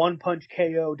one punch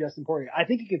KO Dustin Poirier. I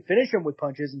think he can finish him with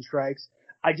punches and strikes.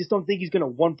 I just don't think he's gonna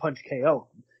one punch KO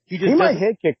him. He might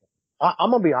head kick him.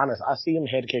 I'm gonna be honest. I see him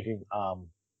head kicking.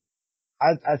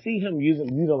 I see him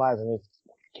utilizing his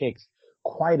kicks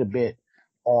quite a bit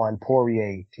on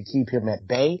Poirier to keep him at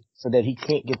bay so that he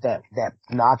can't get that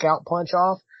knockout punch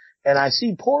off. And I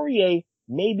see Poirier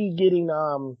maybe getting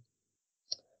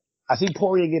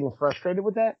frustrated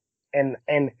with that. And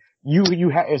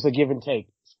it's a give and take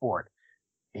sport.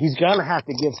 He's gonna have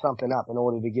to give something up in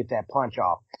order to get that punch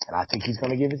off. And I think he's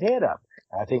gonna give his head up.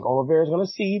 And I think Oliveira's gonna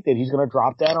see that he's gonna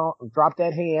drop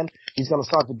that hand. He's gonna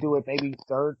start to do it maybe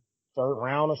third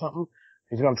round or something.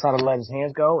 He's gonna try to let his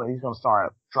hands go and he's gonna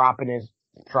start dropping his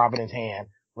hand,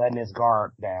 letting his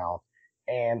guard down.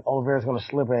 And Oliveira's gonna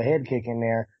slip a head kick in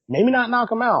there. Maybe not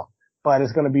knock him out, but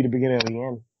it's gonna be the beginning of the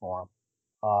end for him.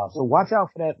 So watch out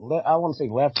for that. I want to say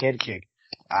left head kick.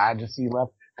 I just see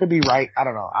left. Could be right. I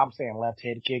don't know. I'm saying left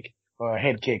head kick or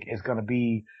head kick is gonna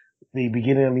be the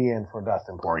beginning of the end for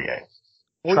Dustin Poirier.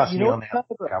 Trust me on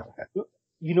that.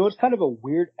 You know, it's kind of a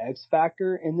weird X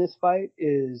factor in this fight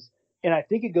is, and I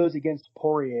think it goes against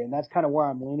Poirier, and that's kind of where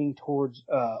I'm leaning towards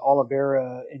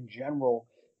Oliveira in general,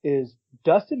 is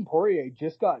Dustin Poirier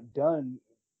just got done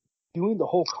doing the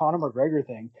whole Conor McGregor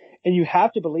thing. And you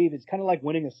have to believe it's kind of like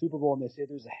winning a Super Bowl and they say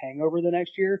there's a hangover the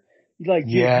next year. Like,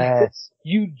 yes.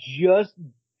 You just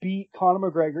beat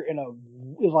Conor McGregor in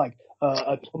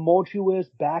a tumultuous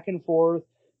back and forth,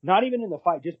 not even in the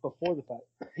fight, just before the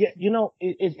fight. Yeah, you know,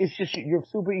 it's just, you're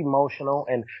super emotional,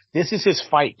 and this is his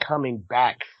fight coming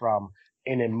back from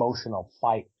an emotional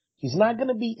fight. He's not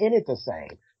gonna be in it the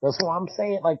same. That's what I'm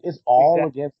saying. Like, it's all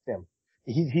against him.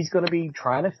 He's gonna be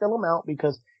trying to fill him out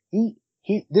because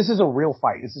this is a real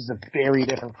fight. This is a very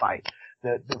different fight.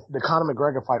 The Conor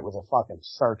McGregor fight was a fucking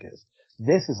circus.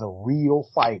 This is a real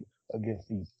fight against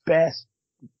the best,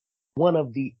 one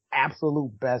of the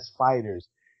absolute best fighters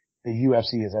the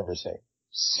UFC has ever seen.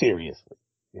 Seriously.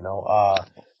 You know,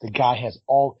 the guy has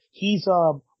he's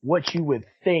what you would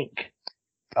think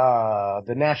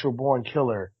the natural born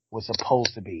killer was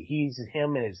supposed to be. He's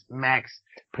him at his max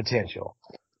potential.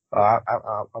 I'm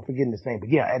forgetting his name, but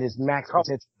yeah, at his max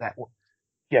potential.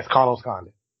 Yes, Carlos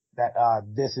Condit.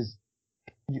 This is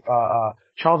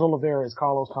Charles Oliveira is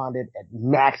Carlos Condit at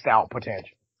maxed out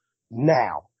potential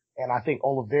now, and I think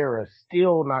Oliveira is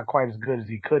still not quite as good as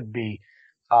he could be.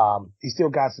 He's still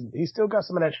got some of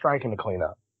that striking to clean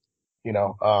up, you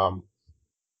know.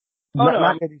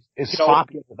 It's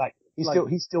sloppy. Like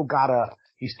he's still gotta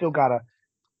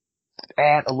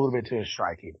add a little bit to his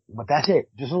striking, but that's it,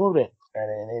 just a little bit.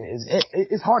 And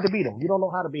it's hard to beat him. You don't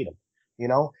know how to beat him, you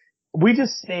know. We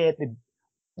just said that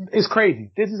it's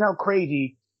crazy. This is how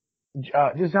crazy.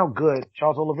 This is how good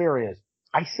Charles Oliveira is.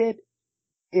 I said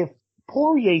if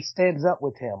Poirier stands up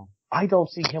with him, I don't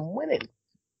see him winning.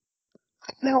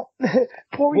 Now,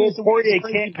 Poirier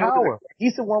can't power.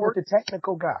 He's the one with the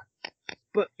technical guy.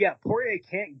 But yeah, Poirier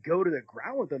can't go to the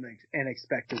ground with him and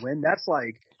expect to win. That's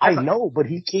I know, but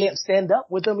he can't stand up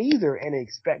with him either and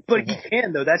expect. But he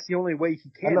can though. That's the only way he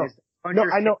can.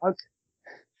 I know.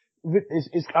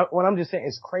 What I'm just saying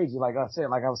is crazy. Like I was saying,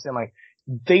 like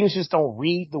things just don't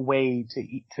read the way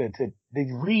they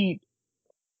read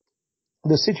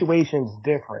the situations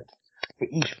different for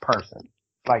each person.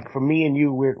 Like for me and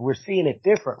you, we're seeing it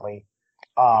differently.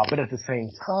 But at the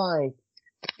same time,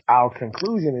 our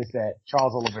conclusion is that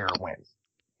Charles Oliveira wins.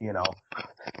 You know,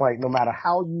 like no matter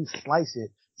how you slice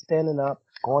it, standing up,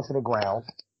 going to the ground,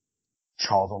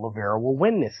 Charles Oliveira will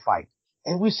win this fight.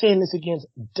 And we're saying this against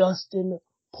Dustin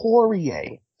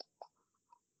Poirier.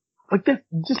 Like,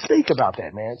 just think about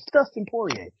that, man. It's Dustin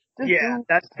Poirier.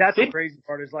 That's the crazy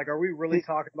part is like, are we really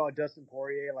talking about Dustin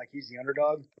Poirier like he's the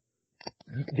underdog?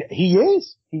 He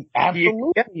is. He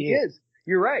absolutely he is.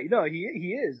 You're right. No, he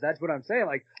is. That's what I'm saying.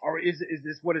 Like, or is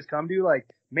this what it's come to? Like,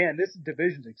 man, this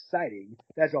division's exciting.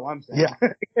 That's all I'm saying.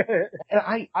 Yeah.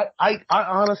 And I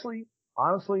honestly,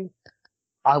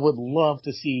 I would love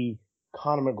to see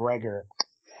Conor McGregor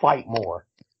fight more.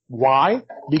 Why?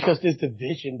 Because this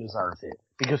division deserves it.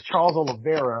 Because Charles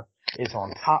Oliveira is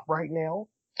on top right now.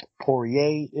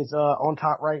 Poirier is on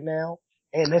top right now.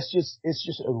 And it's just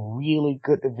a really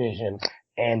good division.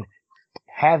 And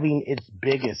having its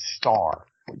biggest star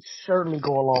would certainly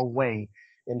go a long way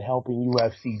in helping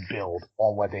UFC build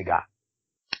on what they got.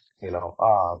 You know,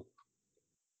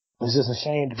 it's just a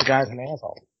shame that the guy's an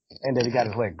asshole and that he got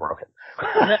his leg broken.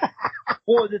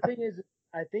 Well, the thing is,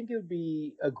 I think it would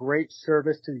be a great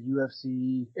service to the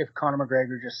UFC if Conor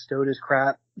McGregor just stowed his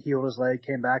crap, healed his leg,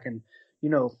 came back and, you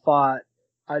know, fought,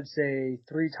 I'd say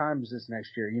 3 times this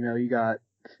next year. You know, you got,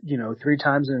 3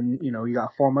 times and, you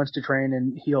got 4 months to train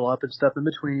and heal up and stuff in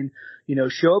between,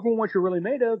 show everyone what you're really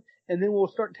made of. And then we'll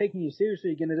start taking you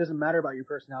seriously again. It doesn't matter about your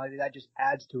personality. That just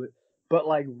adds to it. But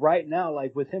like right now,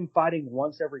 like with him fighting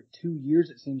once every 2 years,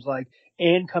 it seems like,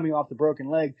 and coming off the broken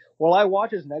leg, will I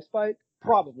watch his next fight?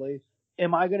 Probably.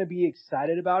 Am I going to be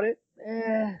excited about it?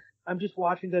 I'm just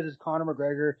watching that as Conor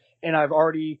McGregor, and I've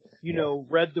already,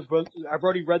 read the book. I've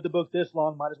already read the book this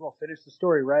long. Might as well finish the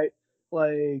story, right?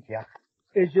 Like, yeah.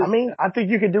 It's just, I think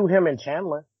you could do him and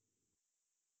Chandler.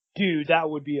 Dude, that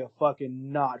would be a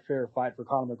fucking not fair fight for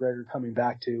Conor McGregor coming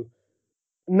back to.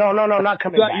 No, not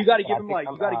coming back. You got to give him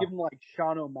like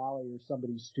Sean O'Malley or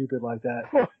somebody stupid like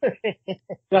that.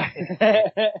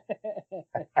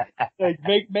 Like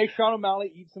make Sean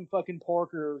O'Malley eat some fucking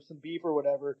pork or some beef or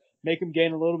whatever. Make him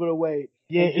gain a little bit of weight.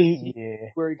 Yeah.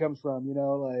 Where he comes from,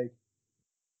 like.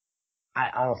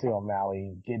 I don't see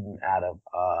O'Malley getting out of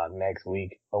next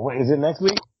week. Oh, wait, is it next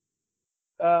week?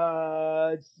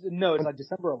 No, it's like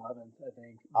December 11th, I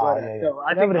think. Yeah. No,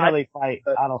 I think the hell he fight,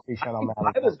 I don't see Sean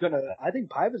O'Malley. I think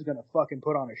Paiva's gonna fucking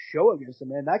put on a show against him,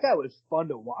 man. That guy was fun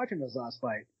to watch in his last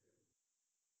fight.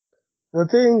 The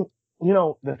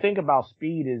thing about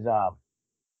speed is,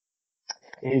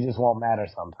 it just won't matter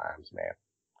sometimes, man.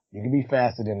 You can be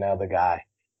faster than the other guy,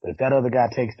 but if that other guy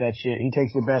takes that shit, he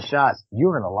takes your best shots,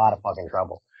 you're in a lot of fucking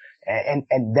trouble. And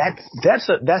that's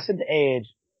an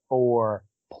edge for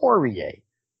Poirier.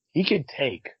 He could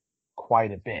take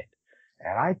quite a bit.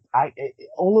 And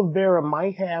Oliveira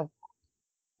might have,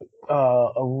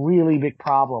 a really big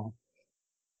problem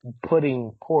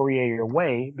putting Poirier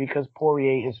away because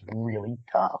Poirier is really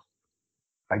tough.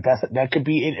 Like that could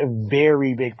be a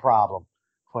very big problem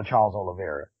for Charles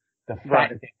Oliveira. The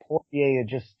fact that Poirier would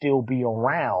just still be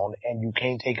around and you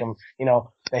can't take him,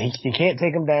 that you can't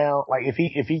take him down. Like if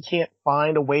he can't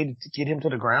find a way to get him to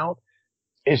the ground,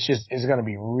 it's going to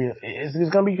be it's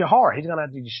going to be hard. He's going to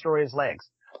have to destroy his legs.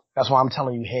 That's why I'm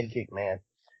telling you head kick, man.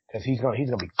 Cause he's going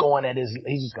to be going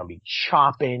he's just going to be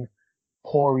chopping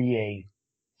Poirier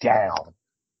down.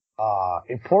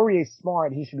 If Poirier's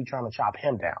smart, he should be trying to chop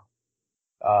him down.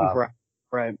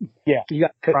 Right. Yeah. You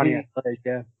got legs,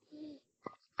 yeah.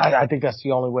 I think that's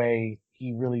the only way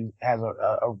he really has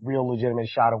a real legitimate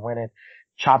shot of winning.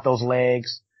 Chop those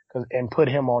legs and put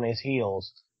him on his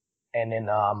heels. And then,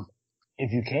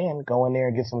 if you can, go in there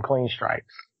and get some clean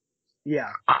strikes.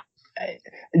 Yeah.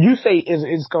 You say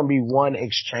it's going to be one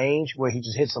exchange where he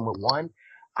just hits him with one.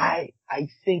 I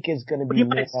think it's going to be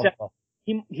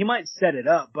he might set it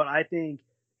up, but I think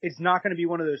it's not going to be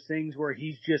one of those things where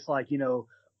he's just like,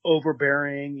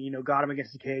 overbearing, got him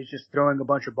against the cage, just throwing a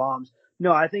bunch of bombs.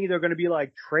 No, I think they're going to be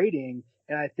like trading,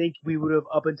 and I think we would have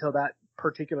up until that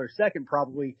particular second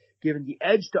probably given the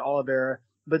edge to Oliveira,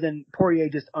 but then Poirier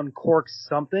just uncorks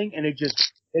something and it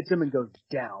just hits him and goes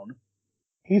down.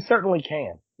 He certainly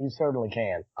can.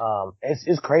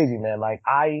 It's crazy, man. Like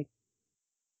I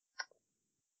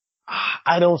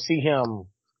don't see him.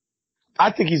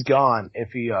 I think he's gone if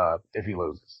he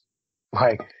loses.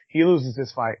 Like he loses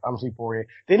this fight. I'm see Poirier.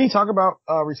 Didn't he talk about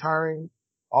retiring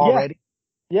already?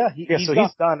 Yeah, he's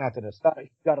done after this. He's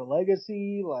got a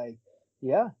legacy,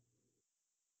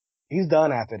 he's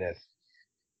done after this.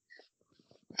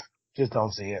 Just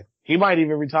don't see it. He might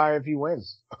even retire if he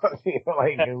wins.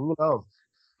 Who knows?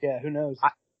 Yeah, who knows?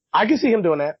 I can see him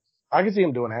doing that.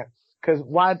 Cause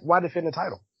why defend the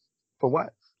title? For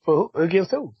what? For who?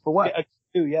 Against who? For what?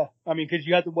 Yeah. I mean, cause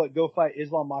you have to go fight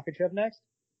Islam Makhachev next?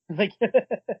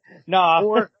 Nah.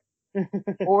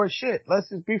 Or shit, let's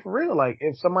just be for real. Like,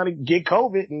 if somebody get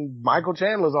COVID and Michael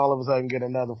Chandler's all of a sudden get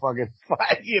another fucking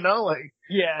fight,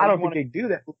 yeah, I don't think they do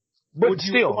that. But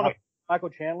still, Michael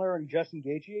Chandler and Justin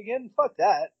Gaethje again? Fuck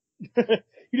that.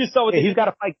 You just saw what he's got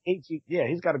to fight Gaethje. Yeah,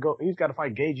 he's got to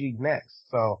fight Gaethje next.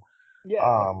 So,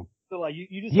 yeah. So like,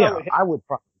 you just I would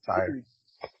probably tired.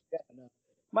 Yeah, no.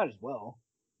 Might as well.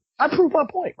 I prove my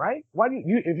point, right? Why do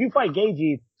you if you fight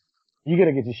Gaethje, you're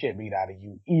gonna get the shit beat out of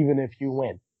you, even if you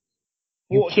win.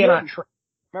 You cannot.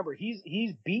 Remember, he's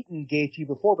beaten Gaethje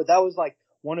before, but that was like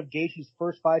one of Gaethje's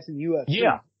first fights in the UFC.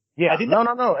 Yeah. I think no,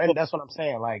 and that's what I'm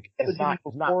saying. Like, it's not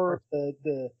before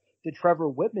the Trevor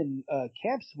Whitman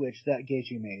camp switch that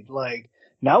Gaethje made. Like,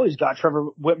 now he's got Trevor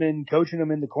Whitman coaching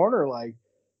him in the corner. Like,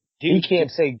 dude, you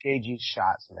can't say Gaethje's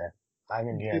shots, man. I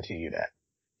can guarantee you that.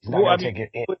 He's not gonna take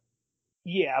it in.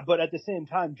 Yeah, but at the same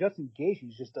time, Justin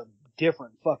Gaethje's just a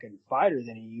different fucking fighter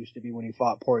than he used to be when he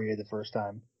fought Poirier the first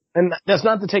time. And that's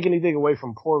not to take anything away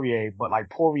from Poirier, but like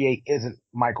Poirier isn't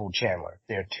Michael Chandler.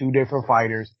 They're two different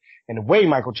fighters. And the way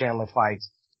Michael Chandler fights,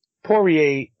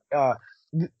 Poirier,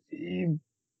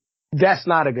 that's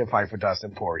not a good fight for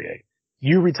Dustin Poirier.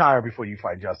 You retire before you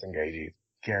fight Justin Gaethje.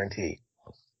 Guaranteed.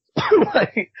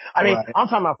 Like, I mean, I'm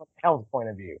talking about from a health point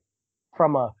of view.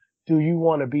 From a, do you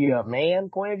want to be a man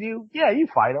point of view? Yeah, you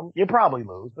fight him. You probably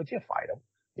lose, but you fight him.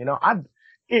 You know,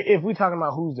 if we're talking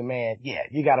about who's the man, yeah,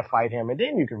 you got to fight him, and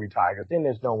then you can retire, because then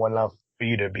there's no one else for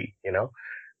you to beat, you know?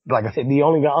 Like I said, the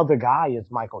only other guy is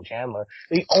Michael Chandler.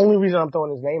 The only reason I'm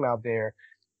throwing his name out there,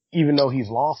 even though he's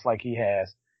lost like he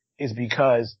has, is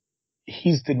because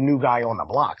he's the new guy on the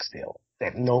block still.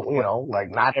 That like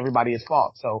not everybody is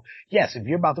fought. So yes, if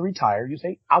you're about to retire, you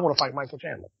say, I want to fight Michael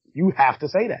Chandler. You have to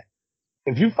say that.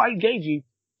 If you fight Gaethje,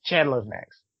 Chandler's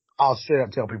next. I'll straight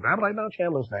up tell people, I'm like, no,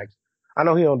 Chandler's next. I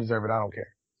know he don't deserve it. I don't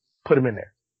care. Put him in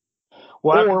there.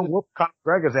 Well, or whoop Conor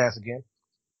McGregor's ass again.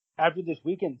 After this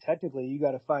weekend, technically, you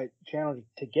got to fight Chandler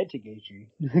to get to Gaethje.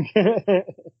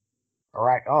 All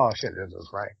right. Oh shit, that's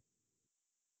right.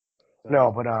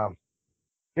 No, but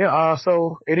yeah.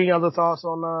 So, any other thoughts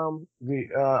on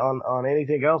on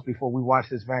anything else before we watch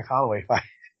this Max Holloway fight?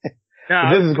 No,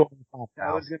 this is going.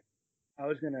 I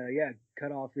was gonna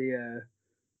cut off the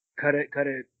cut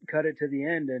it to the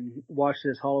end and watch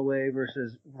this Holloway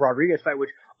versus Rodriguez fight.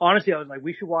 Which honestly, I was like,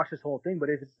 we should watch this whole thing. But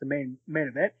if it's the main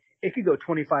event, it could go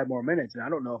 25 more minutes, and I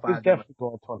don't know if it's definitely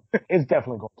going 20. It's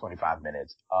definitely going 25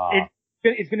 minutes.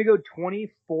 It's going to go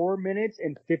 24 minutes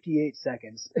and 58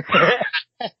 seconds.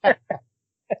 But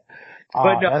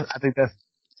no, I think that's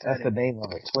the name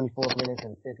of it. 24 minutes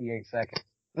and 58 seconds.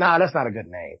 Nah, that's not a good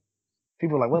name.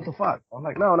 People are like, what the fuck? I'm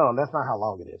like, no, that's not how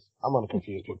long it is. I'm gonna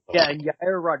confuse people. Yeah, and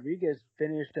Yair Rodriguez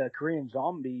finished Korean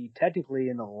Zombie technically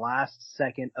in the last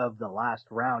second of the last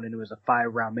round, and it was a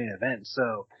 5-round main event.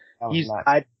 So he's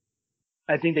tied.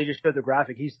 I think they just showed the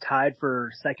graphic. He's tied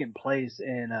for second place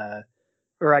in,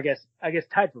 or I guess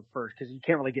tied for first, because you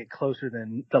can't really get closer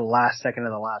than the last second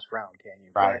of the last round, can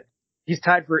you? Right. But he's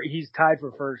tied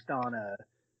for first on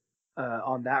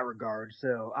that regard.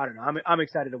 So I don't know. I'm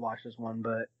excited to watch this one,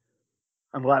 but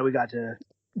I'm glad we got to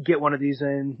get one of these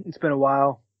in. It's been a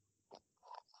while.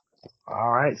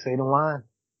 All right, say the line.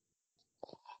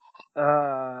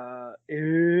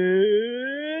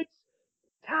 It's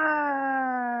time.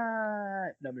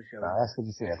 No, I'm gonna show you. That's what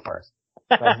you said first.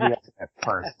 That's what you said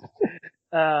first.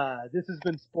 This has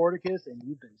been Sporticus, and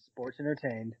you've been sports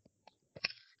entertained.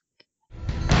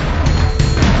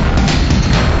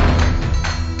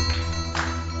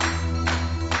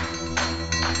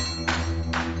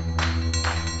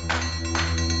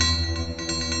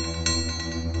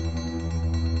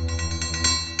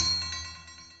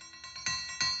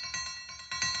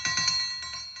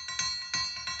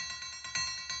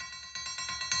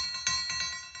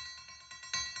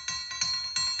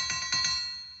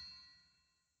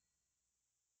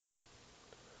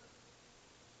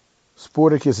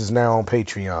 Sporticus is now on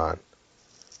Patreon.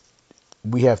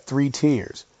 We have 3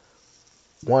 tiers.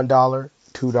 $1,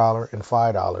 $2, and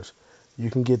 $5. You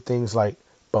can get things like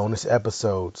bonus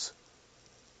episodes,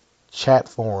 chat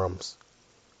forums,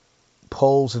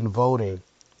 polls and voting,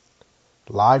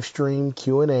 live stream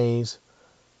Q&As,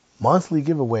 monthly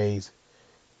giveaways,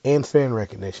 and fan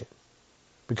recognition.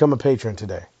 Become a patron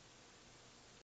today.